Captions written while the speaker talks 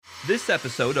This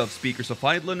episode of Speakers of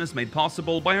Eidolon is made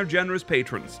possible by our generous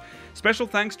patrons. Special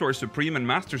thanks to our Supreme and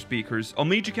Master Speakers,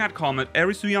 Omiji Cat Comet,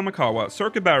 Erisu Yamakawa,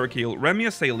 Circa Barrakiel, Remy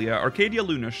Asalia, Arcadia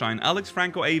Lunashine, Alex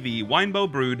Franco AV,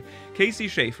 Winebow Brood, Casey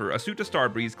Schaefer, Asuta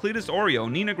Starbreeze, Cletus Oreo,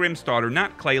 Nina Grimstarter,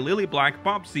 Nat Clay, Lily Black,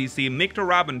 Bob CC, Mikta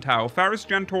Rabentau, Faris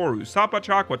Jantoru, Sapa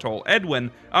Chakwatol,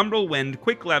 Edwin, Umbral Wind,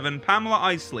 Quick Levin, Pamela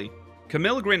Isley,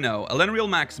 Camille Grino, Elenriel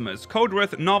Maximus,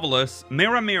 Codrith, Novelus,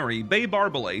 Mira Miri, Bay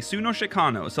Barbale, Suno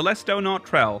Shikano, Celesto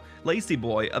Notrell, Lacy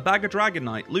Boy, Abaga Dragon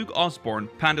Knight, Luke Osborne,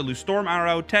 Pandalu Storm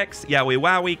Arrow, Tex, Yaoi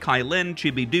Wowie, Kai Lin,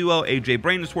 Chibi Duo, AJ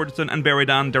Brainswordson, and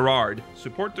Beridan Derard.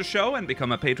 Support the show and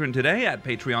become a patron today at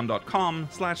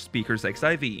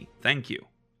patreon.com/speakersxiv. Thank you.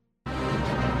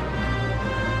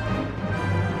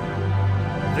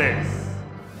 This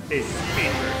is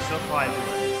Speakers of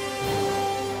Eidolon.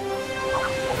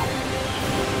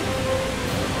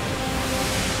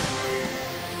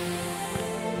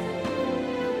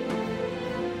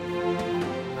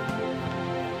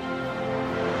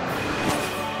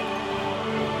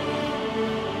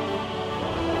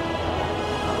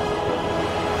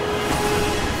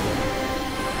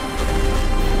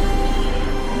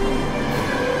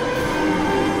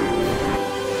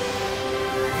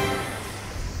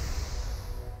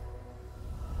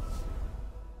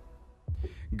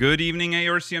 Good evening,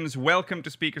 Aorsians. Welcome to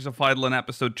Speakers of Eidolon,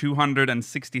 episode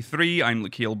 263. I'm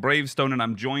Lakeel Bravestone, and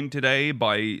I'm joined today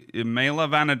by Mela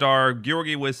Vanadar,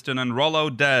 Georgi Wiston, and Rollo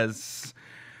Dez.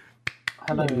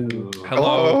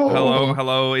 Hello.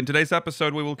 Hello. In today's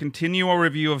episode, we will continue our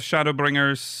review of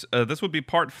Shadowbringers. This would be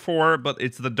part 4, but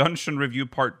it's the Dungeon Review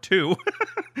part 2.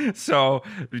 So,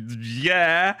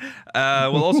 yeah.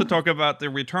 We'll also talk about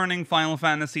the returning Final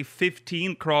Fantasy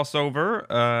 15 crossover,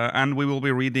 and we will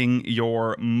be reading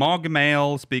your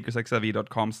Mogmail,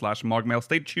 speakersxiv.com/Mogmail.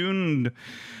 Stay tuned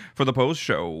for the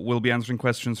post-show. We'll be answering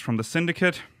questions from the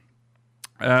Syndicate.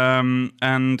 That's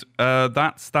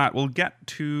that. We'll get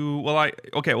to...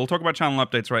 we'll talk about channel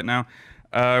updates right now.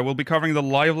 We'll be covering the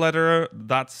live letter.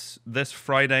 That's this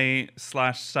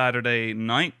Friday/Saturday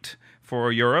night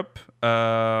for Europe.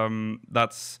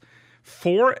 That's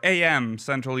 4 a.m.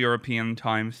 Central European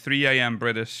Time, 3 a.m.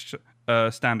 British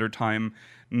Standard Time,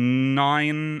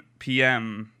 9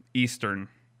 p.m. Eastern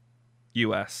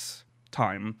US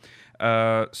Time.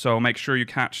 So make sure you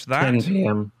catch that. 10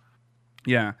 p.m.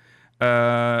 Yeah.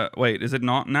 Wait, is it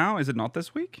not now? Is it not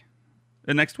this week?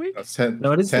 Next week? That's 10,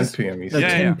 No, it is 10 this- p.m. No, Eastern.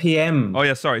 10 p.m. Oh,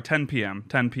 yeah, sorry, 10 p.m.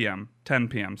 10 p.m.,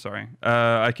 sorry.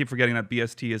 I keep forgetting that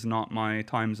BST is not my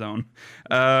time zone.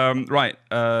 10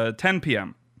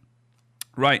 p.m.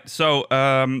 Right, so,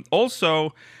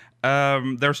 also,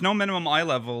 there's no minimum eye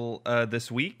level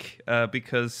this week,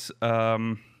 because,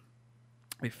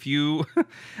 if you...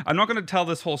 I'm not going to tell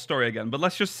this whole story again, but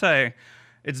let's just say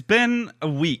it's been a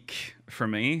week for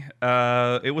me.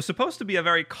 It was supposed to be a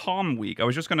very calm week. I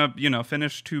was just going to,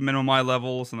 finish 2 minimum eye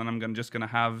levels, and then I'm just going to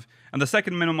have... And the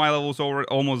second minimum eye level was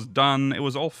almost done. It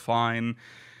was all fine.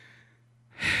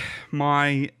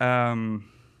 My...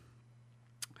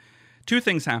 2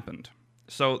 things happened.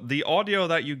 So the audio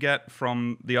that you get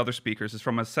from the other speakers is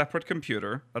from a separate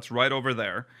computer that's right over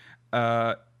there.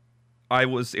 It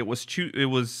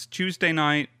was Tuesday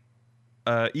night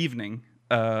evening,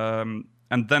 and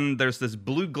then there's this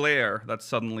blue glare that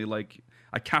suddenly, like,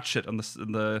 I catch it in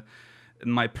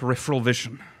my peripheral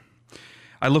vision.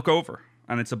 I look over,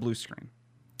 and it's a blue screen.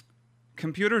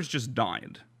 Computer's just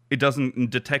died. It doesn't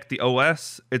detect the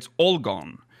OS. It's all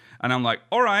gone. And I'm like,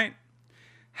 all right.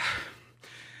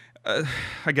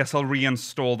 I guess I'll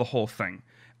reinstall the whole thing.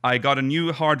 I got a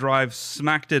new hard drive,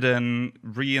 smacked it in,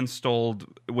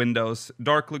 reinstalled Windows,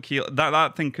 Dark Lakeel.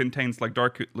 That thing contains like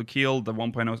Dark Lakeel, the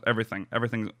 1.0,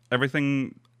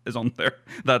 everything is on there.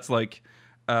 That's like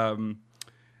that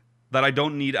I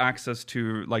don't need access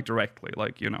to like directly,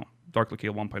 like Dark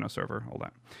Lakeel 1.0 server, all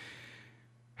that.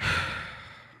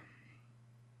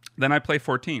 Then I play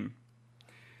 14.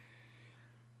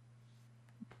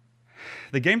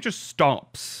 The game just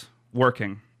stops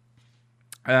working.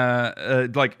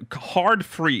 Like hard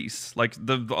freeze, like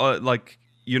the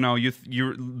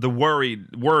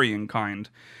worrying kind,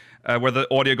 where the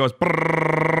audio goes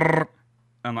brrrr,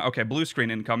 and like, okay, blue screen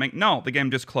incoming. No, the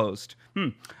game just closed.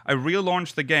 I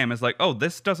relaunched the game. It's like, oh,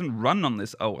 this doesn't run on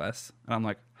this OS, and I'm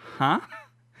like, huh?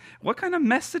 What kind of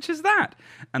message is that?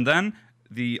 And then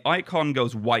the icon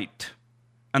goes white,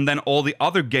 and then all the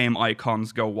other game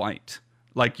icons go white.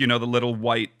 Like, the little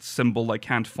white symbol, like,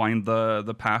 can't find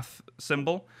the path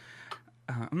symbol.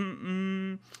 I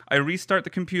restart the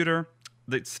computer.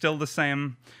 It's still the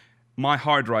same. My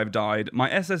hard drive died. My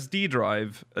SSD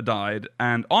drive died.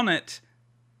 And on it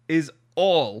is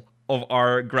all of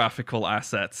our graphical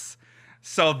assets.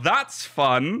 So that's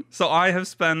fun. So I have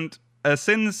spent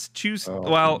since Tuesday,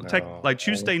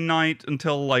 Tuesday night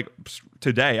until like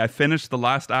today. I finished the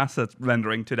last asset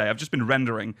rendering today. I've just been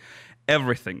rendering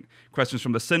everything. Questions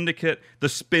from the Syndicate, the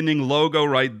spinning logo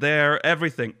right there,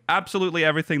 everything. Absolutely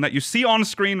everything that you see on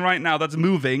screen right now that's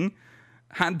moving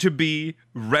had to be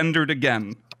rendered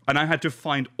again. And I had to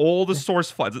find all the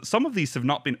source files. Some of these have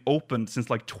not been opened since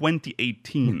like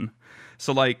 2018.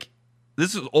 So like,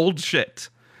 this is old shit.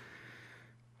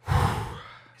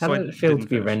 How did it feel to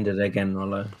be rendered again,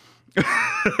 Rollo?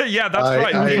 Yeah, that's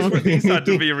right. These had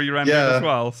to be re-rendered as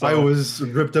well. So. I was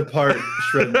ripped apart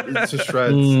to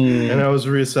shreds, and I was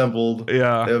reassembled.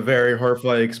 Yeah, a very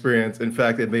horrifying experience. In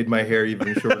fact, it made my hair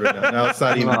even shorter now. Now it's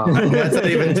not even that's not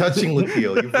even touching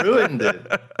Lakil. You've ruined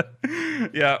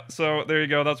it. Yeah, so there you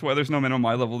go. That's why there's no minimum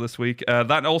eye level this week.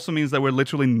 That also means that we're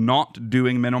literally not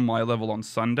doing minimum eye level on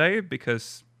Sunday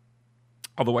because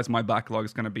otherwise my backlog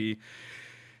is going to be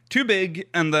too big,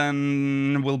 and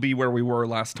then we'll be where we were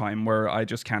last time, where I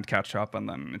just can't catch up, and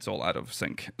then it's all out of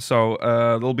sync. So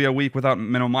there'll be a week without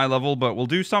minimum eye level, but we'll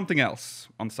do something else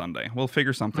on Sunday. We'll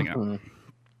figure something out.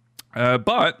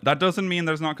 But that doesn't mean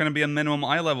there's not going to be a minimum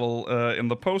eye level in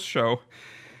the post show.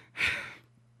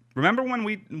 Remember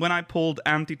when I pulled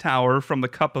Anti-Tower from the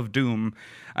Cup of Doom,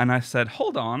 and I said,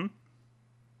 "Hold on,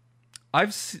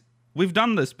 we've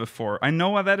done this before. I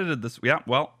know I've edited this. Yeah,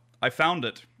 well, I found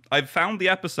it." I've found the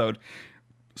episode.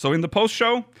 So in the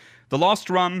post-show, the lost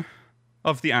run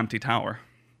of the Anti-Tower.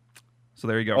 So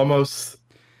there you go. Almost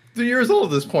 2 years old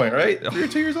at this point, right? You're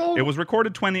 2 years old? It was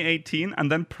recorded 2018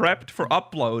 and then prepped for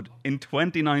upload in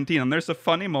 2019. And there's a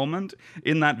funny moment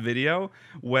in that video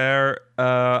where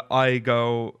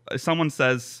someone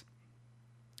says,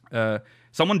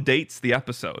 someone dates the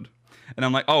episode. And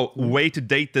I'm like, oh, way to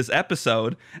date this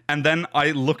episode. And then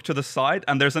I look to the side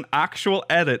and there's an actual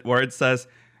edit where it says,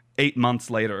 8 months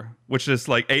later, which is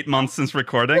like 8 months since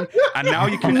recording, and now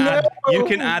you can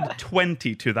add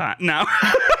 20 to that now.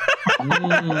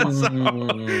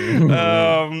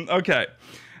 Okay,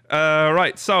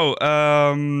 right. So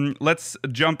let's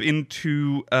jump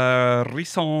into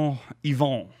Risson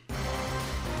Yvon.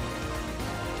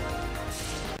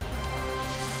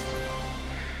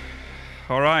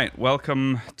 All right,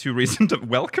 welcome to recent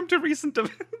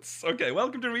events. Okay,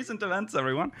 welcome to recent events,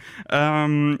 everyone.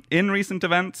 In recent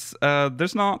events,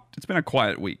 it's been a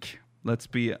quiet week. Let's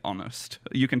be honest.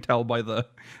 You can tell by the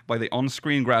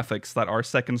on-screen graphics that our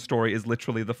second story is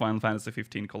literally the Final Fantasy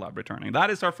 15 collab returning. That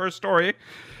is our first story.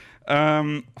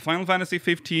 Final Fantasy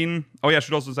 15. Oh yeah, I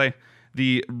should also say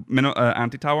the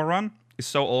Anti-Tower run is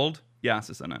so old. Yas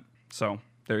is in it. So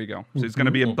there you go. So it's going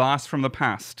to be a blast from the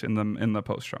past in the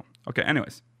post show. Okay,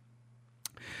 anyways.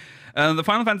 The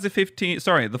Final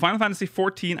Fantasy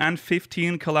 14 and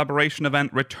 15 collaboration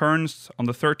event returns on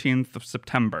the 13th of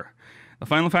September. The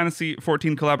Final Fantasy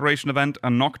 14 collaboration event,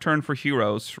 A Nocturne for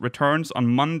Heroes, returns on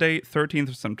Monday, 13th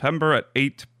of September at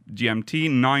 8 GMT,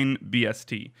 9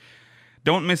 BST.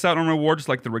 Don't miss out on rewards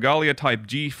like the Regalia Type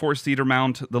G 4-seater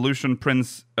mount, the Lucian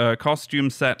Prince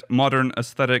costume set, modern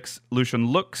aesthetics,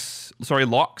 Lucian locks,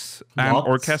 and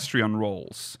Orchestrion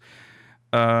rolls.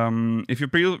 If you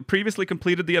previously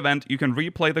completed the event, you can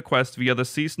replay the quest via the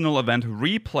seasonal event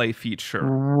replay feature.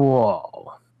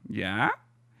 Whoa. Yeah?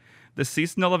 The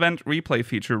seasonal event replay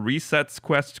feature resets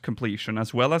quest completion,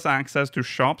 as well as access to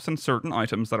shops and certain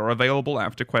items that are available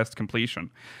after quest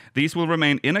completion. These will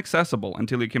remain inaccessible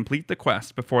until you complete the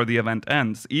quest before the event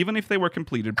ends, even if they were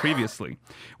completed previously.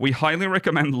 We highly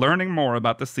recommend learning more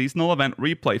about the seasonal event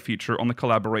replay feature on the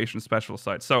collaboration special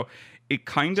site. So it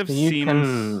kind of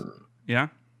seems... Yeah?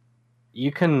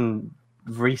 You can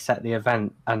reset the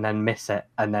event and then miss it,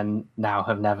 and then now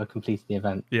have never completed the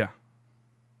event. Yeah.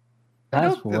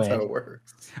 That's weird. That's how it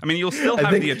works. I mean, you'll still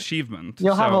have the achievement.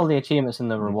 You'll have all the achievements and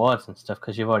the rewards and stuff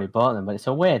because you've already bought them, but it's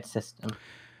a weird system.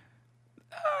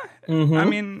 I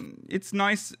mean, it's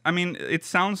nice. I mean, it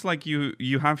sounds like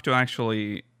you have to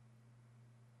actually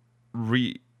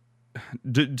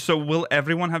so will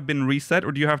everyone have been reset,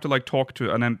 or do you have to like talk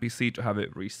to an NPC to have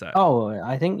it reset? Oh,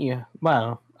 I think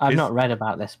I've not read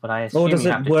about this, but I assume does you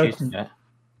it have to work? choose to.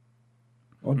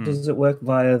 Or does it work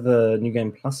via the New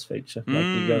Game Plus feature? Like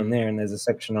you go in there and there's a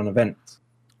section on events.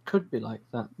 Could be like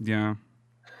that. Yeah.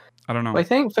 I don't know. I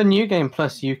think for New Game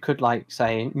Plus, you could like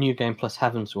say New Game Plus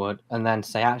Heavensward, and then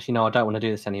say, actually, no, I don't want to do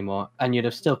this anymore, and you'd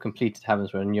have still completed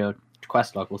Heavensward, and your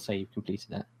quest log will say you've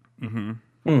completed it.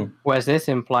 Mm-hmm. Whereas this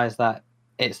implies that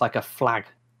it's like a flag,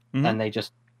 and they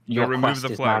just your quest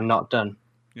is now not done.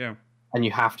 Yeah. And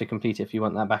you have to complete it if you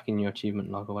want that back in your achievement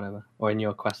log or whatever, or in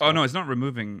your quest. Oh, no, it's not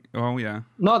removing. Oh, yeah.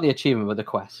 Not the achievement, but the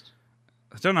quest.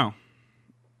 I don't know.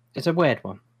 It's a weird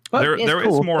one. But There it's is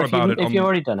cool more if about you, it if on- you've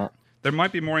already done it. There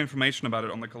might be more information about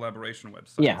it on the collaboration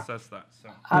website. Yeah. It says that. So.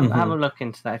 Have a look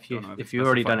into that Don't know if if it you've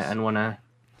already done it specifies. and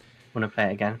wanna play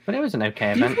it again. But it was an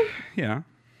okay event. Yeah.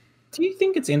 Do you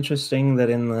think it's interesting that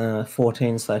in the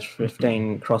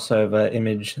 14/15 crossover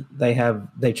image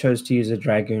they chose to use a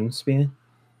dragoon spear?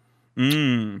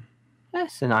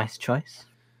 That's a nice choice.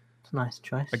 It's a nice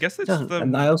choice. I guess it's Doesn't-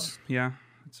 And I also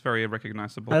it's very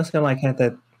recognizable. like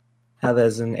how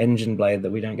there's an engine blade that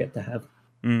we don't get to have.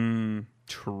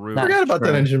 True. That- I forgot about true.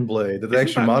 that engine blade that they Isn't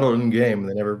actually that- modeled in game.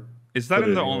 They never. Is that put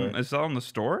in it the anywhere. is that on the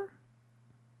store?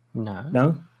 No.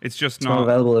 No, It's just it's not not.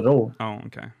 available at all. Oh,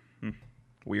 okay.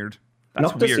 Weird.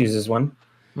 That's Noctis weird. uses one.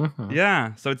 Mhm.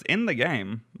 Yeah, so it's in the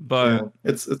game, but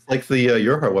Yeah. It's like the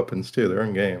Yorha weapons too. They're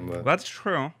in game. But that's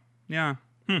true. Yeah.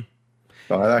 don't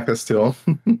have access to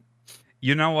them.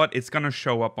 You know what? It's gonna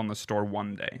show up on the store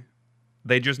one day.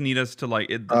 They just need us to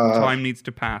the time needs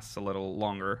to pass a little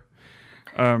longer.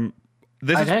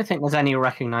 This I is don't think there's any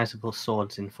recognizable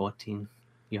swords in 14,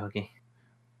 Yogi.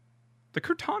 the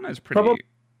katana is pretty Probab-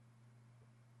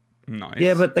 nice.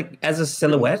 Yeah, but as a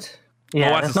silhouette.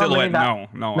 Yeah, as a there's not really silhouette,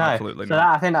 that- no, No, absolutely so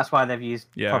not. I think that's why they've used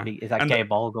Yeah. probably is that And Gay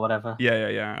Bolg or whatever.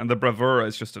 Yeah. And the bravura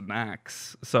is just an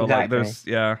axe. So Exactly. there's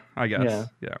I guess.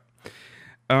 Yeah.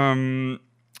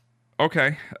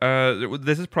 Okay.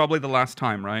 This is probably the last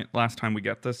time, right? Last time we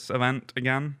get this event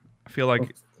again. I feel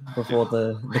like Before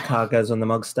the car goes on the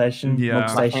Mog Station. Yeah. Mog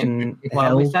Station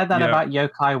Well, we hell. said that Yeah. about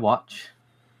Yokai Watch.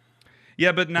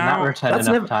 yeah, but And that now returned That's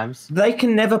enough never- times. They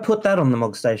can never put that on the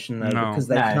Mog Station though, No. because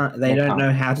they No, can't. they They don't can't.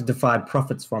 know how to divide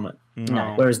profits from it.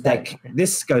 no. Whereas That's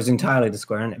this goes entirely to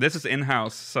Square Enix. This is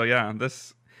in-house, so yeah,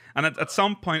 this and at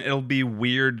some point it'll be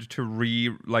weird to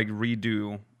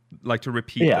redo, to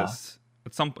repeat Yeah. this.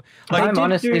 At some point, Like, I'm did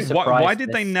honestly do- surprised. why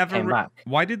did they this never came back.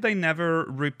 why did they never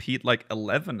repeat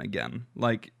 11 again,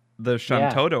 like the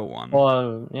Shantoto one?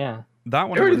 Well, yeah. That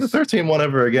one Never did the was 13 one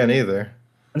ever again either.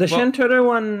 The well- Shantoto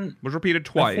one. repeated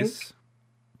twice,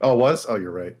 Oh, it was? Oh,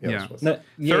 you're right. Yeah. this was. No,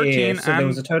 13 so there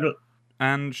was a and- total.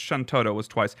 and Shantoto was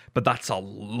twice, but that's a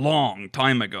long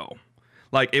time ago.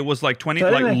 Like it was 20, So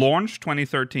anyway- launch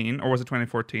 2013, or was it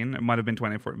 2014? It might have been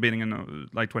 2014, beginning in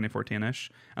 2014ish,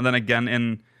 and then again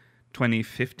in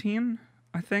 2015,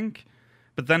 I think.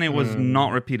 But then it was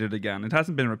not repeated again. It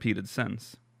hasn't been repeated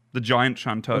since. The giant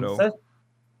Shantoto.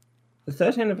 The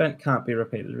 13 event can't be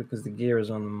repeated because the gear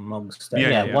is on the Mog Station.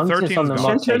 Yeah, Yeah, once it's 13's on the gone.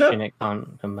 mod Shantoto- station, it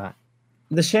can't come back.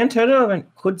 The Shantoto event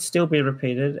could still be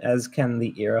repeated, as can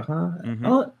the Iraha. Mhm.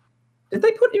 Oh, did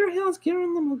they put Iraha's gear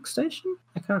on the Mog Station?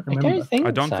 I can't I remember. don't think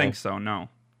I don't so. think so. No.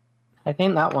 I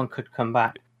think that one could come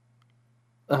back.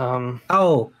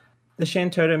 Oh, the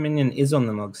Shantoto minion is on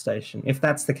the Mog Station. If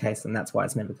that's the case, then that's why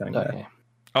it's never coming Okay. back.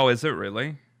 Oh, is it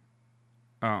really?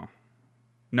 Oh,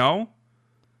 no.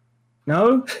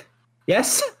 No?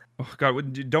 Yes? Oh God, we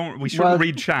shouldn't Well-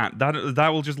 read chat. That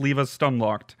will just leave us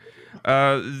stunlocked.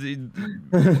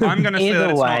 I'm gonna say Either that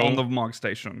it's not way, on the Mog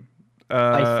Station.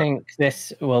 I think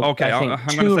this will. Okay, I think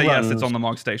I'm gonna say yes. It's runs- on the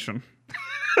Mog Station.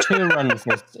 2 runs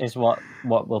is what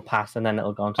will pass, and then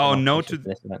it'll go on to. Oh, the mod no station to- for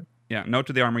this event. Yeah, no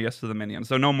to the armor, yes to the minion.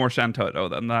 So no more Shantoto.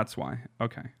 Then that's why.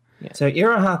 Okay. So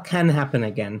Iraha can happen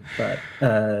again, but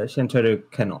Shantoto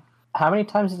cannot. How many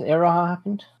times has Iraha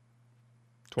happened?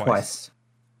 Twice.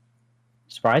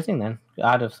 Surprising then.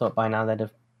 I'd have thought by now they'd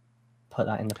have put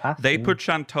that in the past. They put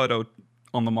Shantoto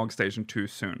on the Mog Station too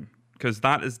soon, because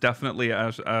that is definitely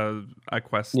a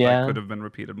quest Yeah. that could have been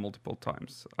repeated multiple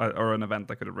times, or an event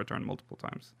that could have returned multiple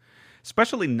times.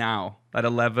 Especially now that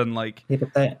 11,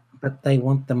 Yeah, but they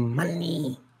want the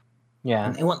money. Yeah.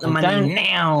 And they want the And money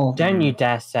now. Don't you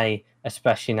dare say,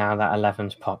 especially now that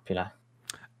 11's popular.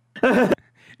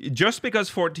 just because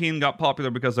 14 got popular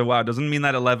because of WoW doesn't mean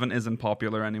that 11 isn't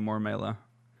popular anymore, Mela.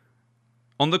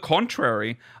 On the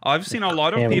contrary, I've seen a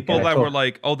lot Here of we people go. that were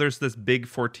like, oh, there's this big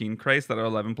 14 craze that are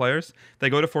 11 players. They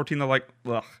go to 14, they're like,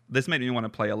 ugh, this made me want to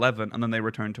play 11, and then they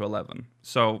return to 11.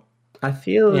 So I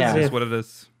feel Yeah. as that's if what it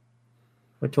is.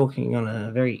 we're talking on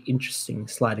a very interesting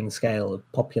sliding scale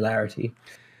of popularity.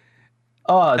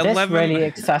 Oh, this 11 really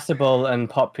accessible and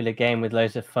popular game with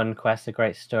loads of fun quests, a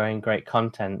great story, and great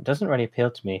content doesn't really appeal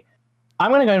to me.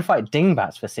 I'm going to go and fight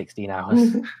dingbats for 16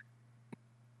 hours.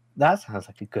 That sounds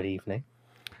like a good evening.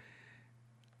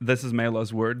 This is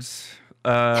Mela's words.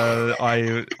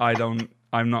 I'm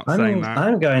not saying that.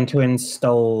 I'm going to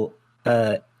install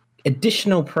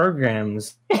additional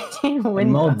programs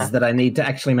and mods that I need to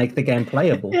actually make the game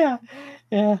playable. Yeah,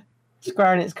 yeah.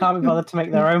 Square Enix can't be bothered to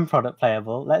make their own product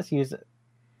playable. Let's use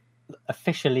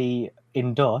officially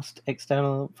endorsed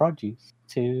external produce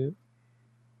to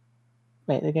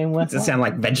make the game Does it worthwhile. sound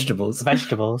like vegetables?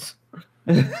 Vegetables.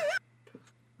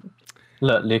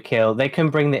 Look, Luke Hill, they can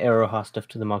bring the Iroha stuff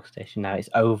to the Mog Station now. It's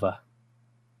over.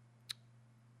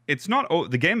 It's not. Oh,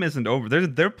 the game isn't over.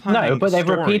 They're planning. No, but they've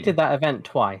story. repeated that event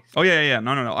twice. Oh yeah.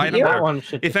 No. I The know. other one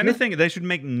should If just- anything, they should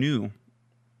make new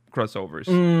crossovers.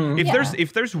 Mm.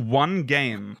 If there's one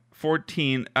game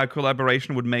 14 a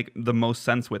collaboration would make the most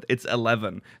sense with, it's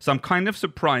 11. So I'm kind of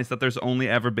surprised that there's only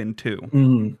ever been 2.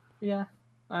 Mm. Yeah.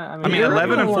 I mean, the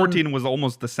 11 and other 14 was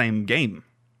almost the same game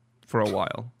for a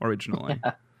while originally.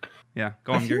 Yeah,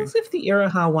 go I on, feel Gary. as if the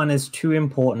Iroha one is too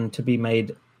important to be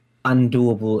made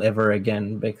undoable ever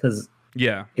again because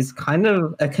Yeah. it's kind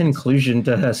of a conclusion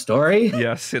to her story.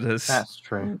 Yes, it is. That's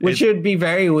true. Which would be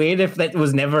very weird if that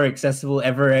was never accessible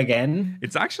ever again.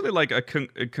 It's actually like a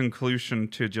conclusion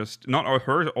to just not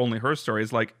only her story.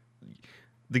 It's like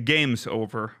the game's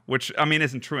over, which I mean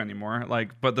isn't true anymore.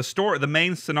 Like, but the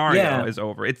main scenario is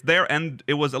over. It's there, and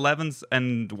it was 11's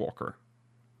and Walker.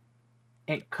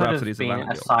 It could Rhapsody's have been a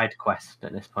Battlefield. side quest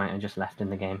at this point and just left in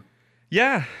the game.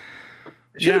 Yeah.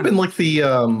 It should have been like the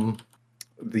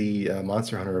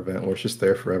Monster Hunter event where it's just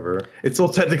there forever. It's still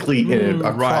technically in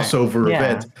a right. crossover Yeah.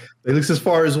 event. At least as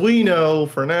far as we know,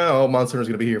 for now, Monster Hunter's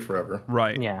going to be here forever.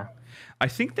 Right. Yeah. I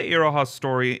think the Iroha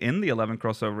story in the 11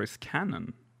 crossover is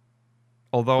canon.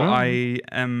 Although Oh. I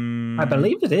am. I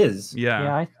believe it is. Yeah.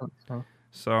 Yeah, I thought so.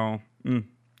 So.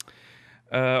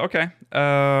 Okay.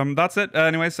 That's it.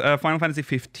 Anyways, Final Fantasy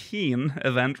 15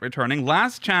 event returning.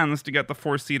 Last chance to get the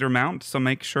 4-seater mount, so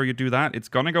make sure you do that. It's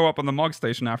gonna go up on the Mog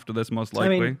Station after this, most I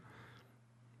mean, likely.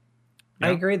 I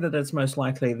Yeah. agree that it's most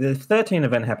likely. The 13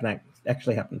 event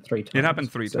actually happened 3 times. It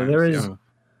happened 3 so times.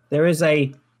 There is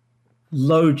a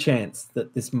low chance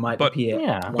that this might But- appear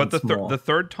Yeah. But once more. the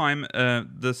third time,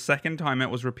 the second time it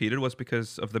was repeated was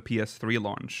because of the PS3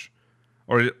 launch.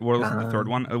 Or was it the third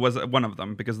one? It was one of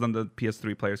them, because then the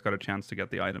PS3 players got a chance to get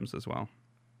the items as well.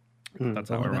 That's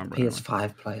how I What about remember the it.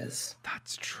 PS5 players?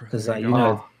 That's true. Because There you go.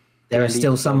 know, there are Elite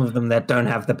still some Club. of them that don't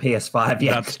have the PS5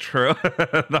 yet. That's true.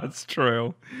 That's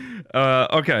true.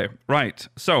 Okay, right.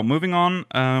 So moving on.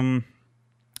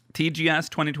 TGS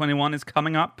 2021 is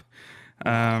coming up.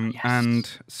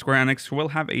 And Square Enix will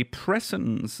have a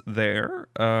presence there.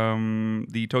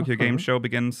 The Tokyo Game Show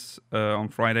begins on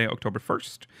Friday, October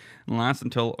 1st, and lasts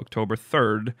until October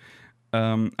 3rd.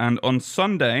 And on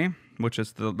Sunday, which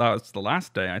is that's the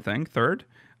last day, I think, 3rd,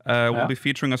 we'll be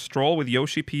featuring a stroll with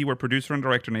Yoshi P, where producer and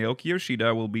director Naoki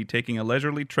Yoshida will be taking a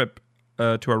leisurely trip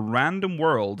to a random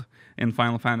world in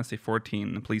Final Fantasy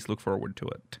XIV. Please look forward to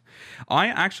it. I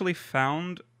actually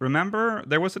remember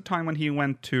there was a time when he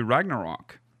went to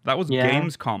Ragnarok. That was Yeah.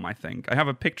 Gamescom, I think. I have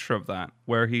a picture of that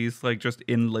where he's like just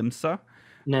in Limsa.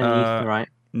 No, you're right.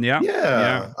 Yeah.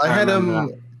 Yeah. I I had him.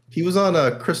 remember He was on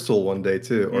a Crystal one day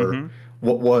too, or Mhm.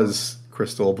 what was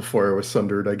Crystal before it was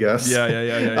sundered, I guess. Yeah.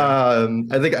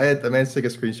 I think I managed to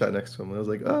take a screenshot next to him. And I was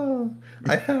like, oh,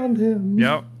 I found him.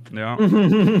 Yeah.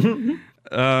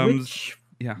 Which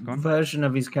Yeah, go on. version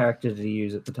of his character did he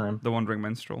use at the time? The Wandering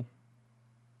Minstrel.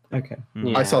 Okay.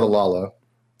 Yeah. I saw the Lala.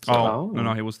 Oh, Oh.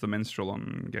 no, he was the Minstrel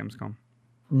on Gamescom.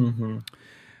 Mm-hmm.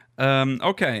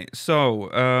 Okay, so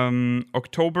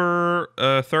October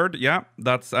 3rd, yeah,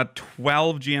 that's at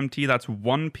 12 GMT, that's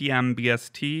 1 p.m.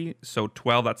 BST, so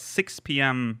 12, that's 6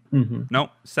 p.m. Mm-hmm. No,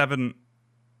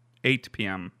 8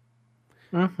 p.m.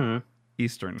 Mm-hmm.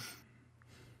 Eastern.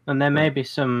 And there may be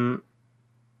some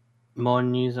more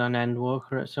news on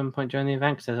Endwalker at some point during the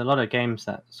event, because there's a lot of games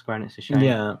that Square Enix is showing,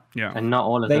 Yeah. Yeah. and not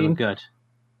all of They- them are good.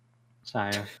 So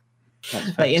let's They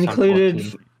focus on included.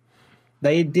 14.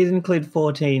 They did include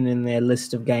 14 in their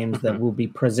list of games that will be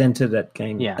presented at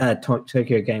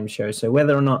Tokyo Game Show. So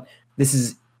whether or not this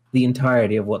is the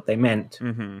entirety of what they meant,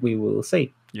 Mm-hmm. we will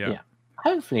see. Yeah. Yeah.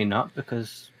 Hopefully not,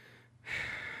 because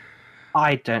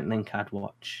I don't think I'd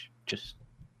watch just,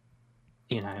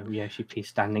 Yoshi P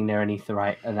standing there in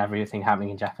Aetherite and everything happening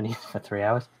in Japanese for 3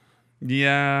 hours.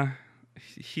 Yeah.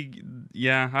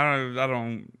 I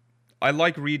don't. I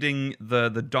like reading the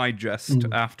digest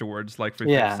afterwards, like if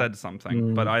they Yeah. said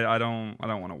something, but I don't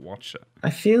want to watch it.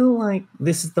 I feel like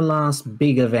this is the last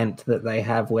big event that they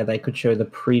have where they could show the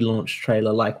pre-launch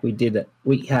trailer like we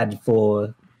had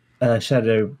for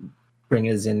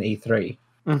Shadowbringers in E3.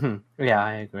 Mm-hmm. Yeah,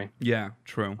 I agree. Yeah,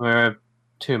 true. We're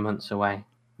 2 months away,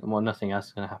 and nothing else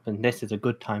is going to happen. This is a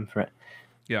good time for it.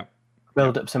 Yeah.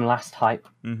 Build up some last hype.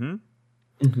 Mm-hmm.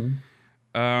 Mm-hmm.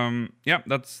 Yeah,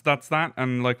 that's that,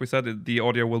 and like we said, the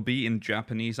audio will be in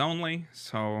Japanese only,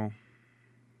 so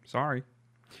sorry.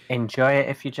 Enjoy it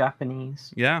if you're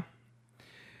Japanese Yeah.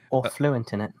 or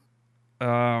fluent in it.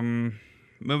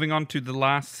 Moving on to the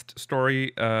last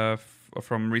story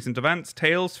from recent events,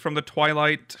 Tales from the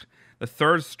Twilight, the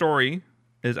third story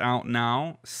is out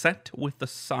now. Set with the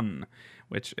Sun,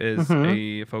 which is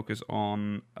a focus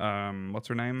on what's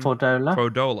her name? Fordola.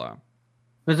 Fordola.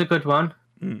 It was a good one.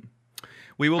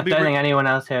 We will I don't think anyone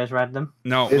else here has read them.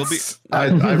 No, I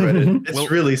read it.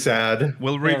 It's really sad.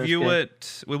 We'll review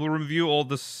it. We will review all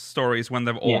the stories when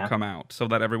they've all come out, so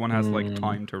that everyone has like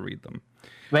time to read them.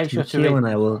 Make sure to Nikhil read. and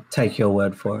I will take your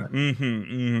word for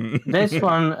it. This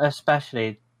one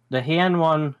especially, the Hien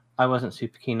one, I wasn't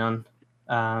super keen on.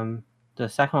 The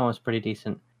second one was pretty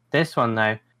decent. This one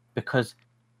though, because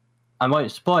I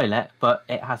won't spoil it, but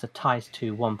it has a ties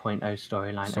to 1.0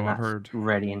 storyline, So and I've that's heard.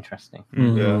 really interesting.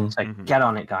 Yeah. So get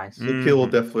on it, guys. Nikhil will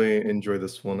definitely enjoy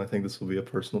this one. I think this will be a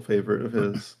personal favorite of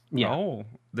his. Yeah. Oh,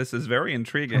 this is very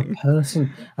intriguing. A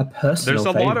personal There's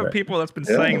a lot of favorite. people that's been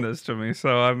saying this to me,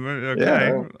 so I'm okay.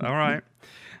 Yeah. All right.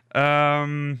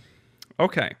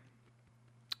 Okay.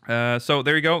 So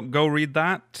there you go. Go read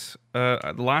that.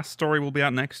 The last story will be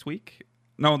out next week.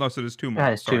 No, so there's 2 more. Yeah,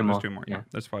 there's two more. There's 2 more. Yeah,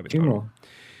 there's 5 in Two total. more.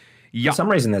 Yeah. For some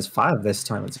reason, there's 5 this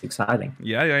time. It's exciting.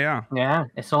 Yeah. Yeah,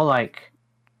 it's all like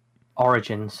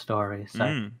origin stories.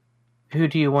 So who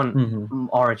do you want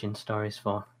origin stories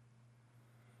for?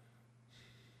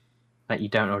 That you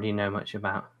don't already know much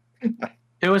about.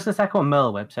 Who was the second one?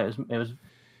 Merlwyb. So it was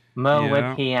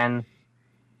Merlwyb, Hien.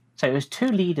 So it was 2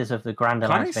 leaders of the Grand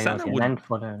Alliance, Senna and then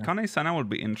Fordola. Kane Senna would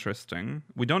be interesting.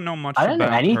 We don't know much I don't know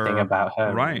about anything her. about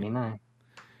her. Right. Really, no.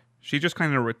 She just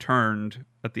kind of returned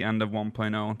at the end of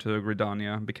 1.0 to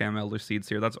Gridania, became Elder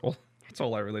Seedseer. That's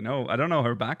all I really know. I don't know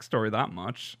her backstory that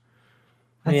much.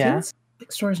 I Yeah. think the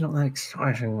story's not that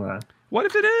exciting, though. What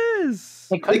if it is?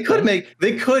 It They could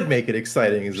be. make it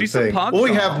exciting. Is She's the a thing. pod What we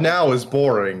doll. have now is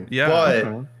boring. Yeah.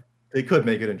 But they could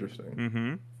make it interesting.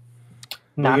 Mm-hmm.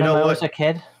 Well, you know Nanamo what? was a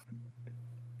kid.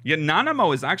 Yeah,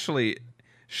 Nanamo is actually...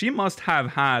 She must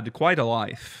have had quite a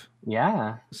life.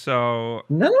 Yeah. So...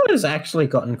 None of us actually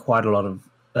gotten quite a lot of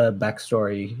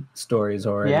backstory stories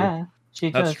already. Yeah.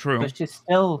 She That's does, true. But she's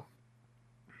still.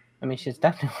 I mean, she's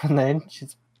definitely one of the.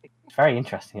 She's very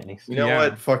interesting, at least. You know Yeah.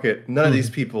 what? Fuck it. None of these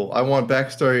people. I want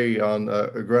backstory on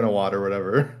Grenawad or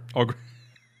whatever. Oh,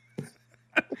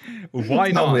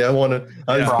 why Tell not? me. I want to.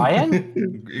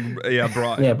 Brian? Yeah,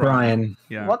 Brian. Yeah, Brian.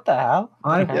 Yeah. What the hell?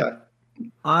 Yeah.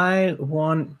 I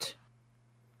want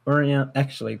Orion.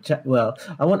 Actually, I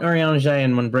want Urianger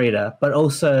and Monbreda, but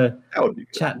also That would be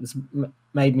good. chat has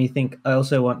made me think. I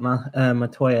also want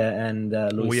Matoya and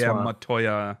Louis. Oh, yeah, Suave.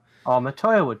 Matoya. Oh,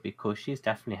 Matoya would be cool. She's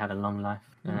definitely had a long life.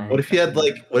 What if you had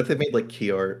what if they made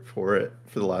key art for it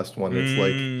for the last one? It's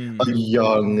Mm. like a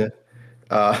young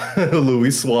Louis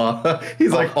Suave.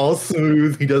 He's all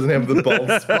smooth. He doesn't have the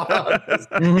bald spots.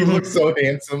 He looks so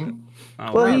handsome.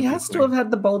 Oh, Well, wow, he that's has to cool. have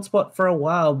had the bald spot for a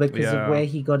while because Yeah. of where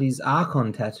he got his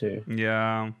Archon tattoo.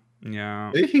 Yeah.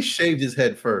 Maybe he shaved his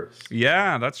head first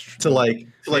Yeah, that's true.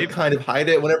 to kind of hide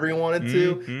it whenever he wanted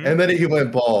to, Mhm. and then he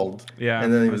went bald. Yeah,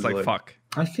 and then he it was like, fuck.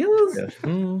 I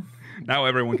feel Now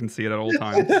everyone can see it at all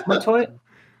times. Matoya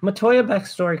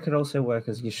backstory could also work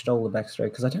as Y'shtola backstory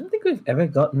because I don't think we've ever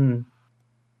gotten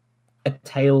a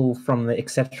tale from the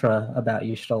etc. about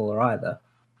Y'shtola either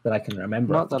that I can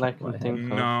remember. Not off the that I top of my can head.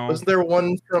 think of. No. Wasn't there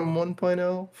one from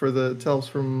 1.0 for the tales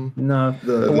from No,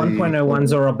 the the 1.0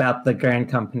 ones are about the grand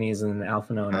companies and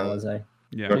Alphano and Alizé.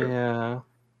 Yeah. Yeah. It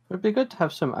would be good to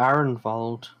have some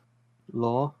Arenvald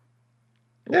lore.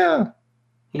 Yeah.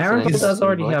 He's Aaron an does interesting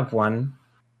already boy. have one.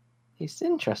 He's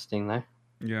interesting, though.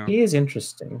 Yeah. He is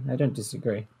interesting. I don't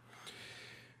disagree.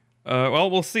 Well,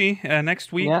 we'll see.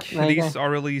 Next week, Yeah, there you these are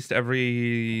released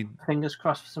every Fingers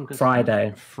crossed for some good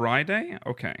Friday. Friday.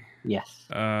 Okay. Yes.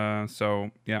 So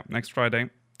yeah, next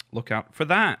Friday. Look out for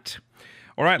that.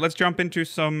 All right, let's jump into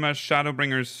some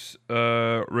Shadowbringers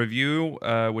review,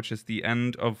 which is the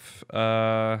end of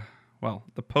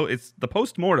it's the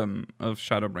post-mortem of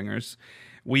Shadowbringers.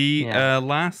 We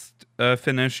last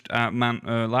finished at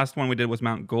last one we did was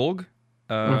Mount Gulg.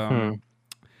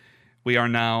 We are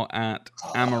now at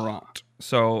Amarant.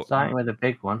 So Starting with a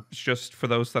big one. just for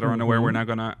those that are unaware, we're now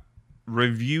gonna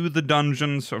review the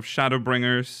dungeons of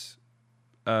Shadowbringers,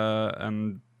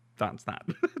 and that's that.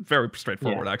 Very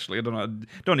straightforward, actually. I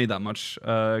don't need that much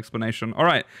explanation. All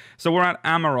right, so we're at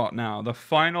Amarant now, the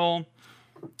final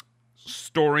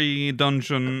story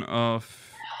dungeon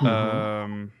of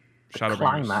Shadowbringers.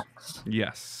 Climax.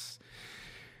 Yes.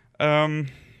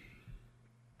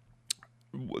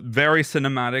 Very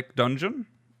cinematic dungeon.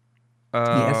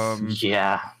 Yes.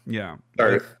 Yeah. Yeah.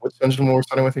 Sorry, which dungeon were we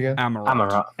starting with again?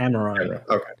 Amarant. Amaranth.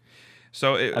 Okay.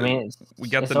 So I mean, we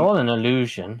get it's the all an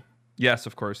illusion, yes,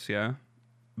 of course, yeah.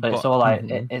 but it's all like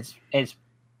it's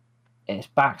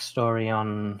backstory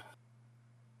on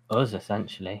us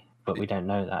essentially, but we don't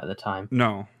know that at the time.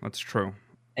 No, that's true.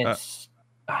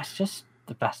 It's just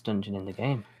the best dungeon in the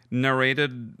game.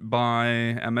 Narrated by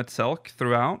Emmett Selk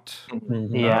throughout. Mhm.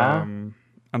 Yeah.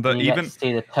 And You get to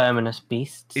see the Terminus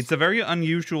beasts. it's a very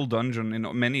unusual dungeon in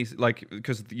many, like,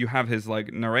 because you have his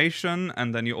like narration,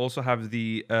 and then you also have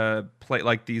the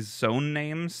these zone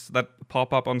names that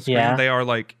pop up on screen. Yeah. They are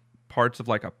like parts of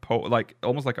like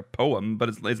almost like a poem, but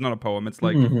it's not a poem. It's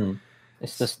like Mhm.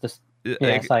 It's just this. a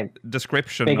It's like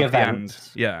description big of the end.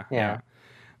 events. Yeah. Yeah.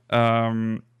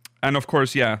 And of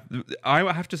course, yeah, I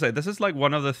have to say this is like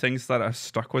one of the things that has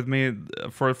stuck with me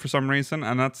for some reason,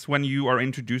 and that's when you are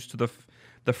introduced to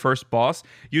the first boss.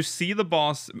 You see the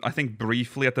boss, I think,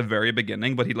 briefly at the very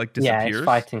beginning, but he like disappears. Yeah, it's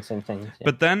fighting some things. Yeah.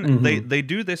 But then Mhm. they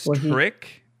do this Well,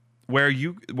 trick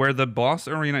where the boss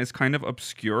arena is kind of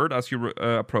obscured as you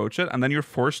approach it, and then you're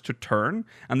forced to turn.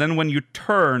 And then when you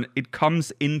turn, it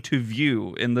comes into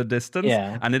view in the distance,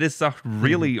 Yeah. and it is a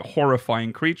really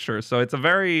horrifying creature. So it's a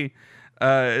very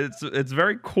it's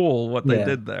very cool what they Yeah.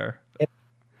 did there.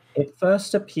 It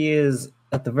first appears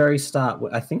at the very start.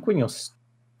 I think when you're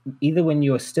either when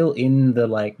you are still in the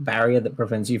like barrier that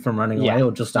prevents you from running Yeah. away,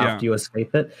 or just Yeah. after you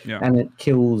escape it, Yeah. and it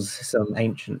kills some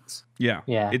ancients. Yeah,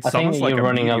 yeah, it I think sounds like you're a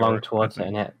running meteor, along I towards it,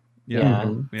 think. and it. Yeah. Yeah.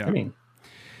 Mhm. Yeah. I mean,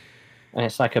 And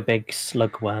it's like a big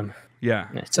slug worm. Yeah,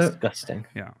 And it's So- disgusting.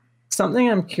 something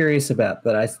I'm curious about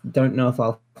that I don't know if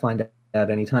I'll find out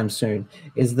anytime soon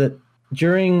is that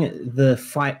during the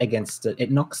fight against it, it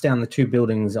knocks down the two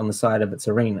buildings on the side of its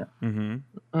arena. mm-hmm.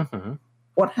 Hmm.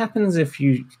 What happens if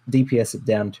you DPS it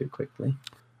down too quickly?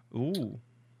 Ooh,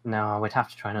 No, we'd have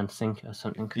to try and unsync it or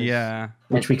something. 'cause yeah.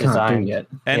 Which we it's can't designed- do yet.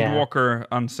 Endwalker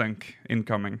unsync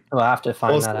incoming. We'll have to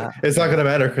find Well, that out. it's not going to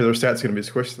matter because their stats going to be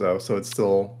squished though, so it's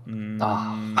still.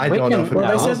 Oh, I we don't know can- if it Well,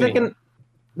 they no, said they we- can.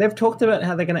 They've talked about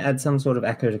how they're going to add some sort of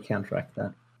echo to counteract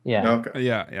that. Yeah. Okay.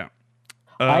 Yeah.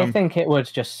 I think it would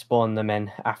just spawn them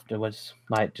in afterwards,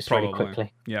 like just really Probably.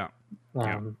 quickly. Yeah.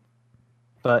 Yeah.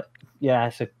 But yeah,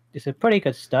 it's a pretty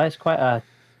good start. It's quite an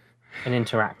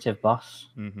interactive boss.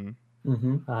 Mm-hmm.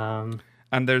 Mm-hmm.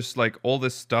 And there's like all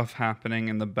this stuff happening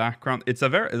in the background. There's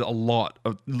a lot to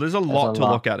lot.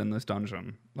 look at in this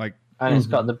dungeon. Like And it's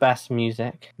got the best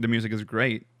music. the music is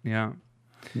great. Yeah.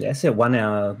 Yes, it won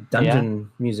our dungeon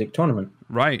music tournament.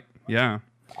 Right. Yeah.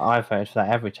 I voted for that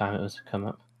every time it was to come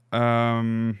up.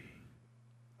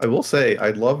 I will say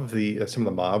I love the some of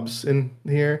the mobs in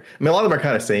here. I mean, a lot of them are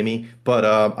kind of samey, but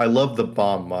I love the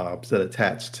bomb mobs that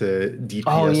attach to DPS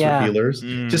Oh, yeah. or healers.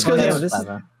 Mm. Just Oh, because yeah, That's this is-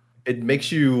 clever. it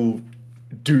makes you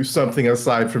do something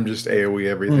aside from just AoE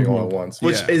everything all at once,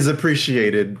 which Yeah. is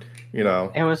appreciated. You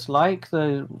know, It was like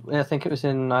I think it was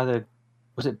in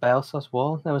was it Baelsar's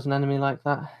Wall? There was an enemy like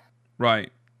that.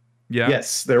 Right. Yeah.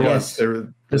 yes, there Yes. was.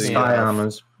 There, The spy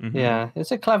armors. Mhm. Yeah,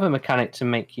 it's a clever mechanic to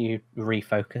make you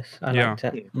refocus. I Yeah. liked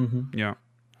it. Mm-hmm. Yeah.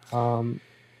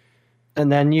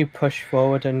 And then you push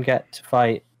forward and get to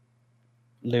fight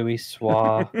Louis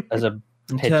Soir as a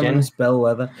pigeon. Terminus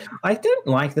Bellwether. I don't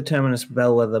like the Terminus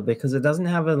Bellwether because it doesn't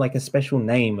have a special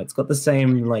name. It's got the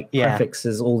same Yeah. prefix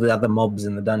as all the other mobs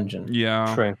in the dungeon.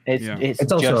 Yeah. True. It's Yeah.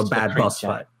 It's also a just bad boss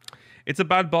creature. fight. It's a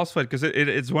bad boss fight because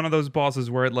it's one of those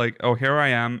bosses where it like, oh, here I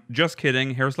am. Just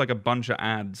kidding. Here's like a bunch of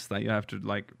ads that you have to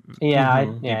like. Yeah,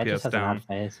 Mhm. yeah, it DPS just has down. an ad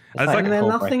phase. And it's like- And they're a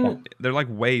Hullbreaker. nothing. They're like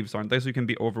waves, aren't they? So you can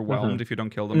be overwhelmed if you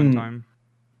don't kill them in Mm. time.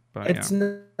 But It's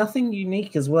nothing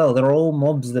unique as well. They're all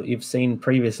mobs that you've seen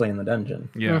previously in the dungeon.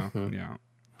 yeah, Mhm. yeah.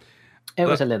 It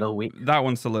was a little weak. That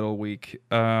one's a little weak.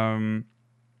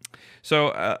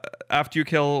 So after you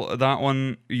kill that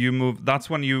one, you move. That's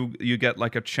when you get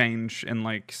like a change in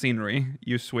like scenery.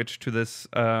 You switch to this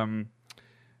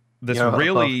this You're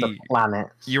really above the planet.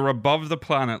 you're above the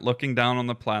planet, looking down on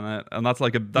the planet, and that's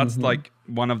like Mhm. like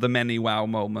one of the many wow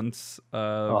moments in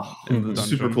the dungeon.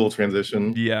 super cool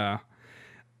transition. Yeah.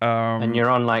 And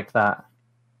you're on like that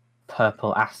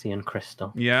purple Asian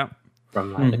crystal Yeah.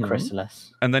 from like the Mhm.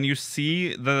 chrysalis. And then you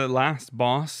see the last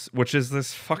boss, which is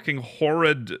this fucking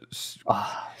horrid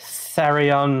Oh,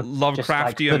 Therion, just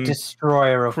like the Lovecraftian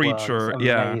destroyer of creature, worlds.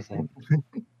 yeah. Amazing.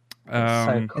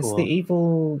 So cool. It's the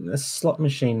evil slot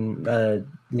machine lion.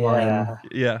 Yeah.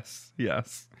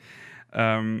 Yes.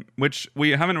 Which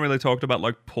we haven't really talked about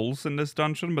like pulls in this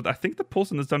dungeon, but I think the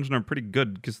pulls in this dungeon are pretty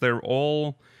good because they're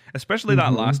all, especially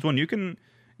that Mhm. last one. You can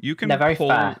They're very pull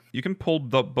fast. you can pull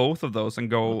both of those and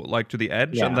go like to the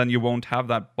edge, Yeah. and then you won't have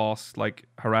that boss like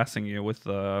harassing you with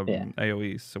Yeah.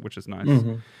 AOE's, so- which is nice.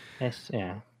 Mhm.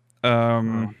 Yeah.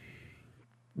 Um,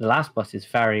 The last boss is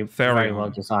very Therion. well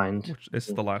designed. which is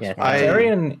the last Yeah, one.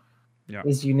 Therion Yeah.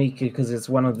 is unique because it's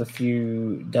one of the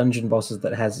few dungeon bosses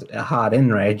that has a hard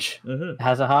in rage. It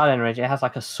has a hard enrage. It has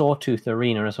like a sawtooth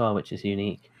arena as well, which is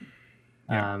unique.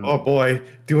 Yeah. Oh boy,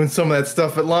 doing some of that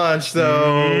stuff at launch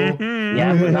though. Mhm.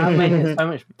 Yeah, but that made it so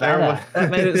much better. That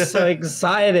made it so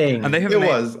exciting. And they have It made-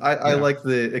 was. I Yeah. like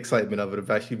the excitement of it,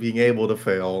 of actually being able to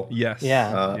fail. Yes.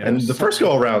 Yeah. Yeah. And the first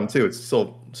go around too, it's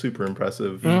still super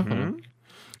impressive. Mhm.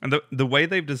 And the way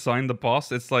they've designed the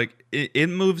boss, it's like it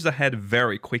moves ahead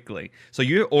very quickly. So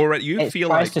you It feel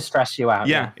tries like to stress you out.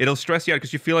 yeah, it'll stress you out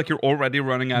because you feel like you're already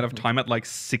running out of time at like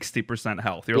 60%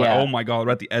 health. You're Yeah. like, oh my god,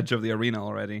 we're at the edge of the arena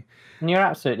already. And you're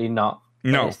absolutely not.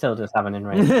 But No. it still does have an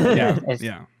enraged. Yeah, It's-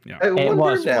 yeah, yeah, I It wonder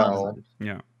was now. one.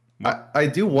 yeah. I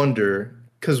do wonder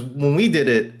because when we did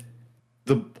it,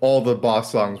 all the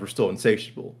boss songs were still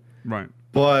insatiable. Right.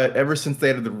 But ever since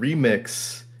they added the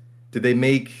remix, did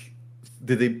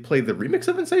they play the remix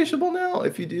of Insatiable now?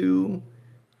 If you do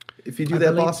I that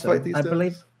believe boss so. fight these I days?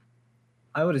 believe-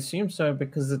 I would assume so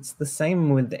because it's the same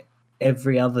with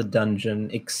every other dungeon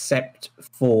except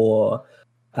for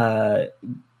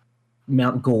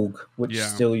Mount Gorg, which Yeah.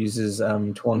 still uses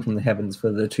Torn from the Heavens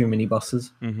for the 2 mini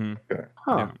bosses. Mm-hmm.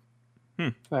 Huh. Yeah.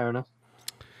 Fair enough.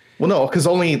 Well, no, because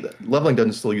only leveling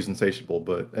dungeons still use Insatiable,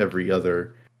 but every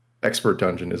other expert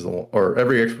dungeon is the one, or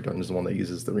every expert dungeon is the one that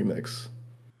uses the remix.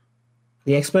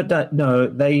 The expert, no,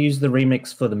 they use the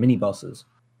remix for the mini bosses.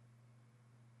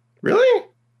 Really?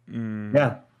 Mm.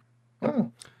 Yeah,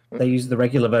 Oh. they use the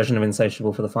regular version of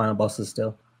Insatiable for the final bosses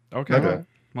still. Okay. Okay.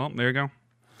 Well, there you go.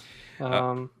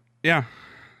 I Yeah.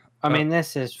 mean,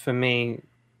 this is for me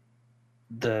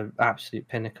the absolute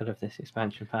pinnacle of this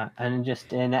expansion pack, and just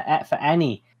for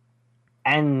any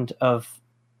end of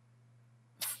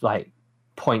like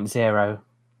 0.0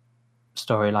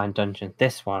 storyline dungeon,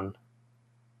 this one,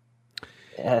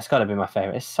 it's got to be my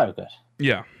favorite. It's so good.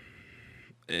 Yeah.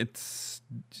 It's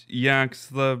yeah, 'cause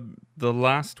the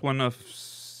last one of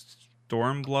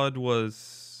Stormblood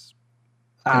was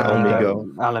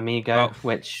Alamigo. Alamigo, Oh.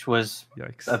 which was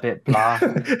yikes. a bit blah.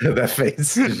 That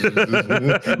face.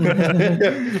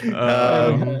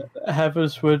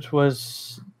 Heaverswood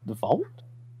was the Vault.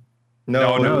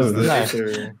 no, No, it was no. the No. Aether.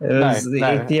 It was No, the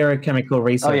no. Etherochemical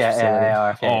Research Oh yeah,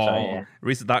 Facility. okay, sorry, Oh, yeah. the Yeah.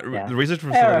 research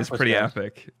Aerith facility is was pretty good.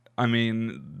 epic. I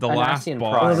mean, the And last Ascian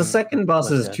boss. Well, the Prime. second boss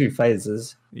Was is good. 2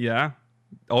 phases. Yeah.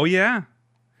 Oh yeah.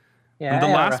 Yeah, And the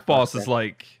Aerith last was boss good. is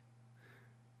like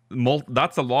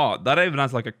that's a lot. That even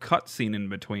has like a cut scene in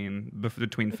between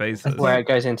phases. where it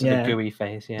goes into Yeah. the gooey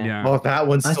phase. Yeah. Yeah. Oh, that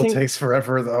one I still think- takes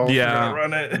forever though. Yeah. to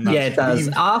run it. And Yeah, it does.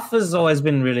 Steam. Arthur's always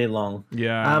been really long.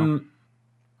 Yeah.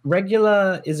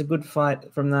 Regular is a good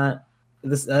fight from that.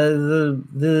 This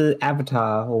the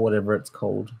Avatar or whatever it's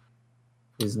called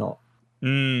is not.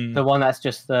 Mm, The one that's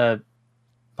just the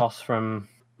boss from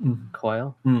Mm.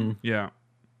 Coil. yeah.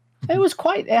 It was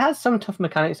quite. It has some tough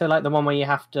mechanics. So like the one where you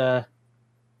have to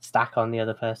stack on the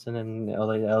other person and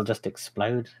it'll just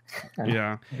explode. And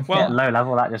Yeah. at Well, low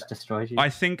level that just destroys you. I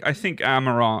think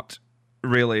Amarot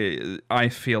really. I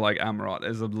feel like Amarot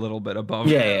is a little bit above.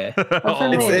 Yeah, Well, for all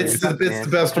me, of It's these. the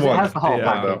best 'Cause it one. has the whole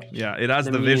yeah, package. yeah, it has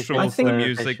The the, music, visuals, the the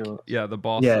music, visuals. yeah, the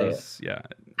bosses, yeah.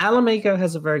 Alamigo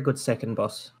has a very good second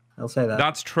boss. I'll say that.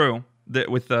 That's true.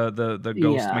 With the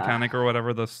ghost Yeah. mechanic or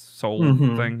whatever, the soul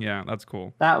Mhm. thing, yeah, that's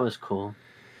cool. That was cool.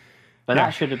 But Yeah.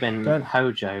 that should have been Don't-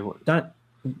 Hojo. Don't.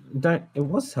 It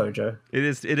was Hojo. It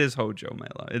is Hojo,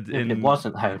 Mela. If it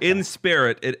wasn't Hojo. in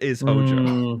spirit. It is Hojo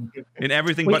Mm, in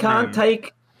everything we but can't name.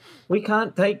 we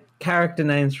can't take character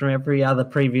names from every other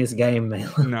previous game, man.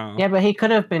 No. Yeah, but he could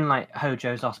have been like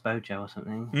Hojo's Osbojo or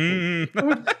something.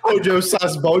 Mm, Hojo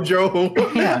Sas Bojo.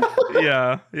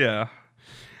 Yeah. yeah.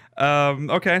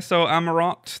 Okay, so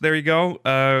Amarot, there you go.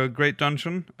 Great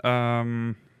dungeon.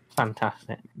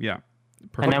 Fantastic. Yeah.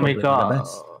 And then Probably we the got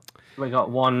best.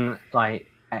 one like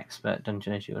expert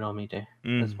dungeon as you would normally do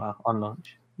as Mm, well on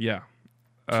launch. yeah.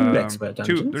 Two expert Two.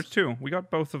 dungeons? There's two. We got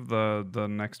both of the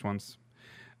next ones.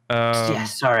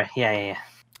 Yes, sorry. Yeah.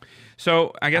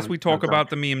 So I guess I'm- we talk I'm about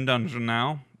the meme dungeon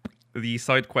now, the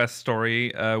side quest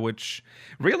story, which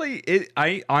really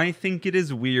I think it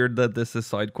is weird that this is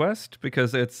side quest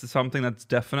because it's something that's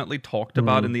definitely talked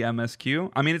about in the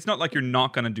MSQ. I mean, it's not like you're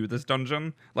not gonna do this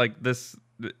dungeon like this.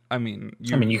 I mean,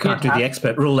 I mean, you can't do have- the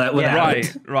expert rule out without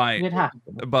right, it. right. You'd have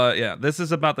to. But yeah, this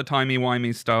is about the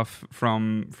timey-wimey stuff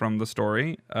from the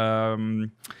story. The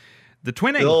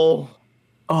twinning.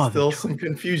 Still some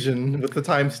confusion with the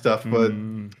time stuff, but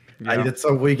Yeah. that's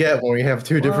what we get when we have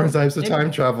two different Well, types of time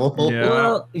travel. Yeah.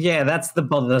 Well, yeah, that's the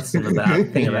bothersome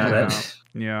thing about it.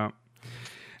 Yeah.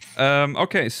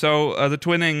 Okay, so the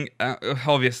twinning,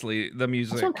 obviously the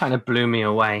music. This one kind of blew me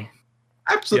away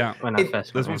Absolutely. Yeah, when I It-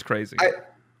 first this went one's in. crazy.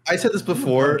 I said this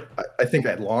before. I think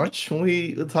at launch when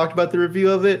we talked about the review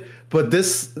of it, but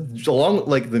this, along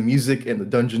like the music and the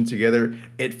dungeon together,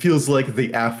 it feels like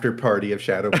the after party of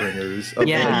Shadowbringers. Of,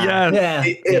 Yeah.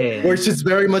 Yes. Yeah. where it's just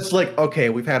very much like, okay,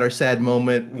 we've had our sad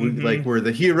moment. We're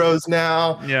the heroes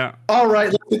now. Yeah. All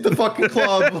right, let's hit the fucking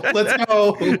club. Let's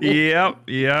go.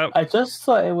 Yep. I just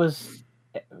thought it was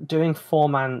doing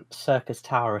 4-man Circus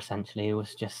Tower. Essentially, it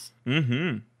was just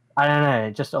Mm-hmm. I don't know.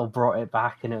 It just all brought it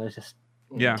back, and it was just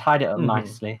Yeah. tied it up Mhm.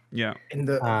 nicely. Yeah. And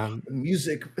the Um,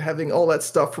 music, having all that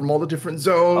stuff from all the different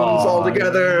zones Oh, all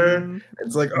together.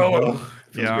 It's like, oh, it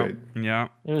feels Yeah. great. Yeah.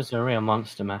 It was a real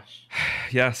monster mash.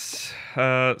 Yes.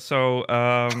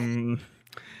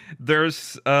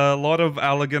 There's a lot of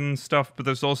Allegan stuff, but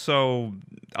there's also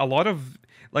a lot of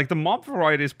like the mob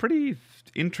variety is pretty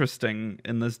interesting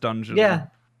in this dungeon. Yeah.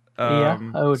 I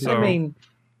would- so- I mean,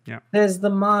 yeah. there's the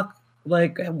Mark,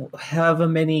 like however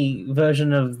many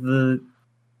version of the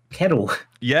kettle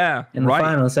Yeah. in the right.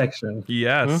 final section.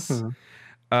 Yes.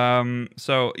 Mhm.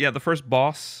 So yeah, the first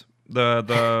boss,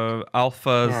 the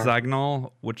Alpha Yeah.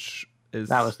 Zagnal, which is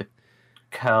That was the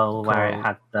curl where it Curl.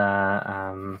 had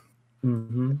the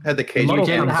Mm-hmm. Had the cage. The you model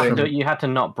didn't comes have from- to you had to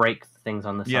not break things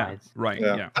on the yeah, sides. right, Yeah.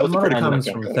 yeah, That The was a model pretty comes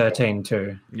cool from thing. 13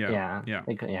 too. yeah, yeah.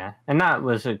 Yeah. And that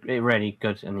was a really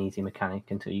good and easy mechanic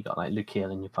until you got like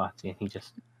Lukiel in your party and he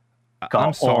just got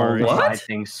I'm sorry. all the What? side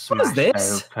things What is smashed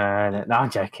this? open. No, I'm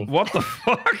joking. What the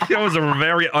fuck? That was a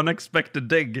very unexpected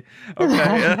dig.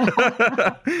 Okay.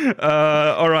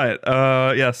 All right.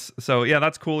 Yes. So yeah,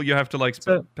 that's cool. You have to like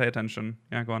So- pay attention.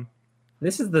 Yeah, go on.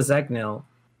 This is the Zagnel.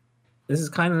 This is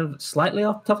kind of slightly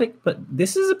off topic, but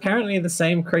this is apparently the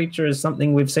same creature as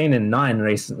something we've seen in 9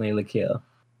 recently, Lakia.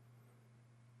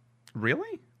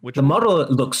 Really? Which The one? model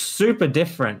looks super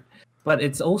different, but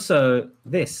it's also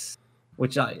this,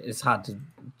 which it's hard to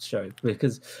show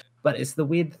but it's the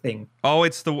weird thing. Oh,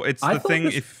 it's the I thought thing.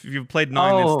 this- If you've played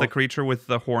 9, it's Oh. the creature with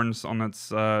the horns on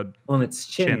its. On its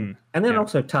chin, Chin, and then yeah.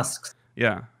 also tusks.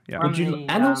 Yeah. Yeah. Um, Would you, the,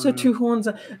 and also um, 2 horns.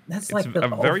 That's like the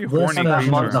a very worst horny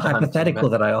version of creature. the hypothetical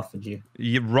that I offered you.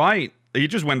 Right. You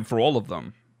just went for all of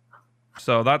them.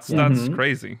 So that's Mhm.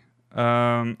 crazy.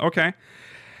 Okay.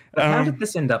 But how did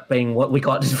this end up being what we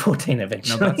got in 14 No,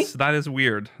 eventually? that is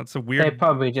weird. That's a They weird.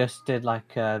 probably just did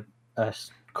like a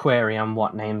query on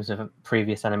what names of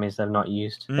previous enemies they've not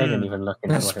used. They didn't even look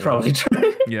into That's what it probably was.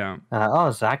 true. Yeah.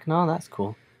 Zagnal, that's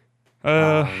cool.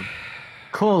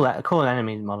 Cool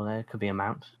enemy model there. Could be a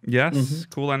mount. Yes. Mhm.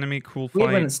 Cool enemy. Cool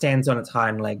Weird when fight. it stands on its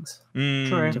hind legs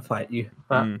True. to fight you.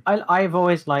 But Mm. I've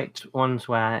always liked ones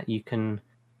where you can,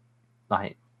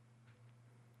 like,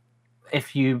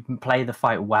 if you play the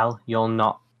fight well, you'll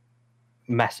not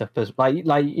mess up as like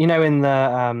you know in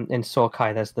the in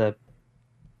Sorkai there's the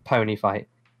pony fight,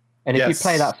 and if you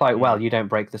play Yes. that fight well, you don't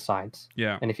break the sides,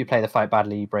 Yeah. and if you play the fight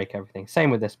badly, you break everything. Same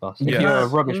with this boss. If Yeah. you're a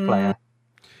rubbish player,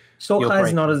 You'll Stalker is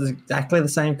break. not exactly the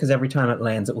same because every time it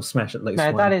lands, it will smash at least no,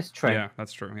 one. that is true. Yeah,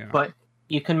 that's true. Yeah. But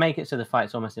you can make it so the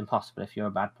fight's almost impossible if you're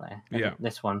a bad player. And Yeah.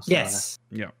 This one's Yes.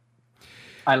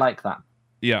 I like that.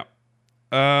 Yeah.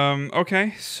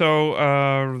 Okay.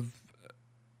 So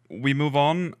we move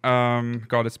on.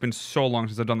 God, it's been so long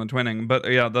since I've done the twinning.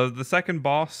 But yeah, the second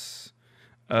boss,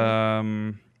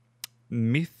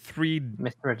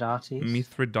 Mithridates.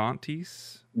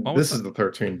 Mithridates. What was This is the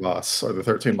 13 boss or the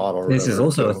 13 model. or This is whatever,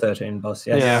 also a so- 13 boss,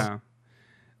 yes. Yeah.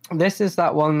 This is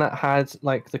that one that had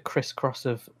like the crisscross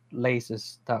of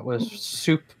lasers that was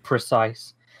super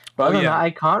precise. But Oh, other than yeah. that, I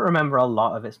can't remember a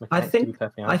lot of its mechanics. to be think-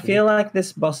 perfectly I honest with feel you. like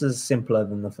this boss is simpler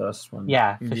than the first one.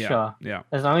 Yeah, for Yeah. sure. Yeah.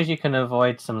 As long as you can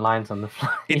avoid some lines on the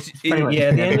fly. It's- pretty much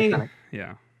yeah, the every only- mechanic.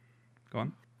 Yeah. Go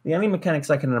on. The only mechanics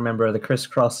I can remember are the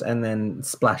crisscross and then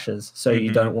splashes, so you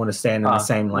Mhm. don't want to stand in Oh, the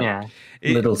same like yeah.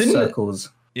 little didn't it-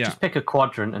 circles. Yeah. Just pick a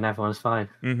quadrant and everyone's fine.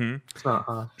 Mm-hmm. It's not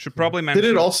hard. Should probably mention.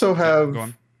 Did it also Yeah, have go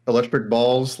on. electric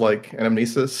balls like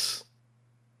Anamnesis?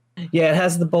 Yeah, it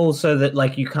has the balls so that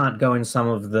like you can't go in some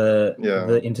of the Yeah.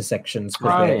 the intersections Oh,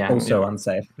 because they're yeah. also Yeah.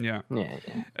 unsafe. Yeah. Yeah,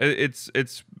 yeah.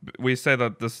 It's we say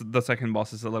that the second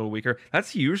boss is a little weaker.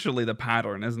 That's usually the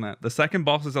pattern, isn't it? The second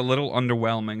boss is a little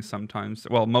underwhelming sometimes.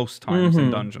 Well, most times in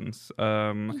Mhm. dungeons.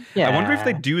 I Yeah. wonder if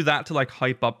they do that to like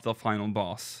hype up the final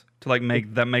boss to like make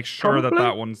sure that Probably.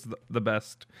 that one's the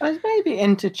best. It's maybe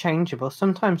interchangeable.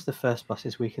 Sometimes the first boss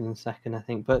is weaker than the second, I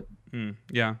think. But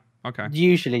Yeah. Okay.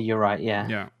 usually you're right, yeah.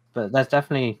 Yeah. But there's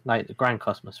definitely like the Grand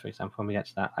Cosmos, for example. When we get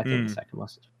to that, I think Mm. the second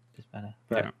boss is better.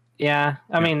 But Yeah. yeah,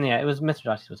 I mean, yeah, it was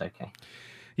Mithridates was okay.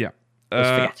 It was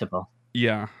Uh, forgettable.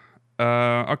 yeah.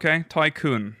 Okay.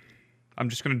 Tycoon. I'm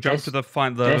just gonna jump This- to the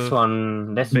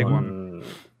This big one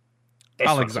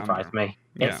Alexander. surprised me.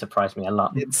 It surprised me a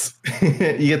lot. It's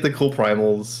you get the cool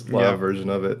primals version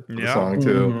of it, the song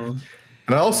too. Mhm.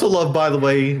 And I also love, by the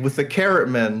way, with the Carrot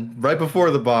Men right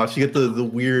before the boss, you get the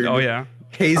weird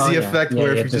hazy effect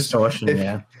where if you distortion,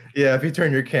 if you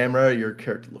turn your camera, your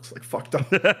character looks like fucked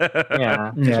up.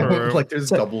 Yeah. True. Like there's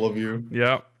double of you.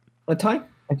 Yeah.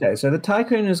 Okay, so the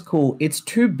Tycoon is cool. It's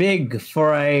too big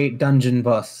for a dungeon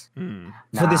boss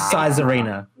for this size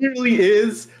arena. It really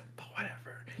is, but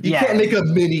whatever. You can't make a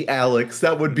mini Alex.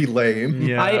 That would be lame.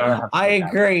 Yeah. I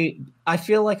agree. I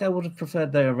feel like I would have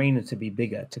preferred the arena to be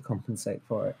bigger to compensate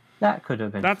for it. That could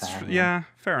have been That's fair,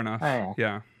 fair enough. Oh,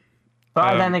 Yeah.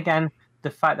 But then again,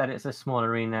 the fact that it's a small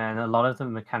arena and a lot of the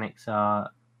mechanics are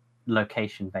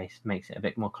location based makes it a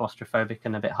bit more claustrophobic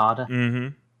and a bit harder. Mm-hmm.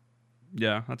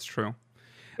 Yeah, that's true.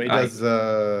 He does.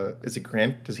 Is it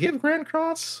Grand? Does he have Grand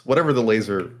Cross? Whatever the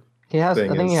laser. He has. I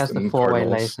thing think he is has the in 4-way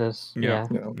Cardinals. lasers. Yeah.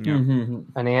 Yeah. Yeah. Mhm.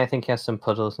 And I think he has some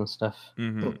puddles and stuff.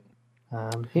 Mm-hmm.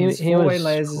 He He's he four-way was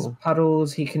lasers, cool.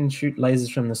 puddles. He can shoot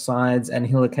lasers from the sides, and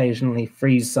he'll occasionally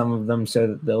freeze some of them so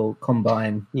that they'll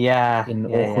combine Yeah. in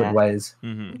yeah, awkward yeah. ways.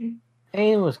 Mm-hmm.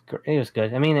 He was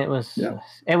good. I mean, it was Yeah.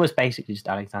 basically just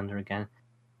Alexander again,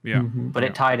 Yeah. Mhm. but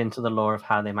it tied into the lore of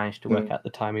how they managed to work out the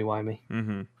timey-wimey.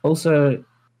 Mm-hmm. Also,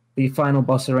 the final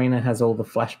boss arena has all the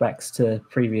flashbacks to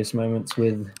previous moments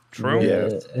with. True.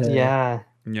 Yeah.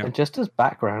 Yeah. And just as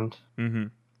background. Mm-hmm.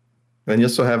 And you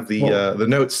also have the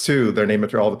notes too. They're named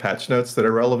after all the patch notes that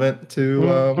are relevant to.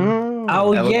 Oh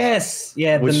Alex, yes,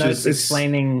 yeah. The which notes is- it's-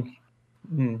 explaining.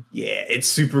 Mm. Yeah, it's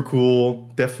super cool.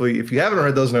 Definitely, if you haven't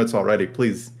read those notes already,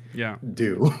 please Yeah.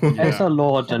 do. It's a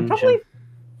lore And dungeon. probably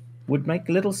would make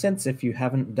little sense if you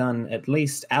haven't done at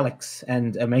least Alex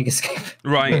and Omegascape,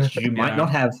 Right. which you might not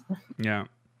have. Yeah.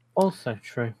 Also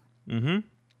true. Mm-hmm.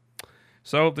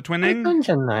 So the Great twinning,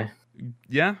 dungeon though.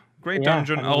 yeah, great Yeah,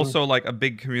 dungeon. I mean- Also, like a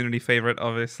big community favorite,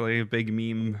 obviously, a big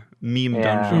meme Yeah.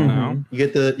 dungeon now. You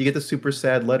get the super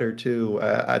sad letter too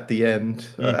at the end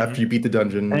after you beat the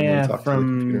dungeon. when you Yeah, talk to the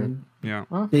computer. from Yeah.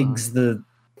 Biggs the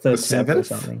 13th or 7th?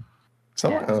 something.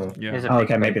 Something. Yeah. Oh, Yeah. There's a Oh, big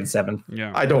okay, thing. maybe the 7th.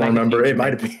 Yeah. I don't Like remember. the- It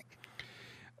might have been.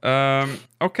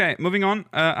 Okay, moving on.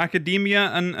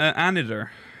 Academia and Anider,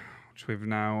 which we've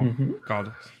now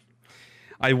God.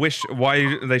 I wish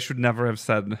why they should never have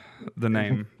said the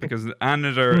name because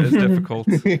Anider is difficult.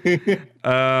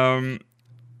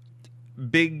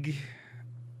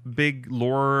 Big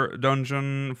lore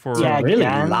dungeon for Yeah, It's a really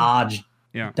again. large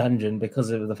Yeah. dungeon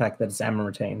because of the fact that it's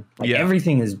Amaritane. Like Yeah.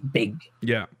 everything is big.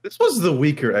 Yeah. This was the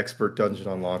weaker expert dungeon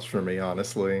on launch for me,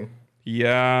 honestly.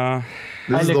 Yeah.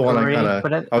 This is the one agree, I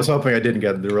but I was hoping I didn't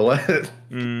get the roulette.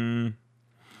 Mm.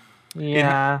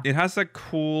 Yeah. It has a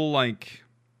cool like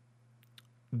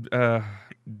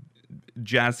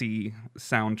jazzy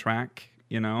soundtrack,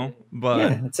 you know? But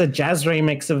Yeah, it's a jazz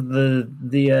remix of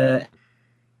the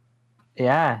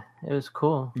Yeah. It was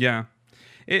cool. yeah.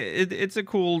 It's a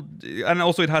cool, and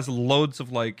also it has loads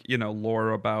of like, you know,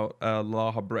 lore about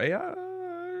La Habrea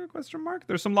question mark.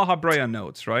 There's some La Habrea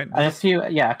notes, right?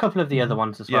 And a couple of the other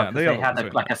ones as well. Yeah, 'Cause the they other had ones,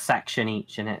 yeah. like a section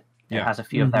each in it. It Yeah. has a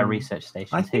few of their Mhm. research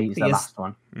stations. I think He's the the last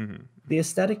one. Mm-hmm. the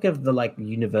aesthetic of the like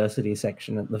university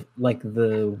section at the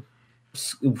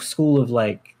school of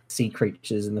like sea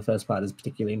creatures in the first part is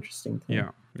particularly interesting to me. Yeah,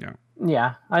 yeah.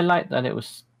 Yeah, I like that it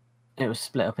was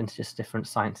split up into just different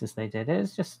sciences they did. It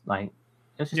was just like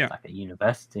Yeah. like a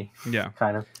university Yeah.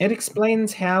 kind of. It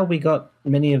explains how we got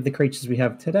many of the creatures we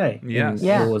have today. Yes. In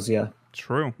Yeah. Eorzea.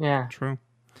 True. Yeah. True.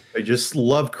 They just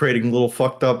love creating little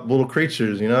fucked up little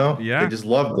creatures, you know? Yeah. They just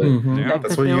loved it. Mhm. Yeah. They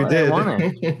That's could what do you they did.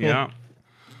 wanted. Yeah.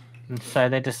 And so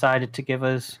they decided to give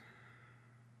us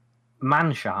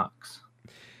man sharks.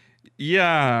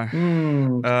 Yeah.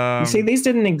 You see, these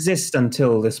didn't exist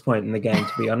until this point in the game,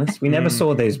 to be honest. We never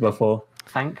saw these before.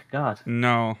 Thank God.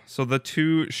 No. So the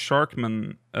two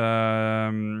Sharkmen,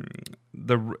 I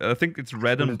think it's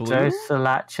red and blue.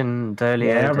 Dosalach and Durley.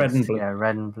 Yeah, red and blue. Yeah,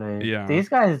 red and blue. Yeah. These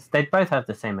guys, they both have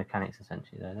the same mechanics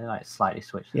essentially. Though. They're like slightly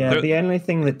switched. Yeah, They're- the only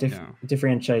thing that Yeah.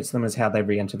 differentiates them is how they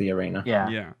re-enter the arena. Yeah.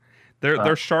 Yeah. They're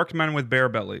But- Sharkmen with beer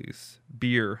bellies.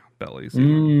 Beer bellies.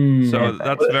 Mm. So Yeah,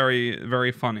 that's very,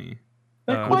 very funny.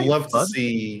 They're Would quite love to fun.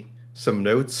 see some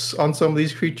notes on some of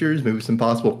these creatures, maybe some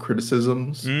possible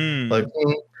criticisms. Like,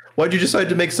 why'd you decide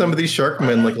to make some of thit's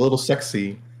Sharkmen like a little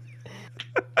sexy?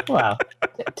 Well,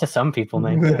 to some people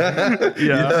maybe.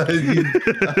 Yeah.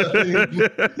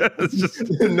 It's just,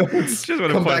 Notes. just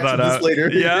want to Come point back that to this out. later.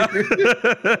 Yeah.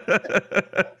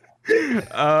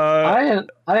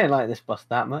 I didn't like this boss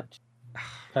that much,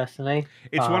 personally.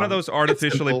 It's one of those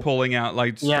artificially simple. pulling out,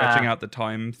 like Yeah. stretching out the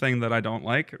time thing that I don't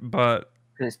like. But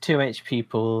It's 2 HP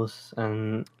pools,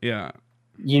 and yeah,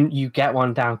 you get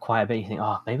one down quite a bit. You think,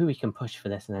 oh, maybe we can push for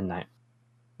this, and then no.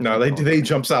 No, they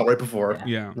jumps out right before.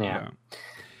 Yeah.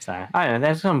 So I don't know.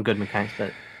 There's some good mechanics,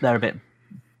 but they're a bit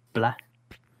blah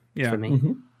Yeah. for me.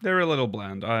 Mm-hmm. They're a little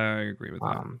bland. I agree with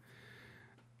that.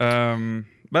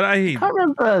 But I can't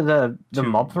remember the Two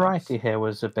mob mobs. variety here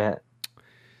was a bit.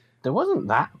 There wasn't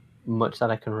that much that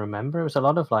I can remember. It was a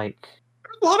lot of like.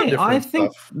 A lot of different I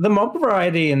think stuff. the mob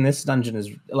variety in this dungeon is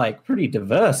like pretty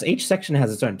diverse. Each section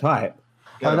has its own type.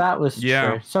 Oh, that was Yeah.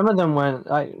 true. Some of them went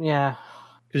like, yeah.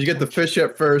 Because you get the fish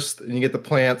at first, and you get the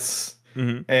plants,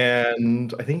 Mhm.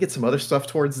 and I think you get some other stuff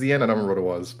towards the end. I don't remember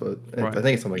what it was, but Right. I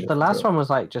think it's something. The last one was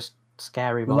like just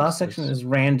scary. The last monsters. section is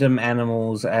random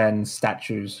animals and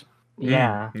statues.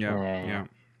 Yeah. Yeah.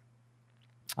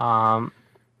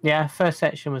 Yeah. First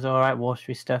section was all right.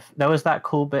 Watery stuff. There was that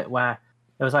cool bit where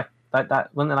there was like that.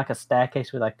 Wasn't there like a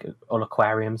staircase with like all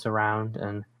aquariums around,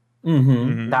 and Mm-hmm.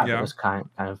 Mhm, that yeah. was kind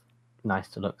of nice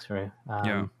to look through.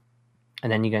 Yeah.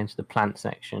 And then you go into the plant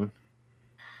section,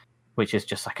 which is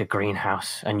just like a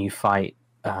greenhouse, and you fight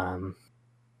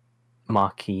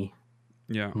Marquis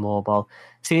Yeah. Morbol.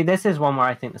 See, this is one where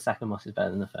I think the second boss is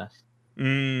better than the first,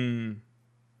 Mm.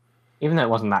 even though it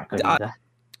wasn't that good I- either.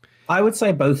 I would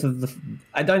say both of the.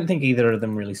 I don't think either of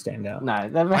them really stand out. No,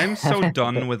 I'm so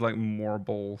done with like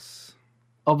Morbles.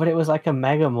 Oh, but it was like a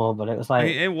mega Morbol. It was like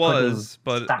It was,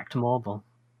 but stacked Morbol.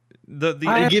 the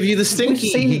They give you the stinky.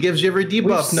 seen- He gives you every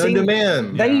debuff, we've known to seen-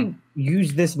 man. Yeah. They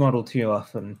use this model too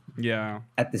often yeah.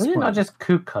 at this Was it point. not just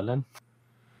Kukulin?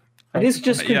 It is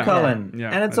just Yeah. Kukulin,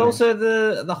 Yeah, and it's it is. also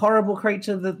the horrible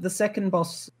creature, the second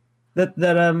boss, that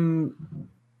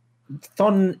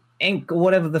Thon Enk or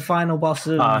whatever the final boss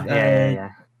of Oh,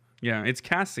 yeah. Yeah, it's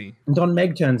Cassie. Don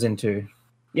Meg turns into.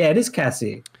 Yeah, it is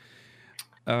Cassie.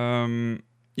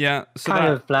 Yeah, so Kind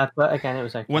that, of blah, but again, it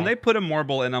was okay. when they put a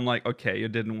Morble in, I'm like, okay, you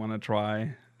didn't want to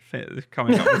try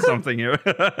coming up with something here.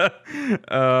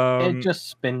 it just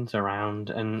spins around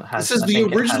and has. This is I the think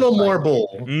it has, original like- Marble.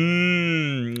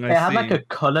 I It had like see. a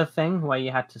color thing where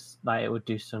you had to like it would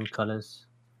do some colors,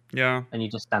 Yeah, and you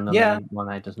just stand on Yeah. the one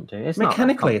that it doesn't do. It's not that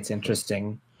Mechanically, it's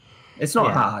interesting. It's not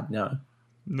Yeah. hard, no.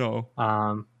 no.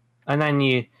 And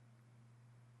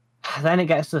then it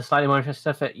gets to the slightly more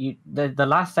interesting stuff. The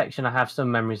last section, I have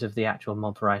some memories of the actual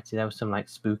mob variety. There was some like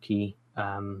spooky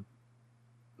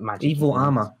magic. Evil things.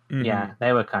 armor. Mhm. Yeah,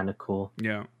 they were kind of cool.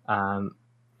 Yeah. And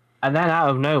then out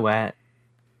of nowhere,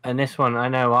 and this one I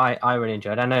know I really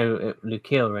enjoyed. I know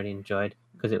Lukiel really enjoyed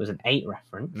because it was an 8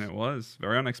 reference. It was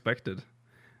very unexpected.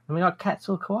 And we got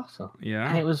Quetzalcoatl, and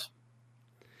Yeah. it was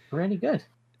really good.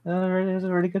 It was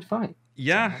a really good fight.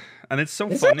 Yeah, and it's so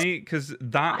Is funny because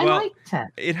that I well, liked it.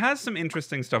 it has some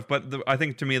interesting stuff, but I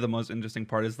think to me the most interesting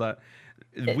part is that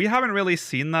we haven't really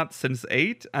seen that since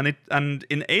 8, and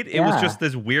in 8 it was Yeah. just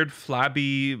this weird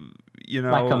flabby,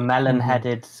 Like a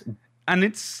melon-headed. and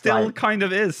it still like- kind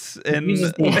of is in,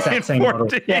 uses the exact in same model.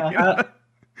 14. Yeah.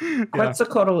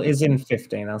 Quetzalcoatl is in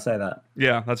 15, I'll say that.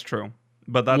 Yeah, that's true.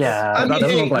 But that's Yeah, I mean, doesn't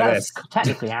hey, look like that's this.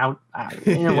 technically out.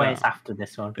 In a way, Yeah. it's after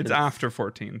this one. it's 'cause after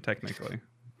 14 technically.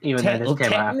 Even though this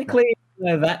came out after. Technically,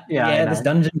 that Yeah, I this know.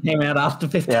 dungeon came out after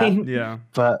 15. Yeah.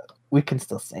 But we can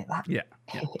still say that.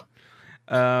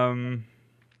 Um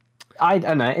I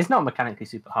don't know. It's not mechanically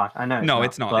super hard. I know. No,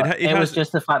 it's not. but It It was has-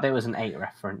 just the fact that it was an 8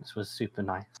 reference was super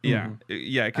nice. yeah.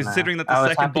 Yeah, considering that I the was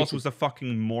second happy boss to- was a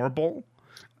fucking Morble,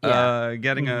 Yeah.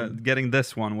 getting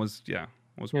this one was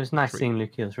It was nice treat. seeing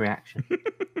Lukiel's reaction.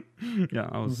 Yeah,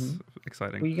 that was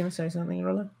exciting. Were you going to say something,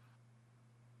 Rolla?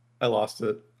 I lost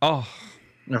it. Oh,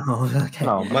 No, okay.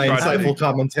 Oh, My Right. insightful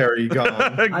commentary gone.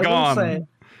 I will gone. say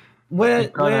we're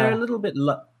You've gotta- a little bit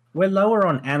we're lower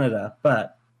on Anida,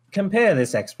 but compare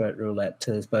this expert roulette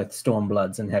to both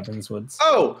Stormbloods and Heavenswoods.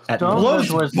 Oh, At Stormblood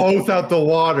blows was- both out the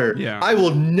water. Yeah. I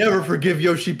will never forgive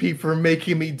Yoshi P for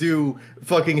making me do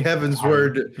fucking Heaven's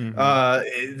Word,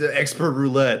 Mhm. the expert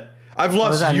roulette. I've Was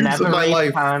lost that years of my Neverreap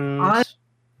life. and... I-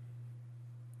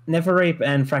 Neverreap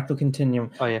and Fractal Continuum.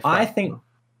 Oh, yeah, I Fractal.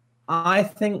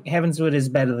 think Heavensward is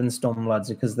better than Stormbloods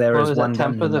because there What is was one it,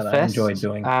 Temper dungeon the that I Fist enjoyed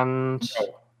doing. and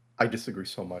No, I disagree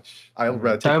so much. I'll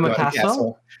rather take Doma Kugane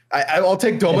Castle? I'll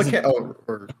take Doma Is it- Castle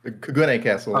or Kugane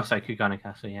Castle. oh, sorry, Kugane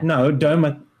Castle. Yeah, No,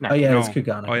 Doma. No. Oh yeah, No. it's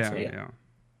Kugana. Oh Castle, yeah.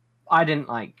 I didn't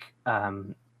like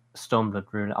Stormblood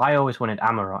Rune. I always wanted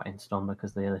Amarot in Stormblood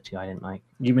because the other two I didn't like.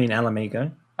 You mean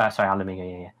Alamigo? Sorry,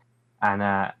 Alamiga, yeah. And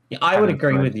Yeah, I would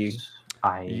agree Heavensward, with you.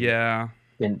 I Yeah.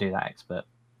 didn't do that expert.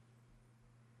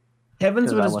 Heavensward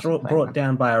Because I is wasn't playing brought them.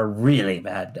 down by a really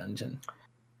bad dungeon.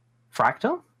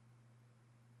 Fractal?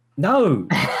 No,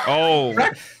 Oh,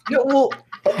 Yeah, well,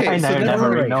 Okay, I know, so never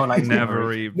reap. No one likes Never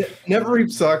reap. Never Reap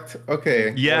sucked.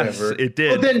 Okay. Yes, whatever. it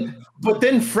did. But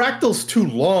then Fractal's too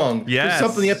long. Yes. It's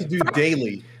something you have to do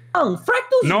daily. Oh,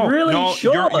 Fractal's No, really no,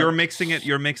 short. you're mixing it.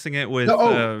 You're mixing it with.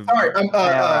 No, sorry.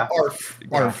 Arf.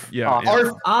 Yeah, Arf. yeah. Arf.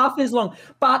 Arf is long,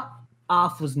 but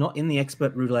Arf was not in the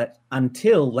expert roulette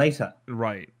until later.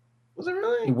 Right. Was it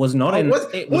really? It was not Oh, in. was-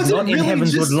 it was was it not in really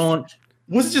Heaven's just- Wood launch.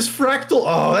 Was it just Fractal?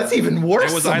 Oh, that's even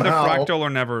worse. It was somehow. either Fractal or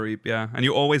Never Reap, yeah. And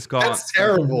you always got. That's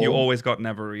terrible. You always got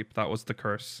Never Reap. That was the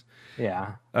curse.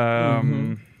 Yeah.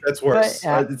 That's worse.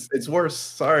 But, It's worse.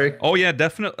 Sorry. Oh yeah,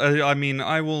 definitely. I mean,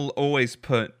 I will always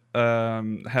put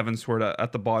Heaven's Sword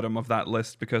at the bottom of that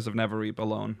list because of Never Reap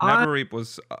alone. Never Reap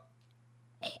was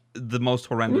the most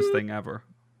horrendous thing ever.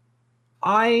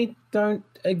 I don't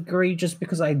agree, just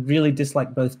because I really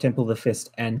dislike both Temple of the Fist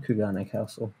and Kugane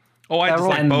Castle. Oh, I They're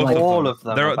dislike all- both of them. all of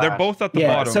them They're are bad. both at the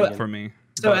Yeah, bottom so- for me.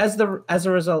 So But- as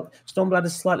a result, Stormblood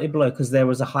is slightly below because there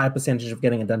was a higher percentage of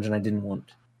getting a dungeon I didn't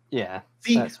want. Yeah.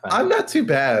 See, That's fine. I'm not too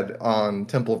bad on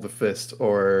Temple of the Fist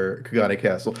or Kugane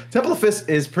Castle. Temple of the Fist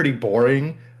is pretty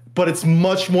boring, but it's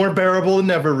much more bearable than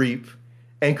Never Reap.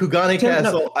 And Kugane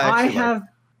Castle, I actually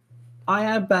like.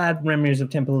 have bad memories of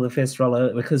Temple of the Fist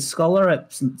Roller because Scholar at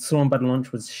Stormblood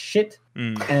launch was shit,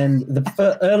 and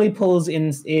the early pulls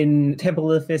in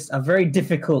Temple of the Fist are very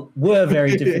difficult. Were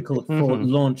very difficult for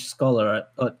launch Scholar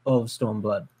of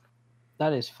Stormblood.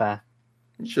 That is fair.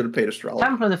 You should have paid Astrology.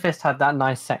 Temple of the Fist had that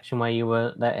nice section where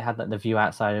it had like the view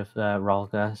outside of the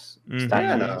Rolga's statue.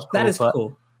 Yeah, It was That is but,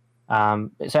 cool. So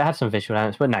it had some visual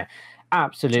elements, but no,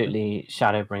 absolutely,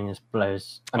 Shadowbringers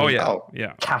blows. I Oh mean, yeah,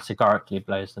 yeah. categorically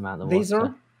blows them out of the These water.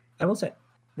 are, I will say,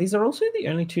 these are also the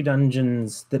only two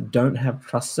dungeons that don't have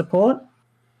trust support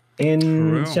in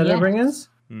True. Shadowbringers.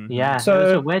 Yeah, So- it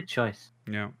was a weird choice.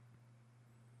 Yeah.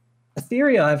 A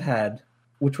theory I've had,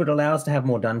 which would allow us to have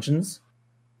more dungeons,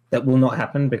 that will not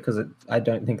happen because I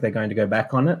don't think they're going to go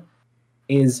back on it,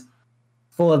 is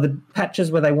for the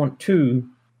patches where they want to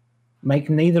make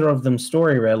neither of them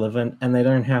story relevant and they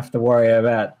don't have to worry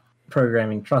about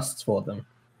programming trusts for them.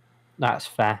 That's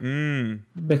fair.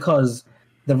 Because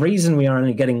the reason we are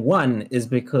only getting one is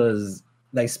because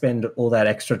they spend all that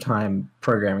extra time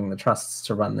programming the trusts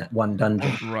to run that one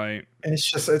dungeon. Right.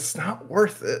 It's not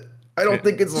worth it. I don't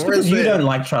think it's Just worth because it. you don't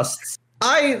like trusts.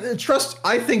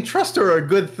 I think trust are a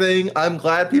good thing. I'm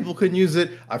glad people can use it.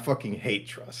 I fucking hate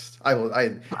trust. I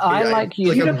like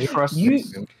using I'm- trust you-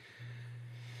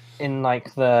 in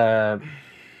like the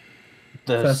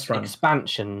First run.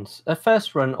 expansions. A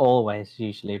first run always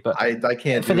usually, but I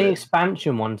can't for do the it.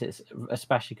 expansion ones, it's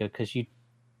especially good because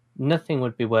nothing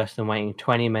would be worse than waiting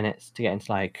 20 minutes to get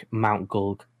into like Mount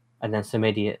Gulg and then some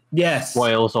idiot Yes.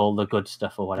 spoils all the good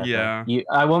stuff or whatever. Yeah.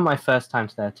 I want my first time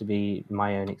there to be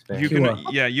my own experience. You can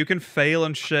Sure. you can fail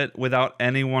and shit without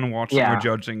anyone watching Yeah. or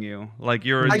judging you. Like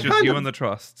you're I just kind you of- and the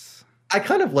trusts. I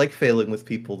kind of like failing with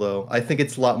people though. I think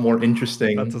it's a lot more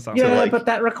interesting. That's a sound. Yeah, like- but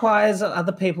that requires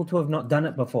other people to have not done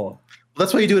it before.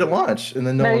 That's why you do it at launch, and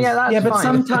then no one's. that's Yeah, but fine.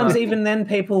 sometimes even then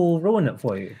people ruin it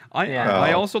for you. Yeah.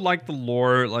 I Oh. also like the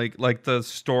lore, like the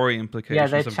story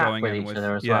implications they of chat going with in each with.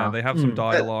 other as Yeah, well. they have some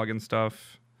dialogue and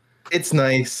stuff. It's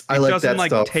nice. I It like doesn't that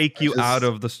like stuff. take I you just- out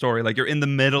of the story. Like you're in the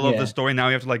middle of Yeah. the story. Now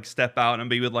you have to like step out and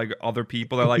be with like other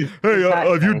people. They're like, "Hey,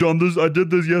 Exactly. have you done this? I did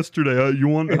this yesterday. You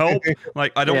want help?"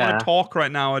 Like I don't want Yeah. to talk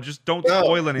right now. I just don't No,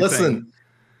 spoil anything. listen.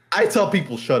 I tell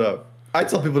people shut up. I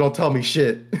tell people don't tell me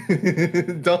shit.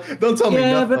 don't tell me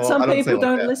Yeah, nothing. but some I don't say people like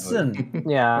don't that, but- listen.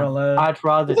 Yeah, Rollo. I'd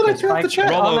rather Well, then I just turn off like the chat.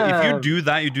 Rollo, on if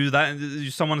a- you do that,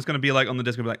 and someone's going to be like on the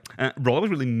Discord, be like, Rollo was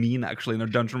really mean actually in their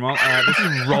dungeon roll. This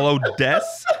is Rollo Des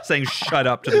saying shut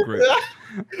up to the group.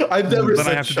 I've never Then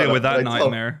said I have to shut deal with up, that but I tell-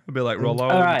 nightmare. I'll be like, Rollo,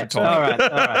 All right, all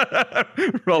right.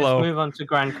 Rollo. Let's move on to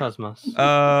Grand Cosmos.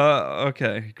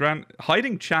 Okay.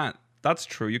 Hiding chat. That's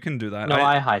true. You can do that. No,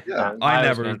 I hide yeah. that. I was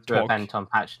never going to talk. repent on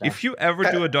patch day. If you ever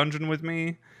do a dungeon with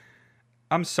me,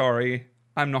 I'm sorry.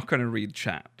 I'm not going to read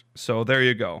chat. So there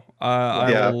you go.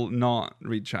 Yeah. I will not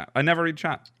read chat. I never read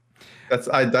chat.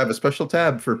 I have a special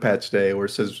tab for patch day where it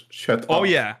says shut up. Oh,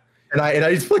 yeah. And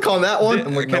I just click on that one.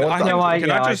 I'm like, Can no, I, what's up? can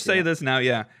I I just see say that. this now?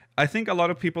 Yeah. I think a lot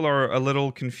of people are a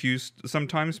little confused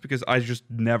sometimes because I just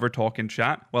never talk in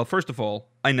chat. Well, first of all,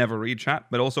 I never read chat,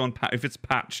 but also if it's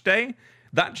patch day,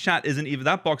 that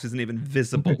box isn't even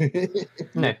visible.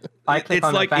 No, I click It's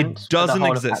on like event it for the doesn't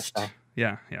whole of patch exist. day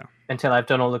Yeah. until I've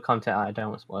done all the content I don't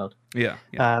want spoiled. Yeah.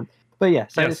 But yeah,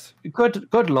 so Yes. it's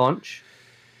good launch,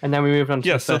 and then we moved on to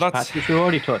Yeah, the so first that's- patch, which we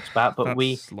already talked about. But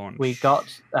we That's launch. got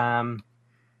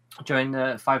during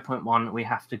the 5.1 we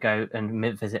have to go and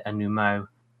visit a Numo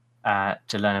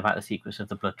to learn about the secrets of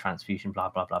the blood transfusion. Blah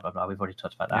blah blah blah blah. We've already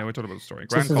talked about that. Yeah, we talked about the story.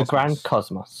 So this is a Grand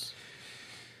Cosmos.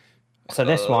 So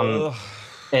this one Ugh.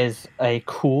 is a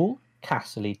cool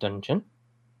castle dungeon.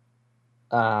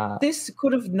 This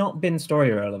could have not been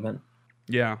story relevant,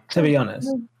 Yeah. to be honest.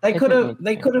 They It could didn't have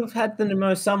make sense. could have had the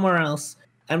Nemo somewhere else,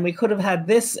 and we could have had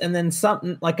this and then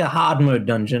something like a hard mode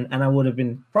dungeon, and I would have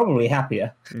been probably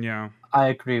happier. Yeah. I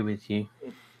agree with you.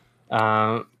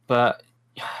 But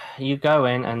you go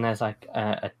in and there's like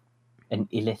an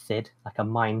illithid, like a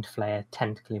mind flayer,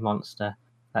 tentacly monster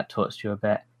that talks to you a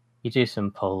bit. You do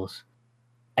some pulls,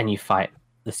 and you fight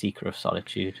the Seeker of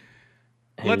Solitude.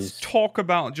 Let's talk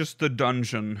about just the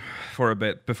dungeon for a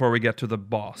bit before we get to the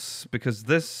boss, because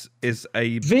this is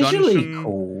a Visually dungeon.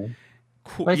 cool.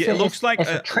 Cool. Well, Yeah, it looks like it's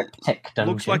a triptych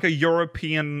dungeon. looks like a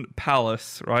European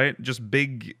palace, right? Just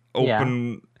big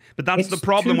open. But that's the It's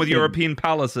problem too with big. European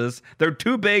palaces. They're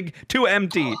too big, too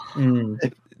empty. Mm.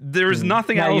 There's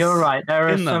nothing Yeah, else. you're right. There are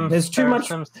in them. some. There's too there are much-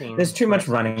 some scenes There's too where much it's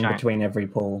like a running giant- between every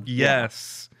pool.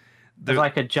 Yes. There's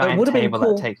like a would giant have been table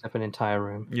cool. that takes up an entire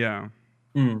room. Yeah.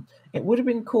 Mm. It would have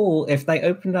been cool if they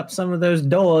opened up some of those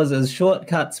doors as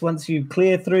shortcuts once you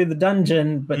clear through the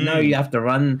dungeon, but no, Mm. you have to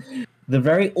run the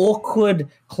very awkward,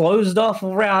 closed off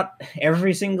route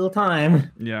every single time.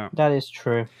 Yeah. That is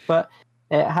true, but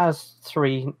it has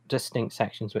 3 distinct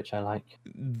sections which I like.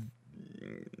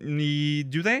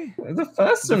 Do they? The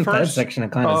first The and third first- section are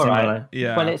kind of All right. similar.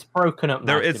 Yeah. Well, it's broken up.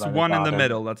 There, nicely it's by the one in the garden.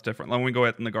 middle. That's different. Let me go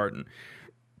ahead in the garden.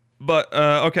 But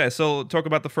okay, so talk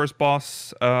about the first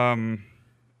boss.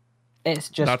 It's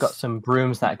just got That's- some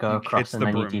brooms that go it's across and the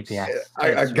then you brooms. DPS. I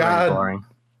It's really got- boring.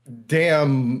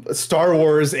 Damn Star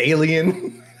Wars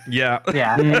alien. Yeah.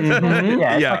 Yeah, Mhm.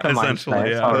 yeah, it's Yeah, like a mind essentially,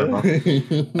 flayer.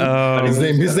 It's yeah. horrible.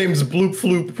 His name's Bloop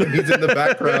Floop. And he's in the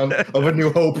background of A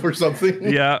New Hope or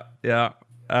something. Yeah. Yeah.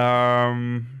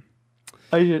 I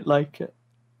didn't like it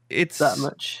It's that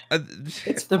much.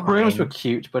 It's The brooms were fine.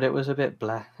 cute, but it was a bit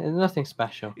blah. There's nothing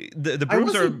special. the I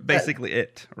brooms are wasn't that- basically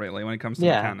it, really, when it comes to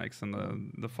Yeah. mechanics and the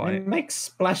They fight. make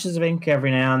splashes of ink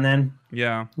every now and then.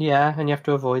 Yeah. Yeah, and you have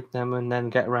to avoid them and then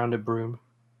get around a broom.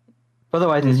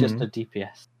 Otherwise, it's just Mhm. a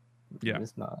DPS. Yeah.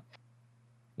 It's not,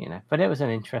 But it was an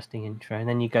interesting intro, and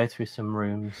then you go through some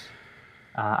rooms.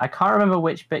 I can't remember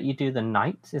which bit you do the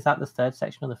knights. Is that the 3rd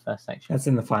section or the 1st section? That's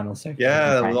in the final section.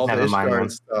 Yeah, Okay, with all the never mind Ishgard then.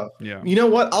 and stuff. Yeah. You know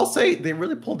what? I'll say they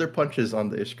really pulled their punches on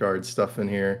the Ishgard stuff in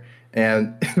here,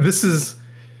 and this is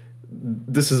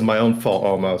my own fault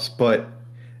almost. But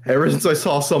ever since I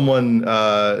saw someone,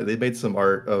 they made some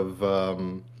art of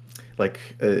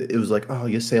it was like, oh,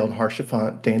 Ysayle and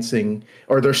Haurchefant dancing,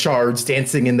 or their shards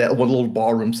dancing in that one little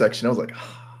ballroom section. I was like,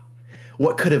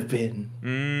 what could have been?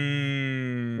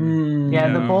 Mm.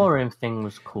 Yeah, the Yeah. ballroom thing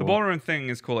was cool. The ballroom thing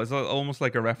is cool. It's almost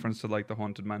like a reference to like the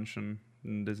Haunted Mansion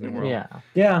in Disney World. Yeah.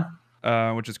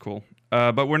 Yeah. Which is cool.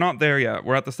 But we're not there yet.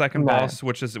 We're at the second No. boss,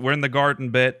 which is we're in the garden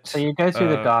bit. So you go through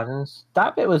the Uh, gardens.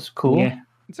 That bit was cool. Yeah.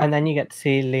 And then you get to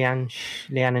see Lian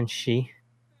and Shi.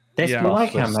 This Yeah. I boss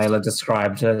like how was- Mela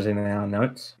described it in our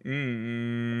notes.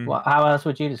 How else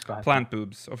would you describe it? Plant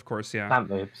boobs, of course. Yeah. Plant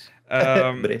boobs.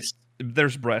 Breast.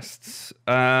 There's breasts.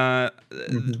 Some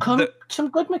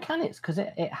good mechanics, because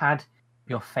it had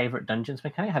your favorite dungeons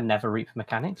mechanic. It had Never Reap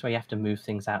mechanics, where you have to move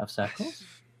things out of circles.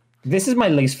 This is my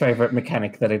least favorite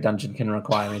mechanic that a dungeon can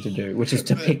require me to do, which is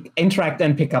to interact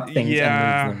and pick up things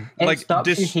Yeah. and move them. It Like, stops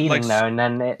you dis- healing like, though, and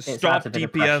then it Stop adds a bit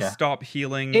of DPS. pressure. Stop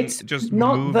healing. It's just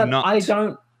not move that nuts.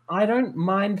 I don't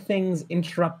mind things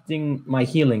interrupting my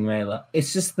healing, Mela.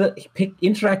 It's just that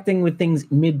interacting with things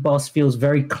mid boss feels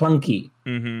very clunky.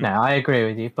 Mhm. No, I agree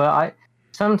with you, but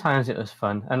sometimes it was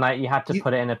fun, and like you had to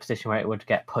put it in a position where it would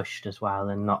get pushed as well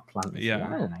and not plant. Yeah.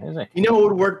 I don't know. It was okay. You know what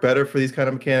would work better for these kind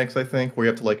of mechanics, I think, where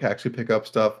you have to like actually pick up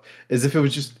stuff, is if it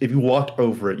was just if you walked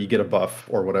over it, you get a buff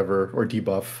or whatever, or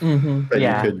debuff. Mm-hmm. That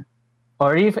Yeah. you could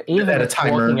Or even At a if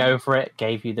timer. walking over it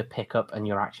gave you the pickup and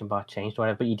your action bar changed, or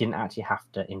whatever, but you didn't actually have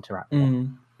to interact with it.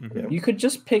 Mm. Mhm. You could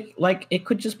just pick it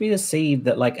could just be a seed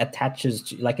that like attaches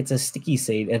to, like it's a sticky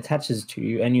seed, it attaches to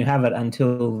you, and you have it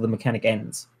until the mechanic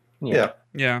ends. Yeah.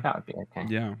 Yeah. That would be okay.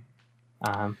 Yeah.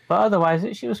 But otherwise,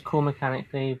 she was cool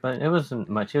mechanically, but it wasn't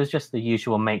much. It was just the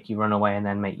usual make you run away and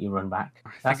then make you run back.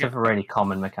 That's a think really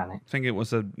common mechanic. I think it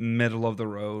was a middle of the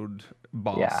road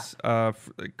boss. Yeah.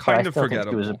 Kind of still think it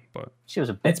forgettable, was but She was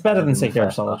a bit It's better than the Seeker of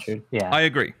first boss. Solitude. Yeah. I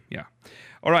agree. Yeah.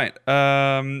 All right.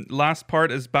 Last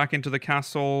part is back into the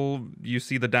castle. You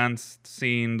see the dance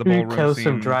scene, the You ballroom kill scene.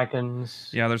 some dragons.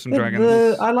 Yeah, there's some The-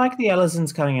 dragons. I like the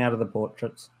Elizons coming out of the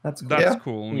portraits. That's cool. That's Yeah.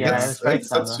 cool. Yeah, that's, it's very that's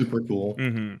clever. super cool.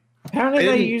 Mm-hmm. Apparently,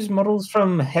 I they didn't- use models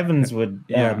from Heavenswood.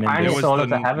 Yeah, members. I It only was saw the of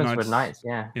the Heavenswood Knights. Knights,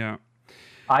 yeah. Yeah.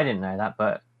 I didn't know that,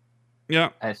 but Yeah.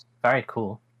 it's very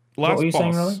cool. Last were you boss.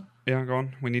 saying, Rolly? Yeah, go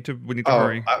on. We need to Oh,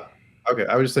 hurry. Okay,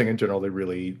 I was just saying in general they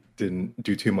really didn't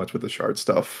do too much with the shard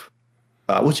stuff,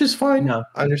 which is fine. No.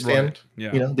 I understand. Right,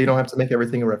 yeah. You know, they don't have to make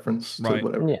everything a reference to Right.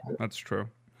 whatever. Yeah. That's true.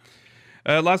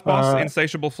 Last boss, Uh,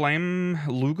 Insatiable Flame,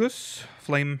 Lugus,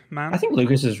 Flame Man. I think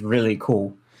Lucas is really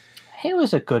cool. It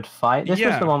was a good fight. This was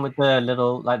Yeah. the one with the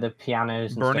little, like the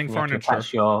pianos and Burning stuff. And you had to furniture.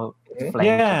 attach your Mhm. flame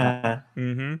to that. Yeah.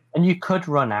 Mm-hmm. And you could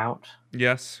run out.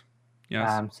 Yes.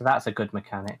 Yes. So that's a good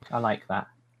mechanic. I like that.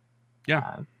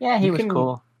 Yeah. Yeah, he You was can-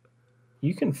 cool.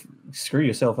 You can screw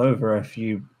yourself over if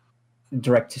you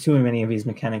direct too many of his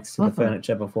mechanics to the Mhm.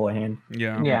 furniture beforehand.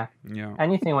 Yeah. Yeah. Yeah.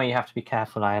 Anything where you have to be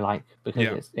careful, I like, because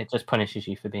Yeah. it just punishes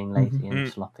you for being lazy and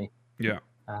Mm. sloppy. Yeah.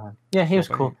 Yeah, he was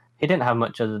Sloppy. cool. He didn't have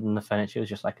much other than the furniture. It was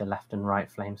just like a left and right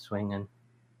flame swing and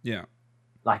Yeah.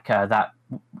 like that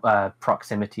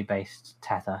proximity-based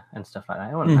tether and stuff like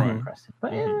that. It wasn't very Mhm. impressive,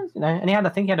 but yeah, you know. And I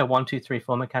think he had a 1, 2, 3,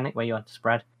 4 mechanic where you had to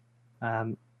spread.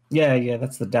 Yeah,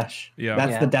 that's the dash. Yeah.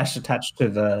 That's Yeah. the dash attached to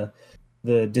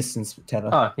the distance tether.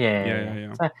 Oh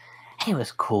yeah. So it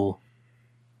was cool.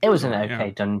 It was an Yeah.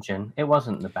 okay dungeon. It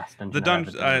wasn't the best dungeon. The I've ever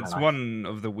dungeon. done in my It's life. one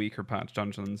of the weaker patch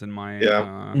dungeons in my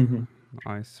Yeah. Mhm.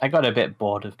 eyes. I got a bit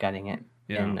bored of getting it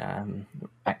Yeah. in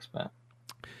expert.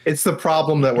 It's the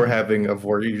problem that we're having of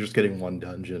where you're just getting one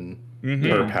dungeon Mhm.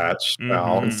 per Yeah. patch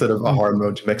now Mhm. instead of a hard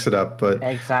mode to mix it up. But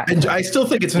Exactly. and I still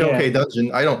think it's an Yeah. okay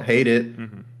dungeon. I don't hate it.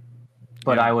 Mhm.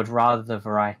 But Yeah. I would rather the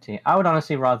variety. I would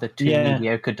honestly rather 2 Yeah.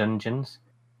 mediocre dungeons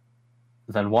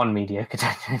than 1 mediocre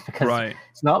dungeon because Right.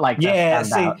 it's not like Yeah, that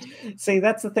stand out. see,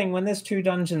 that's the thing. When there's 2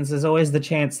 dungeons, there's always the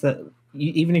chance that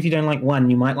even if you don't like one,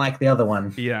 you might like the other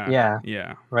one. Yeah. Yeah.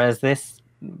 Yeah. Whereas this,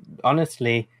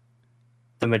 honestly,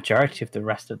 the majority of the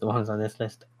rest of the ones on this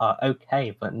list are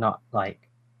okay, but not like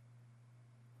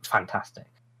fantastic.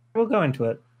 We'll go into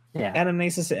it. Yeah.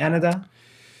 Anamnesis Anida.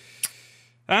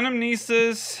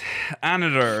 Anamnesis,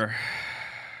 Anador.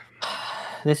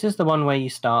 This is the one where you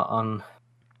start on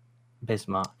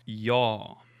Bismarck. Yeah.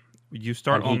 You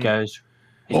start And he on. goes.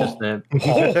 He does the.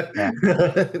 Yeah.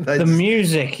 The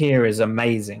music here is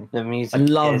amazing. The I music. is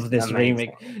love this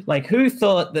amazing. remix. Like, who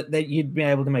thought that you'd be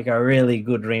able to make a really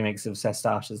good remix of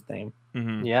Sestasha's theme?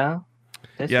 Mhm. Yeah.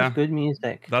 This Yeah. is good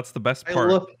music. That's the best I part.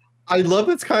 love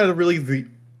it's kind of really the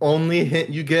only hint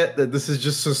you get that this is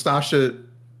just Sestasha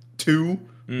 2.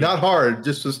 Mm. Not hard,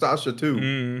 just Sestasha 2.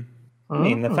 Mm. I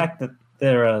mean, the Mhm. fact that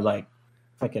there are like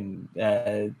fucking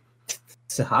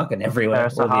Sahagin everywhere,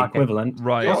 There's or the Sahagin. equivalent.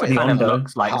 Right. It also the kind of Ondo.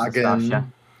 looks like Hagen. Sastasha.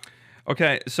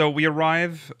 Okay, so we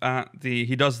arrive at the.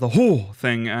 He does the whole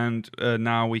thing, and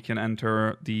now we can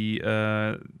enter the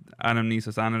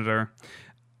Anamnesis Anador.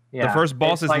 Yeah. The first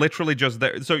boss it's is like literally just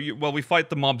there. So, we fight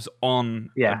the mobs on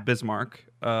Yeah. Bismarck.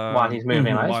 while he's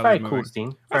moving. Mhm. It's while a very he's cool moving. scene.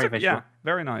 That's Very a- visual. yeah,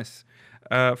 very nice.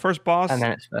 First boss And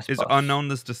then it's first is boss. unknown,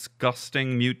 this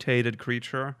disgusting mutated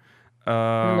creature. The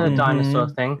Um, dinosaur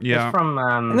Mhm. thing. Yeah. It's from.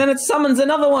 And then it summons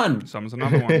another one. summons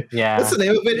another one. Yeah. What's the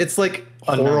name of it? It's like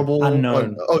Unknown. horrible.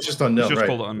 Unknown. Oh, it's just unknown. It's just right.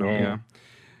 called unknown. Yeah.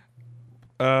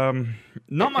 Yeah.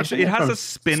 Not much. Isn't It has from a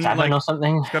spin, Seven like or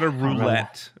something. it's got a remember.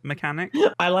 roulette mechanic.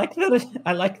 I like that.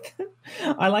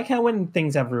 I like how when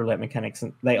things have roulette mechanics,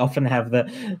 they often have the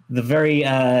very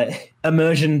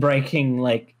immersion breaking,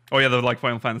 like, Oh yeah, the like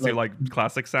Final Fantasy like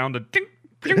classic sound. A ding,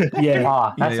 ding. yeah.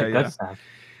 Oh, that's Yeah, a yeah, good sound.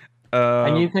 Uh,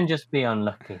 And you can just be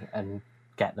unlucky and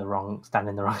stand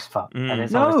in the wrong spot. Mm. And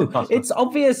it's almost No, impossible. it's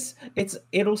obvious.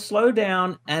 It'll slow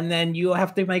down, and then you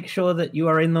have to make sure that you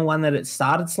are in the one that it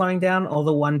started slowing down, or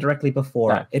the one directly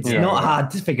before it. It's Yeah, not yeah. hard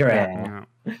to figure out.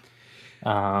 Yeah.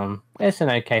 yeah. It's an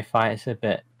okay fight. It's a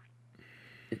bit.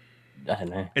 I don't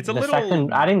know. It's a the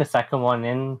little- adding the second one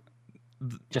in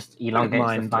just elongates the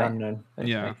Mind fight. unknown. It's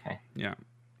Yeah. Okay. Yeah.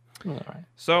 All right.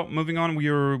 So moving on,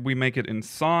 we make it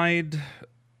inside.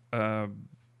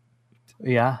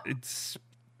 Yeah.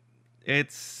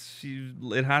 It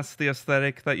has the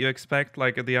aesthetic that you expect,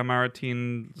 like the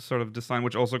Amaratine sort of design,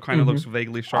 which also kind of looks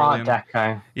vaguely Art Charlian.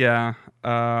 Deco. Yeah.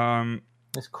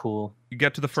 It's cool. You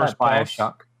get to the It's first like boss.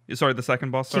 Bioshock. Sorry, the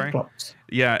second boss. Sorry. Cyclops.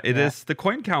 Yeah, it Yeah. is. The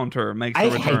coin counter makes a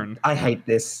I return. hate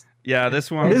this. Yeah, this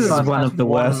one. This is One one has of the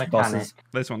one worst mechanic. bosses.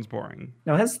 This one's boring.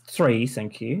 No, it has 3,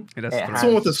 thank you. It has It three. It's the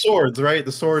one with the swords, right?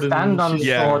 The sword Stand and on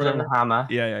Yeah. sword and hammer,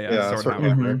 Yeah. Yeah, Sword sword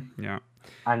hammer. and Mhm. Yeah.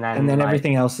 and then And then like,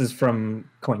 everything else is from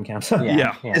Coin Counter.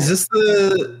 Yeah. Yeah. Is this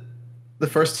the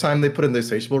first time they put in the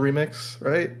Insatiable remix?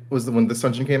 Right? Was the when this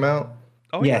dungeon came out?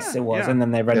 Oh, Yes, yeah, it was. yeah. And then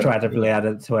they retroactively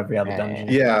added it to every other Yeah, dungeon.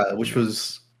 Yeah, which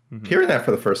was Mhm. hearing that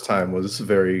for the first time was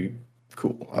very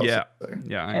cool. I would Yeah. say.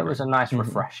 Yeah. I It agree. was a nice Mhm.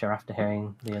 refresher after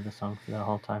hearing the other song for the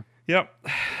whole time. Yep.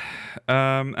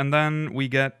 And then we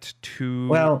get to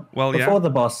Well, yeah. before the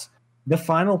boss, the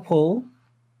final pull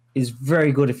is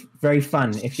very good, very fun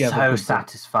if you have a So good group.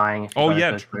 satisfying. If Oh, you've got a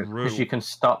yeah, good group, true. because you can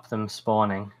stop them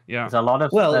spawning. Yeah. There's a lot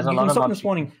of Well, there's you a lot can of stop them mobs.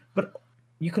 spawning, but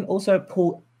you can also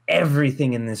pull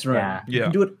everything in this room. Yeah. You Yeah.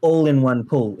 can do it all in one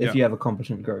pull if Yeah. you have a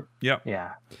competent group. Yeah,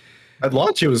 At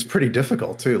launch, it was pretty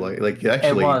difficult too. Like it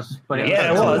actually, was, but it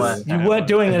Yeah, it still was. worth You it. weren't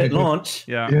doing it at launch.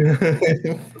 Yeah,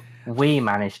 We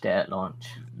managed it at launch.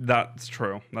 that's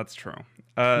true. That's true.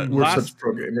 We're Last, such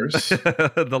pro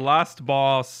gamers. the last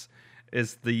boss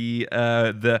is the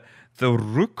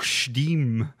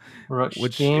Ruksdim. Which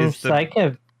Ruksdim is the- like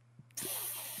a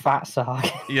fat saga.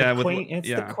 Yeah, with Queen, it's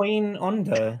yeah, the Queen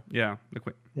Onda. yeah. The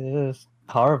queen. It is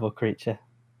a horrible creature.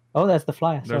 Oh, there's the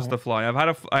flyer. There's sorry. the fly.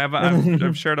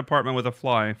 I've shared apartment with a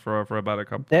fly for about a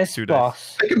couple This 2 days.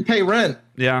 boss. I can pay rent.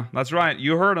 Yeah, that's right.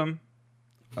 You heard him.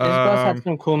 This boss Um, had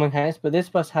some cool mechanics, but this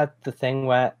boss had the thing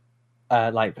where,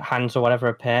 like hands or whatever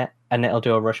appear, and it'll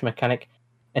do a rush mechanic.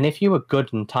 And if you were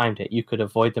good and timed it, you could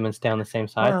avoid them and stay on the same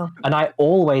side. Well, And I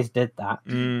always did that,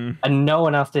 mm, and no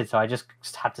one else did, so I just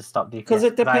had to stop the because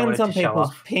it I wanted depends on to show people's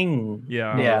off. ping.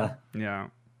 yeah, Yeah. yeah.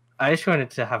 I just wanted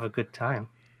to have a good time.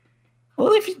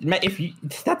 Well, if you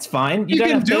that's fine. You You don't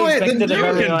can have to do it, expect then it of do it.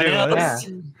 everyone You can do it. else.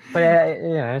 But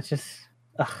you know, it's just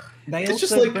They It's also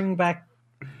just like- bring back.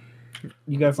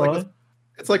 You go It's like for with-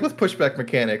 It's like with pushback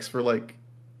mechanics for like,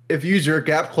 if you use your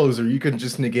gap closer, you can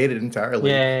just negate it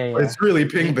entirely. yeah. But it's really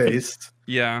ping based.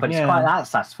 Yeah. But it's Yeah. quite that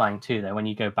satisfying too, though, when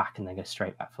you go back and then go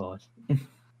straight back forward.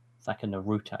 It's like a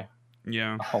Naruto,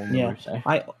 Yeah. a whole Yeah.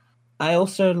 Naruto. I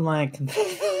also like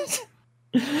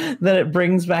that it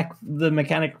brings back the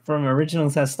mechanic from original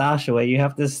Sastasha where you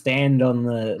have to stand on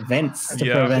the vents to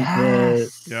Yeah. prevent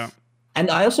Yes. Yeah. And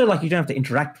I also like you don't have to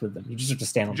interact with them. You just have to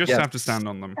stand on You just them. Yeah. have to stand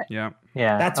on them. Yeah.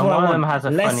 Yeah, That's and what one I of them want. has a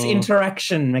Less funny.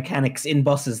 interaction mechanics in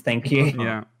bosses, thank you.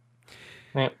 Yeah.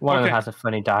 One of them Okay. has a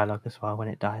funny dialogue as well when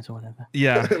it dies or whatever.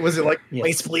 Yeah. Was it like Yes.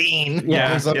 my spleen?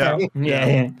 Yeah, Or something?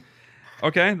 Yeah.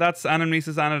 Okay, that's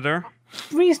Anamnesis Anador.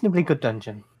 Reasonably good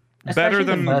dungeon. Better Especially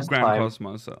the than first Grand time.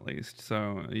 Cosmos, at least.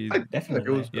 So, I Definitely. think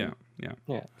it was yeah, yeah.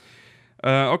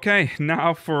 Yeah. Okay,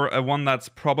 now for one that's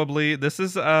probably this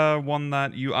is one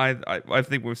that I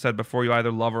think we've said before, you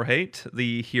either love or hate,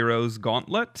 the Heroes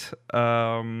Gauntlet.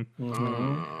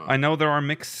 I know there are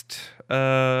mixed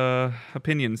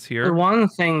opinions The here. one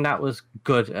thing that was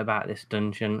good about this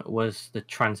dungeon was the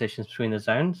transitions between the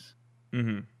zones.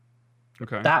 Mm-hmm.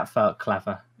 Okay. That felt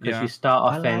clever because Yeah. you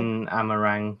start I off in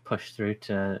Amarang, push through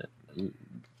to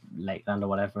Lakeland or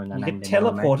whatever, and then You end get in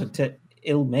Ilmeg. teleported to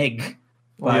Ilmeg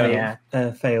Well, by yeah.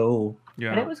 Faol.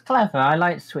 Yeah. And it was clever. I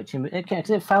liked switching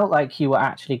because it felt like you were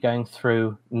actually going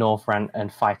through Northrend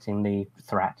and fighting the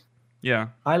threat. Yeah.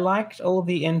 I liked all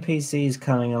the NPCs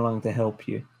coming along to help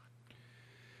you.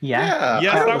 Yeah.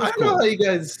 Yes, I that don't, was I don't know how you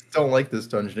guys don't like this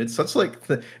dungeon. It's such like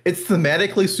it's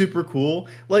thematically super cool.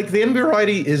 Like the enemy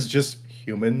variety is just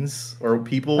humans or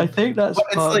people. I think that's But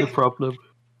it's part of like- the problem.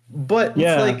 But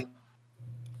Yeah. it's like,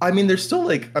 I mean, they're still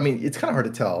like, I mean, it's kind of hard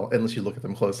to tell unless you look at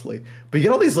them closely. But you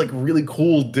get all these like really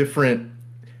cool different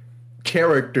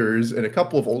characters and a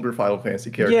couple of older Final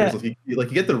Fantasy characters. Yeah. Like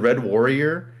you get the Red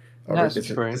Warrior. That's is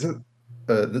it- true. is it,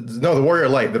 no, the Warrior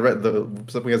Light, the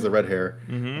something has the red hair.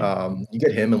 Mm-hmm. You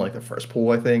get him in like the first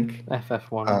pool, I think.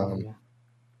 FF1. Um,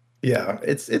 Yeah,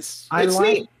 it's I it's like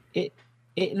neat. it.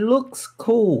 It looks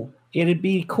cool. It'd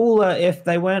be cooler if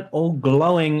they weren't all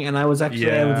glowing and I was actually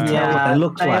able to tell what they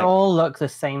looked they like. all look the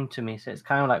same to me, so it's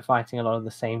kind of like fighting a lot of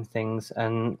the same things,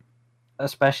 and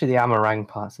especially the Amarang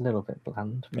part's a little bit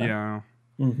bland. But, Yeah.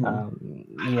 Mhm.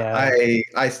 yeah.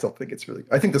 I still think it's really.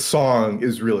 I think the song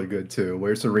is really good too.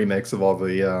 Where it's a remix of all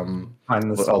the find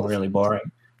the Well, song really boring.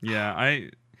 Yeah. I'll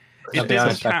It be doesn't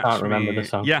honest, I catch can't remember me. the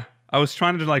song. Yeah. I was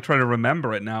trying to try to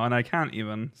remember it now, and I can't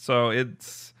even. So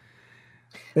it's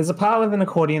There's a part of an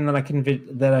accordion that I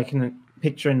can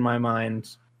picture in my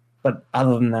mind, but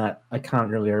other than that, I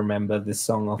can't really remember this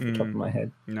song off the top of my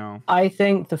head. no. I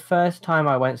think the first time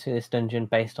I went through this dungeon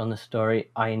based on the story,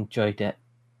 I enjoyed it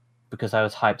because I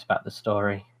was hyped about the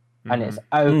story. And it's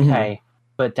okay,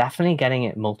 but definitely getting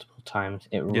it multiple times,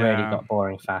 it really Yeah. got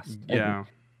boring fast. Yeah.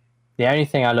 The only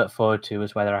thing I looked forward to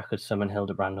was whether I could summon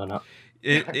Hildebrand or not.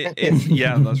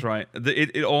 Yeah, that's right.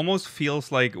 It almost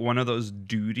feels like one of those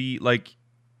duty, like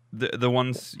the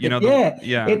ones you know.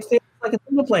 Yeah. It feels like a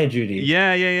single player duty.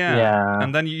 Yeah. Yeah.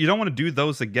 And then you don't want to do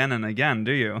those again and again,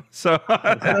 do you? So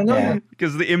I don't know. Yeah.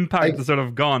 because the impact is sort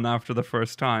of gone after the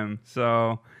first time.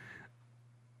 So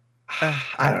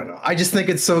I don't know. I just think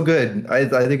it's so good. I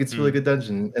think it's a really good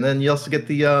dungeon. And then you also get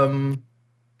the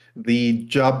the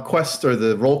job quest or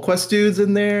the role quest dudes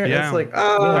in there. Yeah. It's like,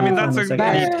 oh, I mean, that's a It's neat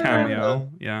like, cameo.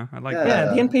 Yeah, I like Yeah. Yeah,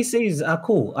 that. the NPCs are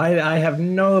cool. I have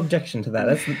no objection to that.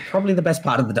 That's probably the best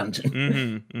part of the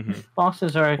dungeon.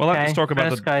 Bosses are okay. Well, let's talk about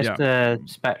First the- guy's yeah. the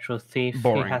spectral thief.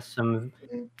 Boring. He has some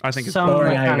I think it's some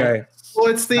boring, I agree. mechanics. Well,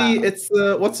 it's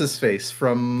the what's his face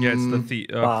from? yeah, it's the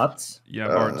But yeah,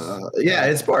 Bart's. Yeah,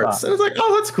 it's Bart's. And it's like,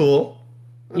 oh, that's cool.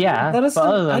 Yeah, That is but some-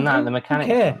 other I than that, don't the mechanics.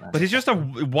 care. aren't there. But he's just a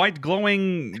white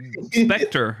glowing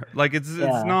specter. Like it's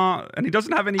Yeah. not, and he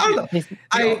doesn't have any. I don't know. He's-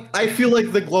 I feel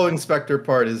like the glowing specter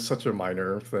part is such a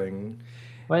minor thing,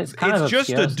 well, it's kind of It's just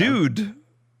obscure a stuff. dude.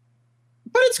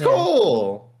 but it's Yeah.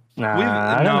 cool. Nah, We've-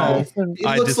 I don't no. know. It's a- He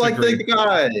I looks like the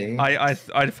disagree. guy.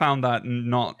 I found that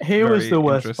not. Who was very the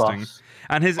worst interesting. boss?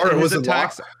 And his, Or and his was it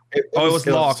attacks. Locke? Oh, it was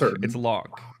Locke. certain. It's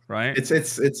Locke, right? It's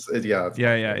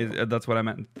yeah. That's what I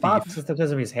meant. Bart Thief. just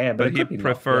because of his hair, But it he could be Locke,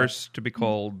 prefers to be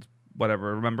called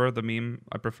whatever. Remember the meme?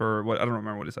 I prefer what I don't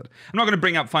remember what he said. I'm not going to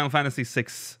bring up Final Fantasy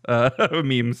VI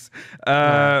memes,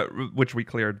 which we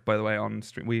cleared by the way on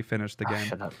stream. We finished the Ah, game.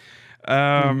 shut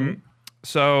up.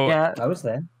 So Yeah, I was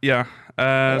there. yeah.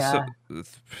 So,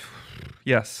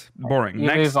 yes, boring. you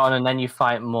Next, move on and then you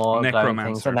fight more glowing things,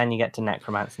 Necromancer. and then you get to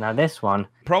Necromancer. Now this one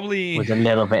probably. was a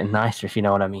little bit nicer, if you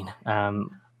know what I mean.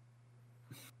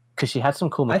 Because she had some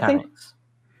cool I think- mechanics.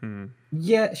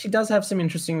 Yeah, she does have some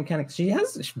interesting mechanics. She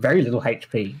has very little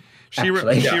HP.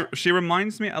 Actually. She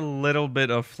reminds me a little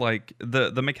bit of like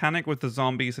the mechanic with the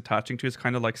zombies attaching to is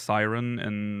kind of like Siren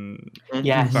and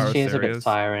Yes, Varus she is a bit areas.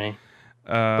 siren-y.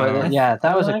 But uh, yeah,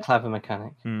 that I was a like- clever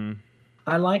mechanic.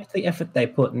 I liked the effort they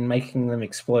put in making them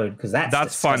explode because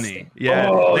that's funny. disgusting. Yeah,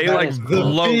 Oh, they that like is The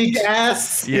bloat. big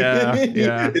ass. Yeah,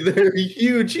 yeah. They're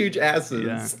huge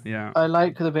asses. Yeah. I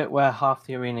like the bit where half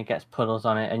the arena gets puddles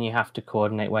on it, and you have to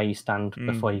coordinate where you stand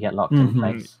before you get locked in Mhm.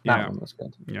 place. That Yeah. one was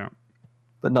good, Yeah.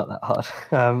 but not that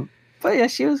hard. But yeah,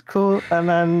 she was cool, and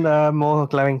then more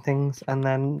glowing things, and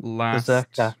then Last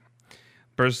Berserker.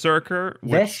 Berserker.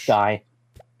 This guy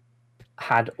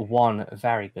had one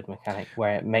very good mechanic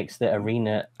where it makes the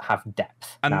arena have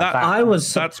depth. And Now, that- I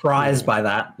was That's surprised cool. by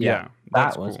that. Yeah, that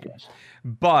that's was cool. good.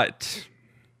 But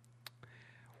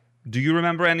do you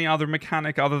remember any other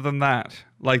mechanic other than that?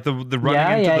 Like the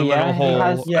running into the little hole He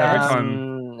has, every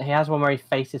time. he has one where he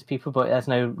faces people, but there's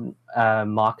no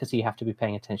markers, so you have to be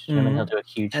paying attention to him, and he'll do a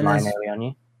huge And line there's- area on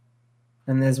you.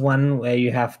 And there's one where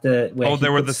you have to. Where Oh, he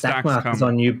there were puts the stack stacks markers come.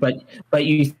 on you, but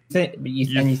you think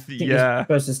Yeah. you're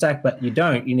supposed to stack, but you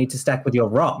don't. You need to stack with your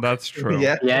rock. That's true.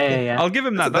 Yeah. Yeah. I'll give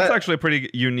him that. So That's that- actually a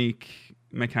pretty unique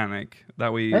mechanic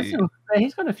that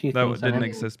He's got a few that things. on didn't him.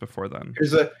 exist before then.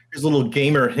 Here's a little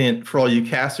gamer hint for all you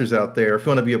casters out there. If you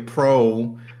want to be a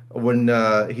pro, when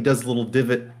he does a little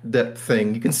divot depth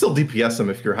thing, you can still DPS him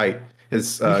if your height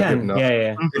is You good can, enough.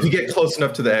 yeah. If you get close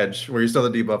enough to the edge where you're still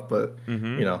the debuff, but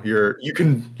Mhm. you know your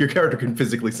character can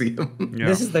physically see him. Yeah.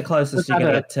 This is the closest Was you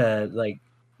that get to like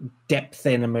depth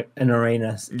in an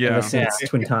arena Yeah. ever since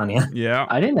Twintania. Yeah.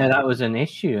 I didn't know that was an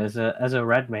issue. As a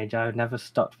red mage, I would never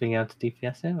stopped being able to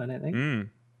DPS him. I don't think. Mm.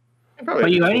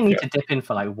 But you only need to dip in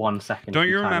for like 1 second. Don't if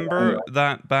you time it remember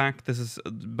well. that this is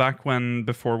back when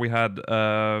before we had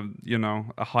a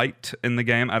height in the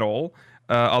game at all,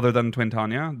 other than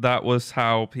Twintania, that was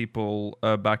how people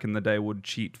back in the day would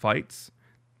cheat fights.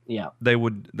 Yeah. They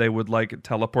would like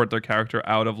teleport their character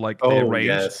out of like the Oh, range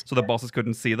yes. so the bosses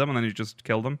couldn't see them and then you just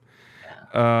kill them.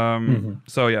 Mm-hmm.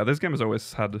 So yeah, this game has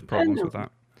always had problems with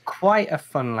that. Quite a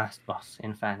fun last boss,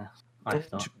 in fairness. I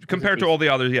thought. Compared to all the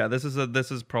others, yeah, this is the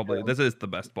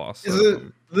best boss. Is it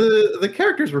the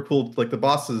characters were cool, like the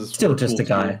bosses. Still were just cool a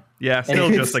guy. too. Yeah, still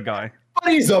It's- just a guy.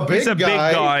 But he's a big He's a big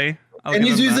guy. I'll and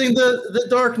give he's him that. using the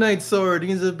Dark Knight sword.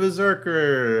 He's a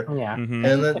berserker. Yeah. Mhm.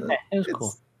 And then It was it's-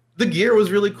 cool. The gear was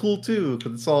really cool too,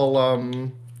 because it's all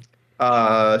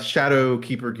Shadow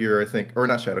Keeper gear, I think, or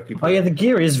not Shadow Keeper. Oh yeah, the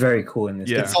gear is very cool in this.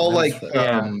 Yeah. game. It's all like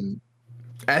Yeah.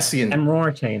 Asian and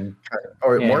Moritane.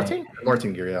 or Yeah.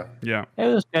 Mortain gear, yeah. Yeah. It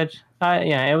was good.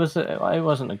 It was. It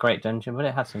wasn't a great dungeon, but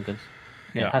it had some good.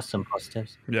 Yeah. It has some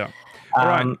positives. Yeah. All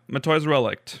right, Um, Matoy's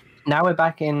Relict. Now we're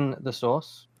back in the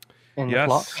source. In the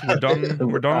plot. Yes, we're done.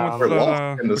 We're done We're with.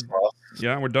 lost in this boss.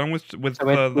 Yeah, we're done with So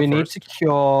the we need first. to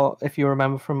cure. If you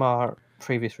remember from our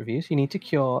previous reviews, you need to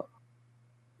cure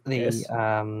the Yes.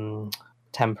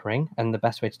 tempering, and the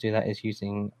best way to do that is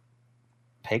using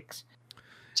pigs.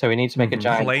 So we need to make a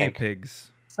giant Clay pig.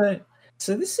 pigs.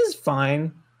 So this is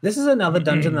fine. This is another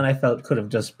dungeon Mm-hmm. that I felt could have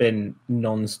just been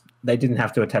They didn't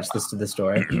have to attach this to the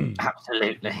story.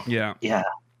 Absolutely. Yeah. Yeah.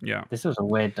 Yeah. This was a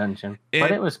weird dungeon,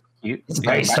 but It- it was cute. It's a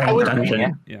very Yeah. strange dungeon. Yeah.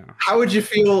 Yeah. How would you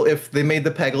feel if they made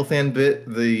the Paglethan bit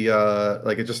the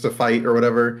like just a fight or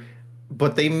whatever,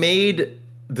 but they made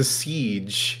the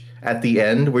siege at the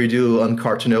end where you do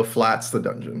Uncartino Flats the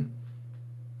dungeon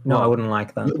No, I wouldn't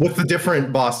like that. with the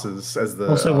different bosses as the.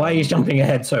 Also, why are you jumping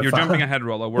ahead so You're far? jumping ahead,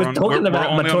 Rollo. We're We're talking about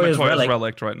only on Matoya's Matoya's Relic.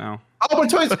 Relic right now. Oh, my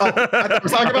toys! Oh, I thought we were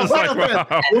talking about I was Final like,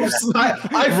 Fantasy. wow. Oops,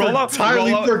 I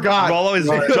entirely forgot. Rollo is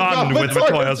done with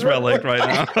Matoya's Relic right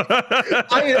now.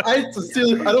 I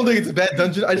don't think it's a bad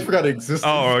dungeon. I just forgot it existed.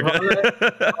 Oh,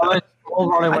 okay. All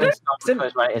Rollo when don't- it's not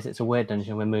because, right, is it's a weird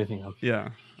dungeon. We're moving on. Yeah.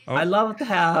 Oh. I loved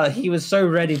how he was so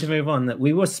ready to move on that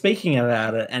we were speaking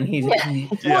about it, and he's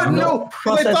Yeah. What? No,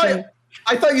 'cause processing.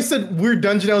 I thought you said weird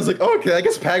dungeon. I was like, oh, okay, I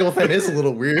guess Paglefan is a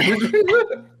little weird.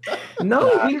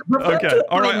 No, we referred Okay. to it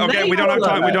All right. by Okay. name, We don't have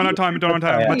time. We Rollo. don't have time. We don't have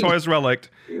time. Yeah. Matoya's Relic.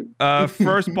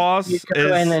 First boss You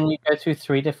go in is. and you go through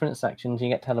 3 different sections. You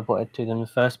get teleported to them. The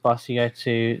first boss, you go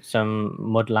to some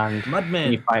mudland. And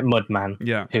Mudman. you fight Mudman,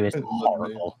 Yeah. who is Mudman.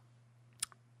 horrible.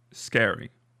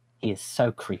 Scary. He is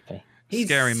so creepy.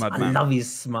 Scary I Mudman. love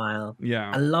his smile.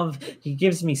 Yeah. He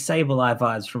gives me Sableye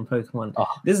vibes from Pokemon. Oh.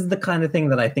 This is the kind of thing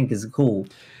that I think is cool.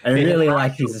 I He's really an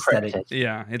like his actual aesthetic. cryptid.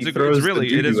 Yeah. It's He throws it's the really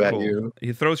it is doo-doo at cool. you.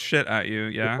 He throws shit at you.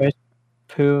 Yeah. He throws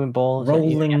poo and balls. at you, you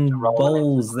have Rolling to roll it.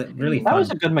 balls that really That fun. was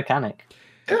a good mechanic,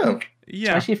 Yeah, Yeah.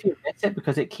 especially if you miss it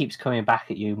because it keeps coming back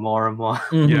at you more and more.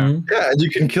 Mhm. yeah, and you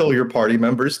can kill your party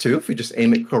members too if you just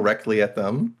aim it correctly at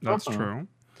them. That's Uh-huh. true.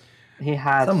 He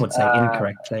had Some would say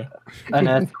incorrectly. an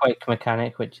earthquake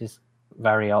mechanic, which is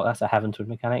very old. That's a Heavenswood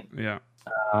mechanic. Yeah.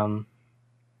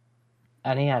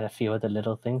 And he had a few other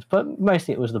little things, but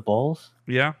mostly it was the balls.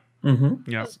 Yeah. hmm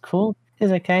Yeah. It's cool.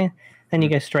 It's okay. Then you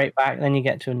go straight back. Then you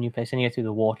get to a new place. Then you go through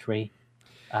the watery.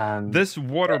 This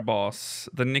water boss,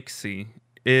 the Nixie,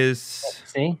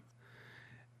 See,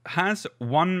 has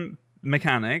one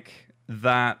mechanic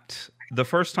that the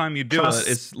first time you do Trusts.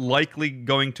 it is likely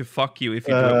going to fuck you if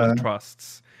you do it with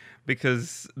trusts,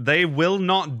 because they will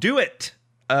not do it.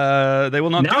 They will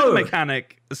not do No. the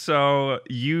mechanic, so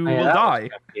you Oh, yeah, will that was die.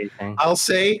 confusing. I'll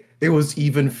say it was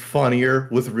even funnier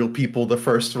with real people the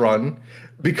first run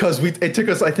because it took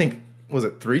us, I think, was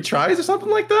it 3 tries or something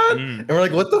like that? And we're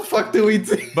like, what the fuck do we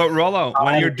do? But Rollo,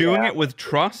 when you're doing yeah. it with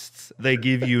trusts, they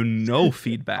give you no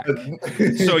feedback.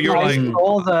 So you're I like,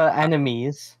 saw the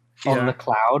enemies Yeah. on the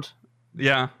cloud,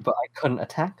 yeah, but I couldn't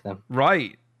attack them,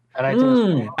 right. and I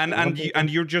didn't. Mm. And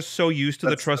you're just so used to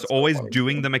the That's- trust that's always funny.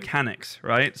 doing the mechanics,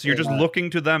 right? So you're just looking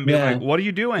to them, being Yeah. like, "What are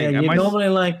you doing?" Yeah, Am you're I normally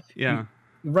like, yeah.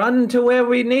 run to where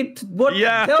we need to. What?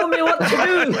 Yeah. Tell me what to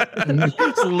do.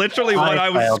 It's literally what I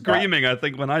was failed that. screaming, I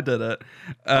think, when I did it.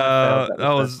 failed that the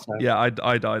That was, first time. yeah,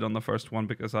 I died on the first one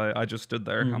because I just stood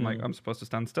there. I'm like, Mhm. I'm supposed to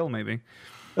stand still, maybe.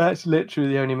 That's literally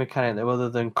the only mechanic that, other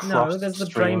than cross No, there's the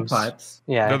drain streams. pipes.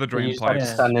 Yeah, They're the drain you just have to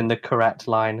pipes. stand in the correct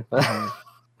line, but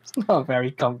it's not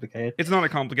very complicated. It's not a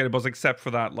complicated boss except for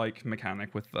that, like,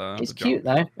 mechanic with the It's the cute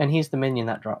jump. though, and he's the minion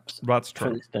that drops That's for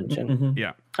true. this dungeon. Mhm.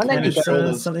 Yeah. And then And you it's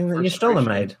go, something that your Stoller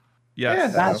made. Yes. Yeah.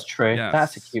 that's true. Yes.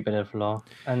 That's a cute bit of lore.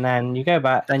 And then you go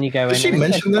back. Then you go in. Did she and it's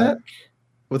mention like- that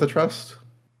with a trust?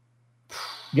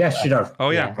 Yes, she does. Oh,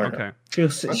 yeah. Yeah. Okay.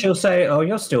 She'll say, "Oh,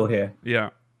 you're still here," Yeah.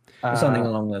 or something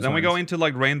along those Then we lines. go into,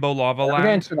 like, Rainbow Lava We're going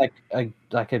Land. to like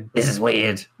a This is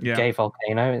weird. Yeah. gay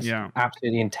volcano. It's Yeah.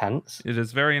 absolutely intense. It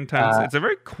is very intense. Uh, It's a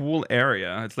very cool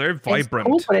area. It's very vibrant.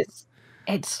 It's cool, but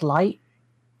it's like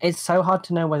it's so hard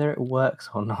to know whether it works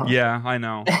or not. Yeah, I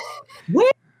know. Where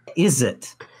is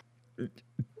it?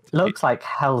 Looks like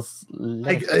hell's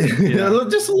Like, lit. Yeah.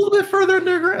 just a little bit further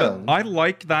underground. I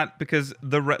like that because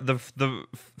the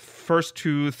first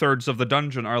 2/3 of the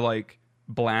dungeon are like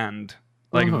bland,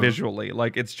 like Mhm. visually,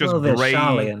 like it's just Well, there's gray.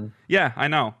 Charlian. Yeah, I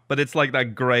know, but it's like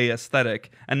that gray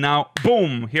aesthetic. And now,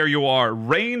 boom, here you are,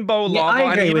 rainbow Yeah, lava, I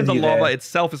and agree even with the you lava there.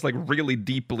 itself is like really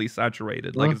deeply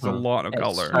saturated. Like it's a Mhm. lot of It's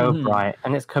color. so Mhm. bright,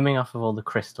 and it's coming off of all the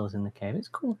crystals in the cave. It's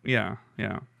cool. Yeah,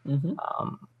 yeah. Mhm.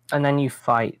 And then you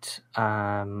fight.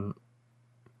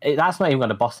 That's not even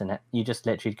got a boss in it. You just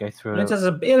literally go through. It has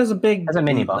a big. Has a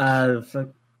mini boss.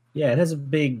 Yeah, it has a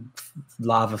big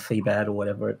lava feebad or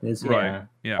whatever it is. Right.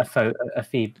 Yeah, Yeah. a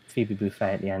Phoebe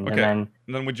buffet at the end, Okay. and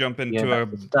And then we jump then into you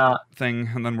a start. thing,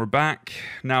 and then we're back.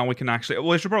 Now we can actually.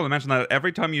 Well, I should probably mention that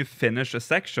every time you finish a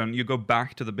section, you go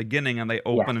back to the beginning, and they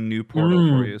open a new portal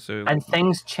for you. So And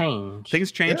things change.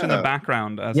 things change in the Yeah.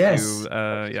 background as Yes.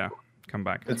 you, come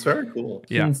back. It's very cool.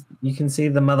 Yeah. You can see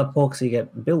the mother porksy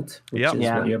get built, which Yep. is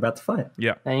Yeah. what you're about to fight.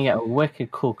 Then you get a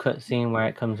wicked cool cutscene where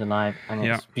it comes alive, and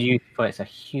it's beautiful. It's a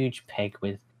huge pig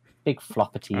with big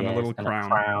floppity And a ears little and crown. a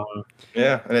crown.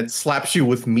 Yeah, and it slaps you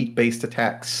with meat-based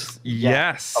attacks.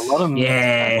 Yes. A lot of a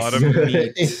Yes. lot of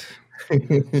meat.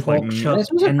 Pork Like, chop, This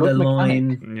was a good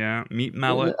tenderloin. Yeah, meat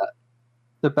mallet.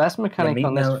 The best mechanic meat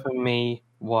on this mallet. for me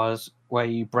was where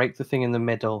you break the thing in the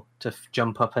middle to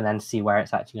jump up and then see where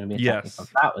it's actually going to be attacking Yes. from.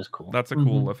 That was cool. That's a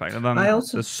cool effect. And then I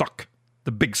also- the suck.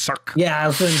 The big suck. Yeah, I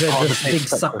was doing Oh, the big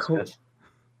suck. was good.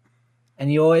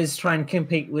 And you always try and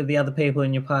compete with the other people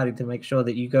in your party to make sure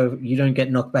that you don't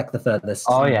get knocked back the furthest.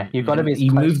 Oh yeah, you've got to be. as You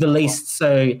close move the as least,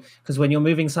 so because when you're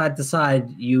moving side to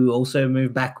side, you also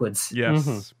move backwards. Yes.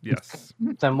 Mhm. Yes.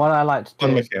 possible. Then what I like to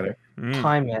Fun do is mechanic. Mm.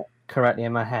 time it correctly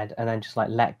in my head, and then just like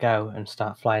let go and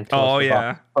start flying towards Oh the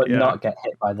yeah. boss, but yeah. not get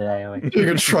hit by the AOE. You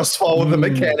can trust fall with the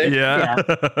mechanic.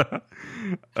 Yeah.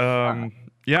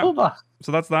 Yeah. Cool boss.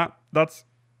 So that's that. That's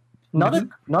Not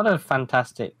a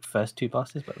fantastic first two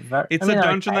bosses, but very. it's I mean, a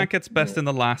they're dungeon okay. that gets best in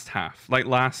the last half, like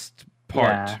last part,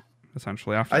 Yeah.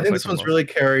 essentially. After I the think this second one's boss. really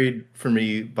carried for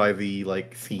me by the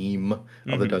like theme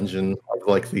of the Mhm. dungeon,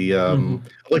 like the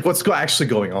like what's actually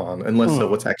going on, and less so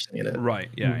what's actually in it. Right.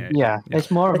 Yeah. Yeah. Yeah,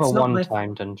 it's more of It's a not my-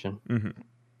 one-time dungeon.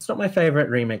 It's not my favorite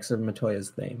remix of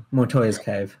Matoya's theme, Matoya's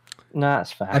Cave. No,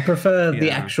 that's fair. I prefer the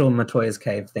Yeah. actual Matoya's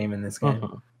Cave theme in this game.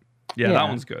 Mhm. Yeah. Yeah. That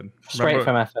one's good. Straight Remember-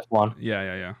 from FF1.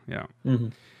 Yeah.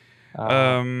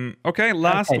 Mhm. Okay.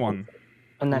 Last okay. one.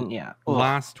 And then yeah. Ugh.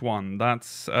 Last one.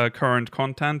 That's current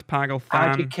content. Pagal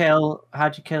How'd you Fan.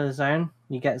 kill a zone?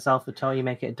 You get Zalfator, you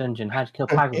make it a dungeon. How'd you kill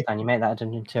Paglatan? You make that a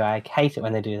dungeon too. I hate it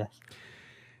when they do this.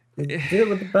 They did it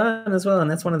with the burn as well, and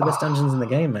that's one of the best dungeons in the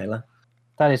game, Mela.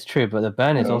 That is true, but the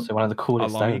burn is Yeah. also one of the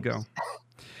coolest Along you zones.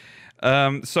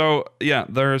 go. So yeah,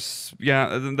 there's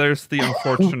the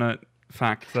unfortunate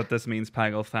fact that this means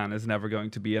Pagalthan is never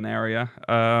going to be an area.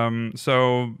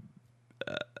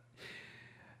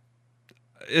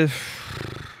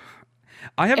 If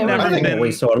I have It was- never I think been, what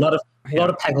we saw a lot of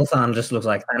Pagelthan just looks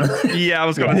like that. yeah, I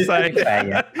was gonna say Fair,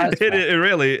 yeah. That's it, fair. it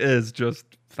really is just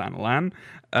Thanalan.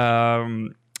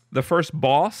 The first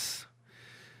boss,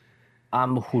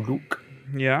 Huluk.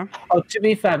 yeah, Oh, to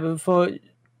be fair, before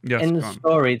yes, in the go on.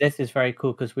 story, this is very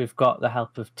cool because we've got the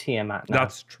help of Tiamat now,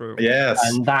 That's true. Yes.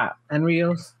 and that And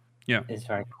Rios, is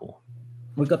very cool.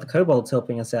 we've got the kobolds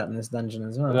helping us out in this dungeon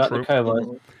as We well. got True. the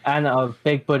kobolds and our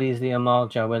big buddies, the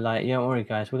Amalja. We're like, don't worry,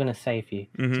 guys, we're gonna save you.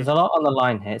 Mhm. There's a lot on the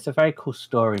line here. It's a very cool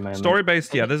story moment. Story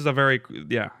based, yeah. This is a very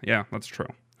yeah. That's true.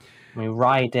 We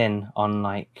ride in on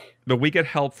like But we get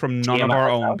help from none of Tiamat our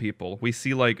has own help. people. We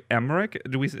see like Emmerich.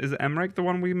 Is Emmerich the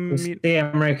one we meet? The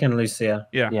American Lucia.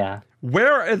 yeah.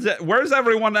 Where is it? Where's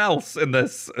everyone else in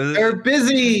this? They're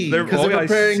busy They're- because oh, they're I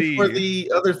preparing see. for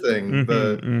the other thing.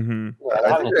 The Mhm. Yeah, I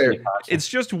having think a they're- silly party. It's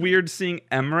just weird seeing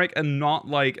Emmerich and not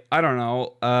like I don't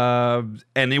know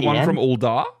anyone Ian? from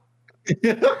Ul'dah.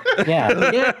 yeah.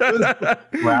 Yeah,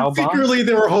 Growlbot. secretly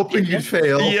they were hoping you'd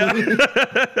fail. Yeah.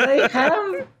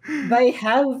 they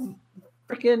have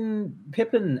freaking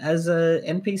Pippin as a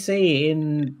NPC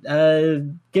in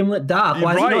Gimlet Dark.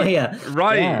 Why is he not here?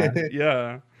 Right.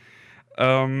 Yeah.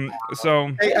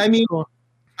 So Hey, I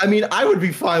mean, I would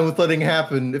be fine with letting it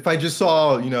happen if I just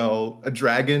saw, a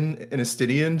dragon and a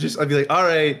Stydian. I'd be like, all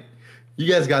right,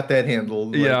 you guys got that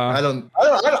handled. Like, Yeah.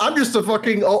 I'm just a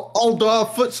fucking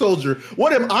Ul'dah foot soldier.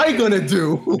 What am I gonna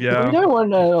do? We yeah. don't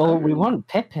want we want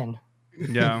Pippin.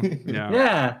 Yeah.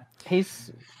 Yeah,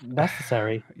 He's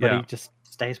necessary, but Yeah. he just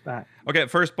stays back. Okay.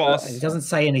 First he boss. doesn't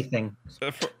say anything.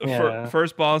 Yeah.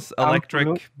 First boss. Electric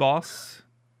Huluk. boss.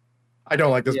 I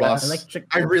don't like this Yeah, boss. Electric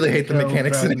I really hate the girl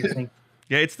mechanics in dragon it. thing.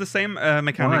 Yeah, it's the same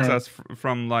mechanics Why? as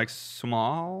from like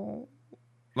Small.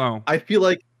 No, I feel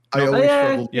like I Oh, always yeah,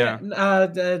 struggle. Yeah.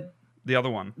 the other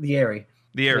one, the Airy.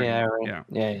 the area. Yeah,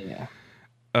 Yeah. right.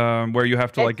 Yeah. Where you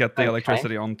have to like get the Okay.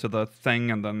 electricity onto the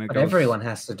thing, and then it But goes. everyone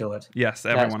has to do it. Yes,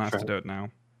 everyone has to true. do it now.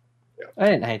 I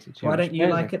didn't hate it too Why much. don't you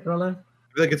Really. like it, Rollo?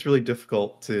 I feel like it's really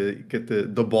difficult to get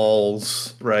the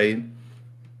balls right.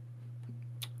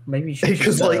 Maybe you should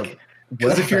Because just,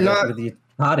 because if work you're on it not with your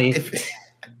party,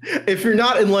 if you're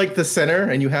not in like the center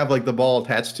and you have like the ball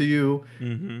attached to you,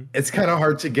 Mm-hmm. it's kind of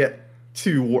hard to get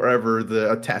to wherever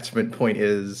the attachment point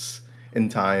is in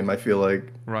time. I feel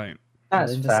like Right.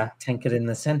 That's then fair. just tank it in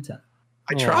the center.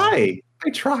 I Yeah.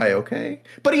 try, okay,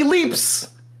 but he leaps.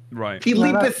 Right. He No,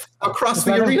 leapeth across just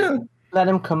the let him- arena. Let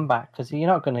him come back because you're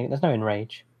not gonna. There's no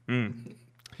enrage. Mm.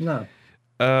 No,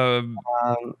 Um,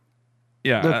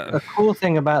 yeah. The cool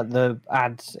thing about the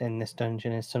ads in this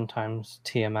dungeon is sometimes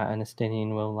Tiamat and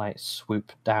Estinian will like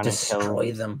swoop down and destroy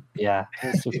kill. them. Yeah,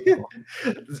 it's super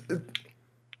cool.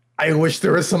 I wish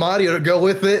there was some audio to go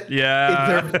with it.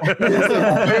 yeah.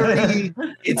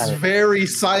 It's very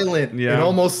silent. Yeah. It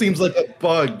almost seems like a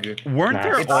bug. Weren't Nah,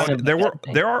 there it's fine.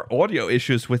 there are audio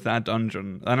issues with that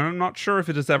dungeon, and I'm not sure if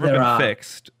it has ever There been are.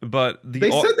 fixed. But They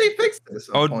said they fixed this.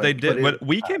 Oh, they did. But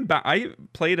we came back. I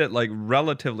played it like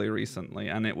relatively recently,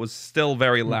 and it was still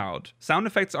very loud. Sound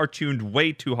effects are tuned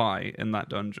way too high in that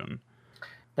dungeon.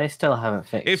 They still haven't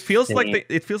fixed. It feels the-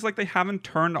 like they haven't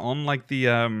turned on like the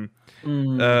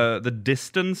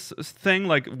distance thing,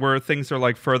 like where things are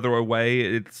like further away,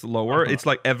 it's lower. It's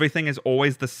like everything is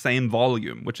always the same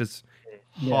volume, which is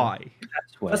high.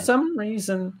 That's For weird. some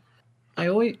reason,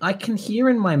 I can hear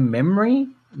in my memory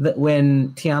that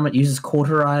when Tiamat uses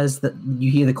cauterize, that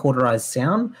you hear the cauterized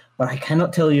sound, but I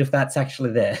cannot tell you if that's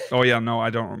actually there. Oh yeah, no, I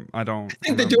don't. I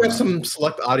think they do have some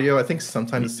select audio. I think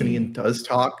sometimes Sinian does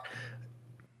talk,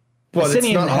 but it's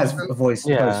Sinian not has often. voice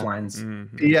lines.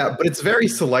 Yeah, but it's very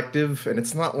selective, and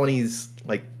it's not when he's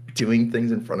like doing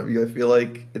things in front of you. I feel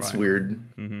like it's Right. weird.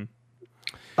 Mm-hmm.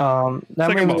 Then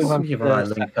Second we boss. move on to Give the her a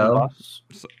second link, though. boss,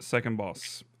 Second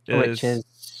boss which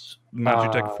is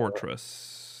Magitech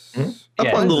Fortress. Up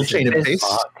Yeah, on little this is chain of pace.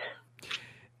 Bismarck.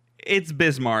 It's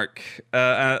Bismarck.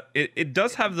 It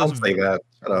does have Don't those. say that.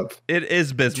 Shut up. It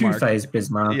is Bismarck. Two-phase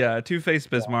Bismarck. Yeah, Two-Face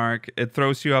Bismarck. It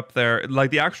throws you up there.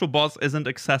 Like the actual boss isn't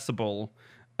accessible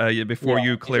before Yeah,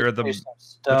 you clear just the do some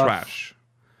stuff, trash.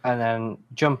 and then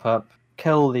jump up,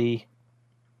 kill the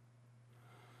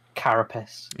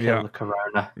carapace, kill Yeah. the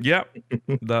corona, Yep,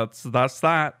 that's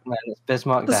that. and then it's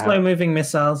Bismarck The down. slow-moving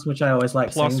missiles, which I always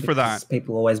like Plus seeing for because that.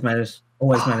 people always manage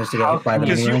to get How hit by them can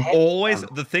Because you anyway. always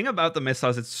the thing about the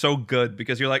missiles, it's so good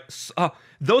because you're like,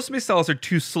 those missiles are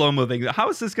too slow moving. How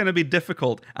is this going to be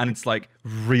difficult? And it's like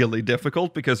really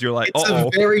difficult because you're like, It's oh,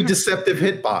 a very deceptive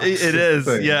hitbox. it is.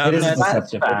 Thing. Yeah, It is Yeah, a that's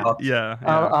deceptive fair. box. yeah.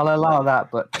 I'll allow that,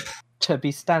 but to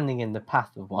be standing in the path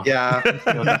of one. Yeah.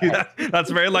 That's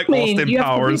very like I mean, Austin you have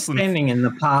to be Powers. And, standing in the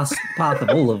path of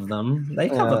all of them. They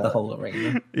cover the whole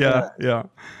arena. yeah.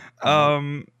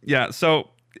 So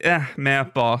meh,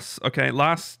 boss. Okay,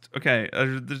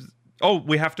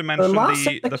 we have to The mention last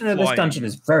the section of this flying, dungeon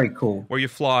is very cool. where you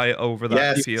fly over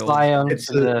that Yes. field. Fly onto It's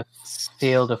the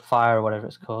field of fire, or whatever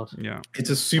it's called. Yeah, It's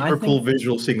a I super think- cool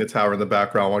visual seeing the tower in the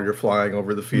background while you're flying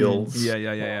over the fields.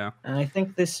 yeah. And I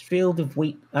think this field of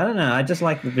wheat, I don't know, I just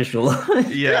like the visual.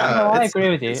 Yeah, No, I it's- agree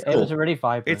with you. it's It was cool. really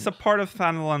vibrant. it's a part of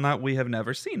Thanalan that we have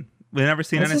never seen. We've never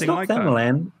seen This is anything not like that.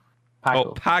 Thanalan.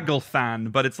 Oh, Pagel.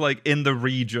 Pagelthan, but it's like in the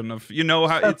region of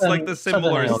how it's like the Southern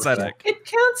similar Ulster. aesthetic.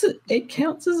 It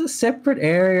counts as a separate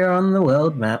area on the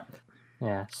world map.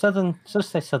 Yeah, southern.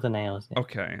 Just say Southern Ales. Yeah,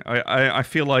 Okay, I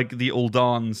feel like the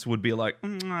Uldans would be like, yeah,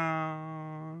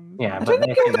 I but don't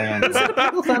they think can Is it a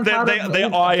Pagelthan part of- they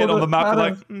eye it on the map part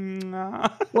like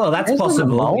of- Well, that's Isn't it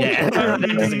possible. mold? Yeah, I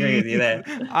disagree with you there.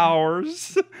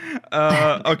 ours.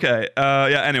 Okay.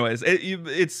 Anyways,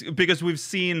 it's because we've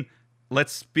seen.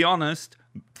 Let's be honest.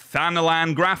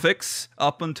 Thanalan graphics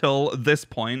up until this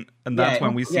point, and that's Yeah,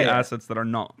 when we see yeah. assets that are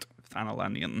not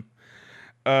Thanalanian.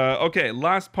 Okay,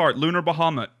 last part, Lunar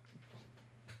Bahamut.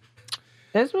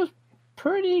 This was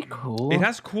pretty cool. It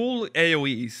has cool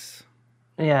AoEs.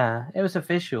 Yeah, it was a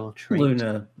visual treat.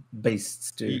 Lunar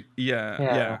beasts do.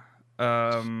 Yeah.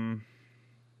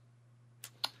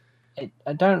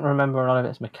 I don't remember a lot of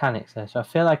its mechanics though, so I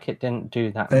feel like it didn't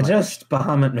do that They're much. just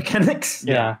Bahamut mechanics.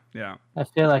 Yeah. Yeah. I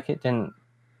feel like it didn't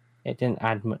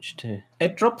add much to.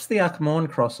 It drops the Akmorn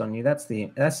cross on you. That's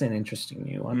an interesting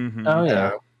new one. Mhm. Oh yeah,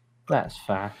 Yeah. that's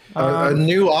fair. A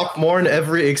new Akmor in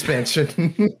every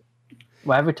expansion.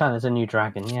 Well, every time there's a new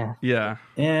dragon, yeah. Yeah.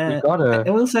 Yeah, We gotta. I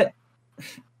will say,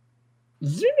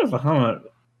 Zuna Bahamut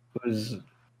was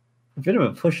a bit of a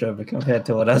pushover compared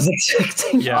to what I was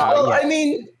expecting. Yeah. Well, yeah. I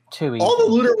mean, Too easy. all the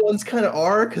lunar ones kind of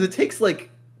are because it takes like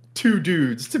 2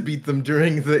 dudes to beat them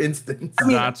during the instance. I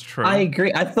mean, That's true. I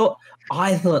agree. I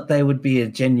thought they would be a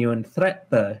genuine threat,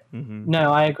 though. Mhm.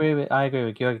 No, I agree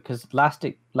with you because last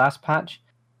patch,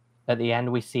 at the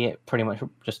end we see it pretty much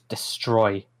just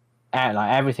destroy,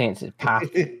 like everything in its path.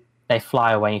 They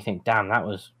fly away, and you think, "Damn, that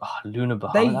was Lunar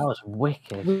Bahamut. They- That was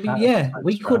wicked." We, That was yeah, so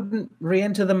we strong. couldn't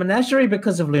re-enter the menagerie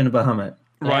because of Lunar Bahamut.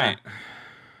 Right.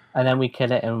 And then we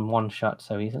kill it in one shot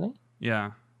so easily.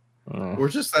 Yeah. Mm. We're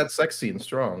just that sexy and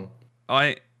strong.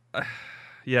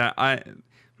 Yeah.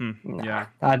 Nah, Yeah.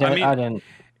 I don't. mean, I don't.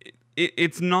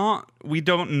 It's not. We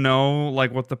don't know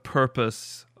like what the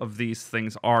purpose of these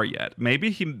things are yet. Maybe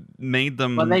he made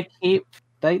them. But they keep.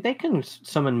 They can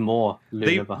summon more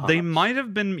Lunar Bahamuts. they might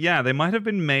have been. Yeah, they might have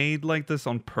been made like this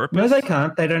on purpose. No, they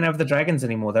can't. They don't have the dragons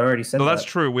anymore. They already said No, that. that's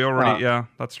true. We already. Oh. Yeah,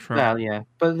 that's true. Well, yeah,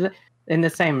 but in the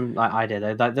same like idea,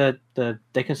 though, like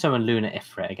they can summon Lunar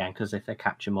Ifrit again because if they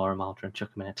capture more Amaldra and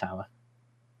chuck them in a tower.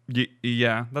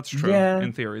 Yeah, that's true. Yeah,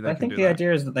 In theory, they I can think do the that.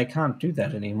 idea is that they can't do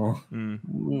that anymore. Mm.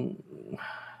 Mm.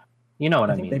 You know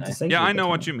what I think mean? they've Though. disabled Yeah, I the know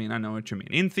what tower. you mean. I know what you mean.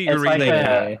 In theory, like they a-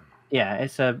 can. Yeah. Yeah,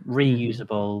 it's a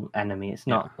reusable enemy. It's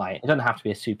not like it doesn't have to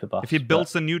be a super boss. If he but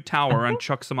builds a new tower and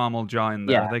chucks some Amal Jah in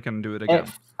there, Yeah. they can do it again. it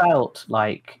felt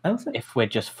like I also- if we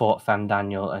just fought Fan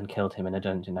Daniel and killed him in a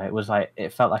dungeon. It was like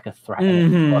it felt like a threat.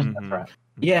 And it wasn't a Mhm. threat.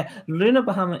 Yeah, Luna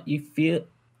Bahamut, you feel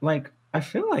like I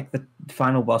feel like the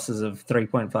final bosses of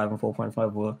 3.5 and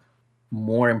 4.5 were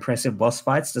more impressive boss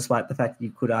fights, despite the fact that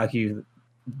you could argue,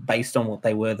 based on what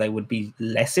they were, they would be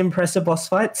less impressive boss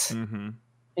fights. Mm-hmm.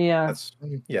 Yeah, That's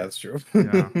true.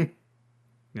 Yeah.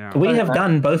 Yeah, We have Okay.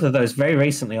 done both of those very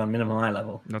recently on minimum eye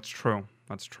level. that's true.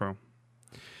 That's true.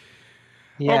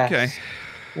 yes. Okay.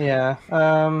 Yeah.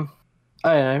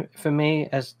 I don't know. For me,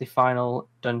 as the final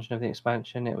dungeon of the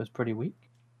expansion, it was pretty weak.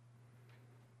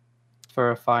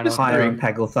 For a final, Just Higher very- in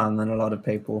Paglethon than a lot of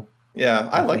people. Yeah,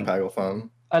 I I like think- Paglethon.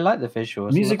 I like the visuals.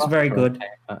 and the Music's bosses very are good. okay,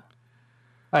 but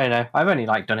I don't know. I've only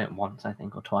done it once, I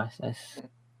think, or twice.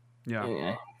 Yeah.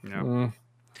 Yeah. Yeah.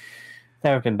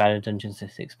 There have been better dungeons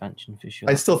this expansion for sure.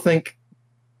 I still think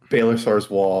Balisar's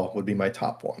Wall would be my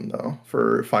top one though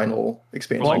for final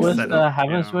expansion. What like was set the up,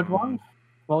 Heavenswood yeah. one?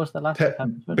 What was the last Pe-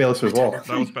 one? Heavenswood? Balisar's Wall. That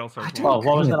was Belsar's I Wall. don't Oh,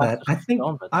 what was agree the with last that. I one? think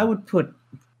Stormblood, I then? would put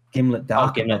Gimlet Oh,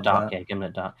 Dark. Gimlet above Dark. that. Yeah,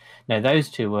 Gimlet Dark. No, those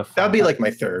two were. That would be fun. like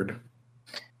my third.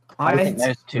 I think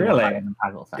those two were really. better than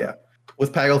Paglethon. Yeah.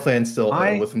 With Paglethon still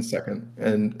I- within second,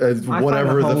 and I find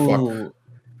whatever the fuck. whole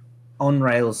on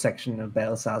rails section of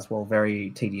Balisar's Wall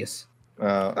very tedious.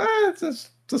 It's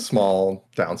a small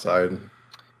downside.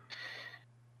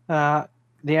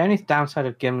 The only downside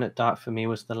of Gimlet Dark for me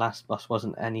was the last boss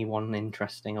wasn't anyone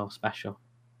interesting or special.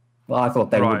 Well, I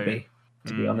thought they would Right. be,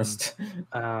 to be Mm. honest.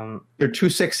 They're two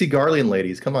sexy Garlean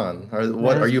ladies. Come on, are you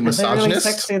Are they really misogynist?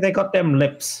 sexy? They got them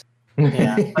lips.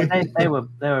 Yeah, but they were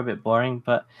a bit boring,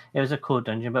 but it was a cool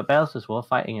dungeon. But Balisar's War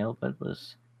fighting Ilberd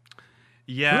was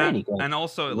Yeah, Really good. and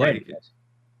also really like good.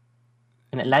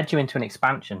 And it led you into an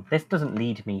expansion. This doesn't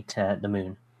lead me to the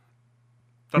moon.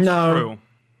 that's No. true.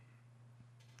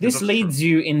 This that's leads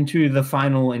you into the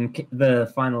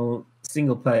final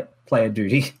single player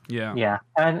duty. Yeah. Yeah,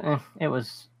 and it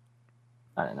was.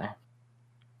 I don't know.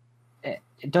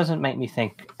 It doesn't make me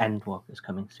think Endwalk is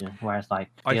coming soon. Whereas like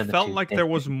the I other felt two like did. there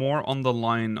was more on the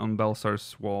line on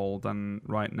Belsar's Wall than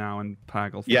right now in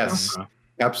Paglethon. Yes,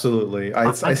 absolutely. I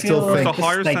I still feel There's think a like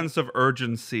higher like- sense of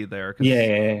urgency there. 'cause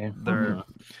Yeah. They're,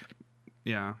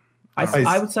 yeah.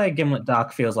 I would say Gimlet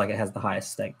Dark feels like it has the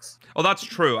highest stakes. Oh, that's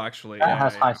true, actually. That yeah,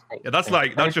 has yeah. high stakes. Yeah,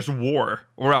 that's just war.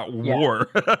 We're at Yeah. war.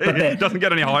 it doesn't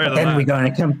get any higher than Then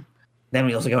that.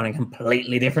 we also go in a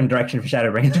completely different direction for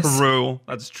Shadowbringers. True.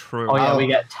 That's true. Oh yeah, we Oh.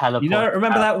 get teleport. You don't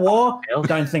remember that war? Phil?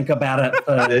 Don't think about it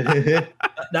for a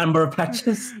number of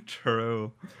patches.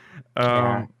 True.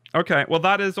 Yeah. Okay, well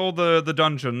that is all the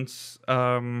dungeons.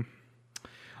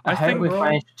 I hope think we've we're all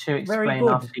managed to very explain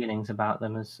our good. feelings about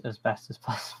them as best as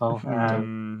possible. I,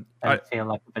 And feel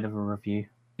like a bit of a review.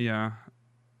 yeah,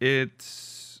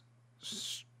 it's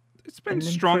been An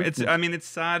strong. improvement. I mean, it's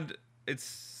sad.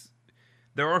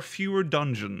 There are fewer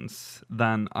dungeons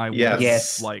than I would Yes. have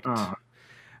Yes. liked. Oh.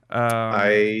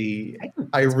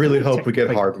 I really hope we get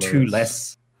Technically hard two moves.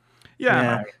 less.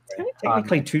 Yeah, It's only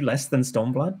technically two less than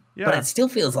Stormblood, yeah, but it still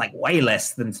feels like way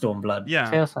less than Stormblood. yeah.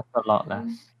 Feels like a lot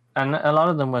less. And a lot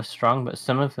of them were strong, but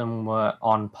some of them were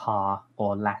on par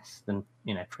or less than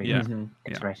previous Mhm.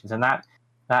 iterations, and that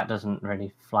doesn't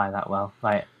really fly that well.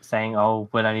 Like saying, "Oh,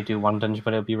 we'll only do one dungeon,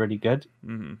 but it'll be really good."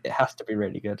 hmm It has to be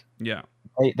really good. Yeah,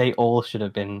 They all should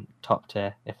have been top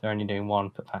tier if they're only doing one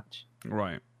per patch.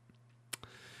 right.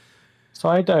 So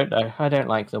I don't know. I don't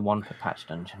like the one per patch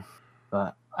dungeon,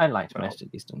 but I liked most of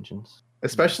these dungeons.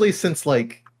 Especially since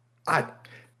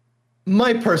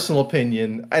my personal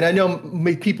opinion, and I know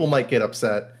people might get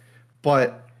upset,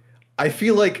 but I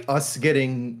feel like us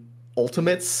getting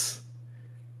ultimates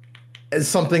is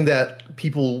something that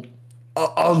people,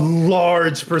 a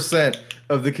large percent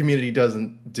of the community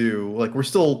doesn't do. Like we're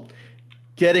still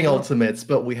getting ultimates,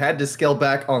 but we had to scale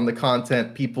back on the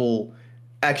content people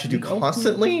actually do The ultimate-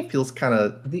 constantly. Feels kind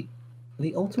of.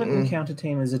 The Ultimate Encounter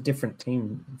team is a different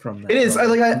team from that. It is.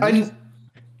 right?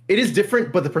 It is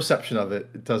different, but the perception of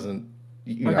it doesn't.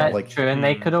 Well, that's true, and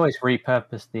they could always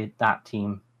repurpose that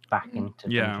team back into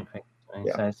Yeah. dungeon fixing.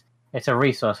 Yeah. So it's a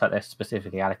resource that they're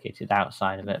specifically allocated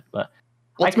outside of it. But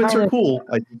Ultimates kind are of- cool.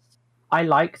 I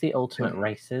like the ultimate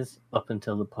races up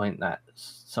until the point that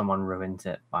someone ruins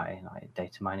it by like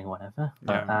data mining or whatever.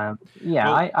 But Well-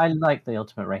 I like the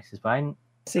ultimate races, but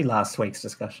See last week's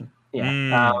discussion.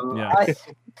 Yeah.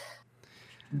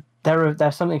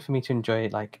 there's something for me to enjoy,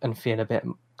 like, and feel a bit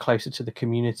closer to the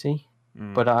community.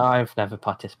 Mm, But I've never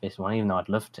participated in one, even though I'd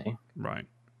love to. right.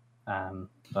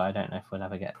 But I don't know if we'll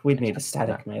ever get. We'd need a chance to do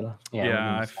static that. mailer. Yeah, we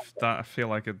Yeah, need a static. I feel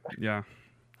like it. Yeah.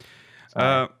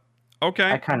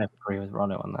 Okay. I kind of agree with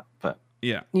Rono on that, but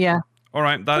Yeah. yeah. All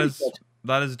right. Pretty good.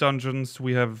 That is dungeons.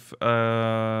 We've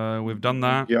done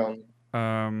that.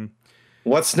 Yeah.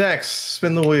 What's next?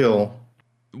 Spin the wheel.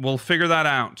 We'll figure that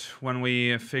out when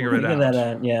we figure it out. That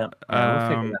out. Yeah. We'll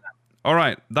figure that out. All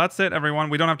right, that's it, everyone.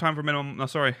 We don't have time for minimum. No,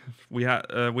 sorry, we're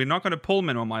not going to pull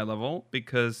minimum eye level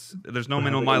because there's no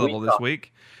minimum eye level this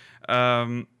week.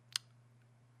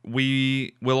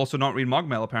 We will also not read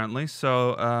Mogmail apparently,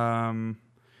 so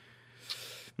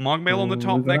Mogmail on the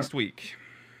top next week.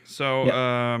 So,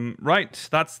 right,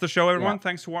 that's the show, everyone.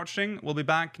 Thanks for watching. We'll be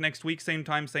back next week, same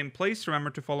time, same place.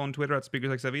 Remember to follow on Twitter at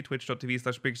SpeakersXIV,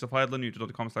 twitch.tv/SpeakersOfHeidland,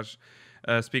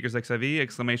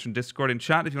 youtube.com/SpeakersXIV, Discord and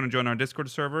chat if you want to join our Discord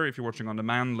server. If you're watching on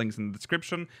demand, links in the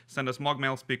description. Send us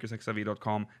Mogmail,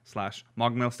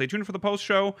 SpeakersXIV.com/Mogmail. Stay tuned for the post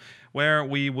show where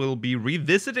we will be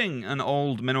revisiting an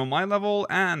old minimum eye level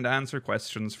and answer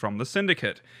questions from the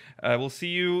Syndicate. We'll see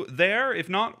you there. If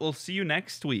not, we'll see you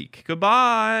next week.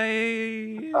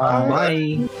 Goodbye.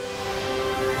 Bye.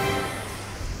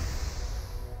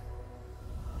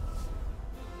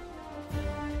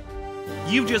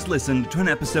 You've just listened to an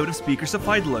episode of Speakers of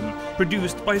Eidolon,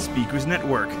 produced by Speakers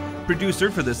Network. Producer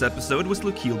for this episode was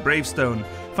Lukiel Bravestone.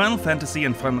 Final Fantasy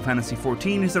and Final Fantasy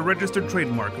XIV is a registered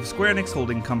trademark of Square Enix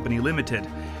Holding Company Limited.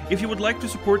 If you would like to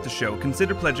support the show,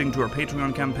 consider pledging to our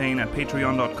Patreon campaign at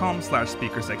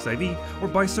patreon.com/SpeakersXIV or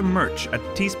buy some merch at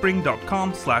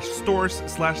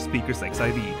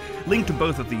teespring.com/stores/SpeakersXIV. Link to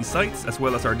both of these sites, as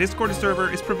well as our Discord server,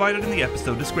 is provided in the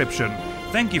episode description.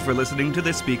 Thank you for listening to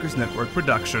this Speakers Network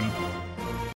production.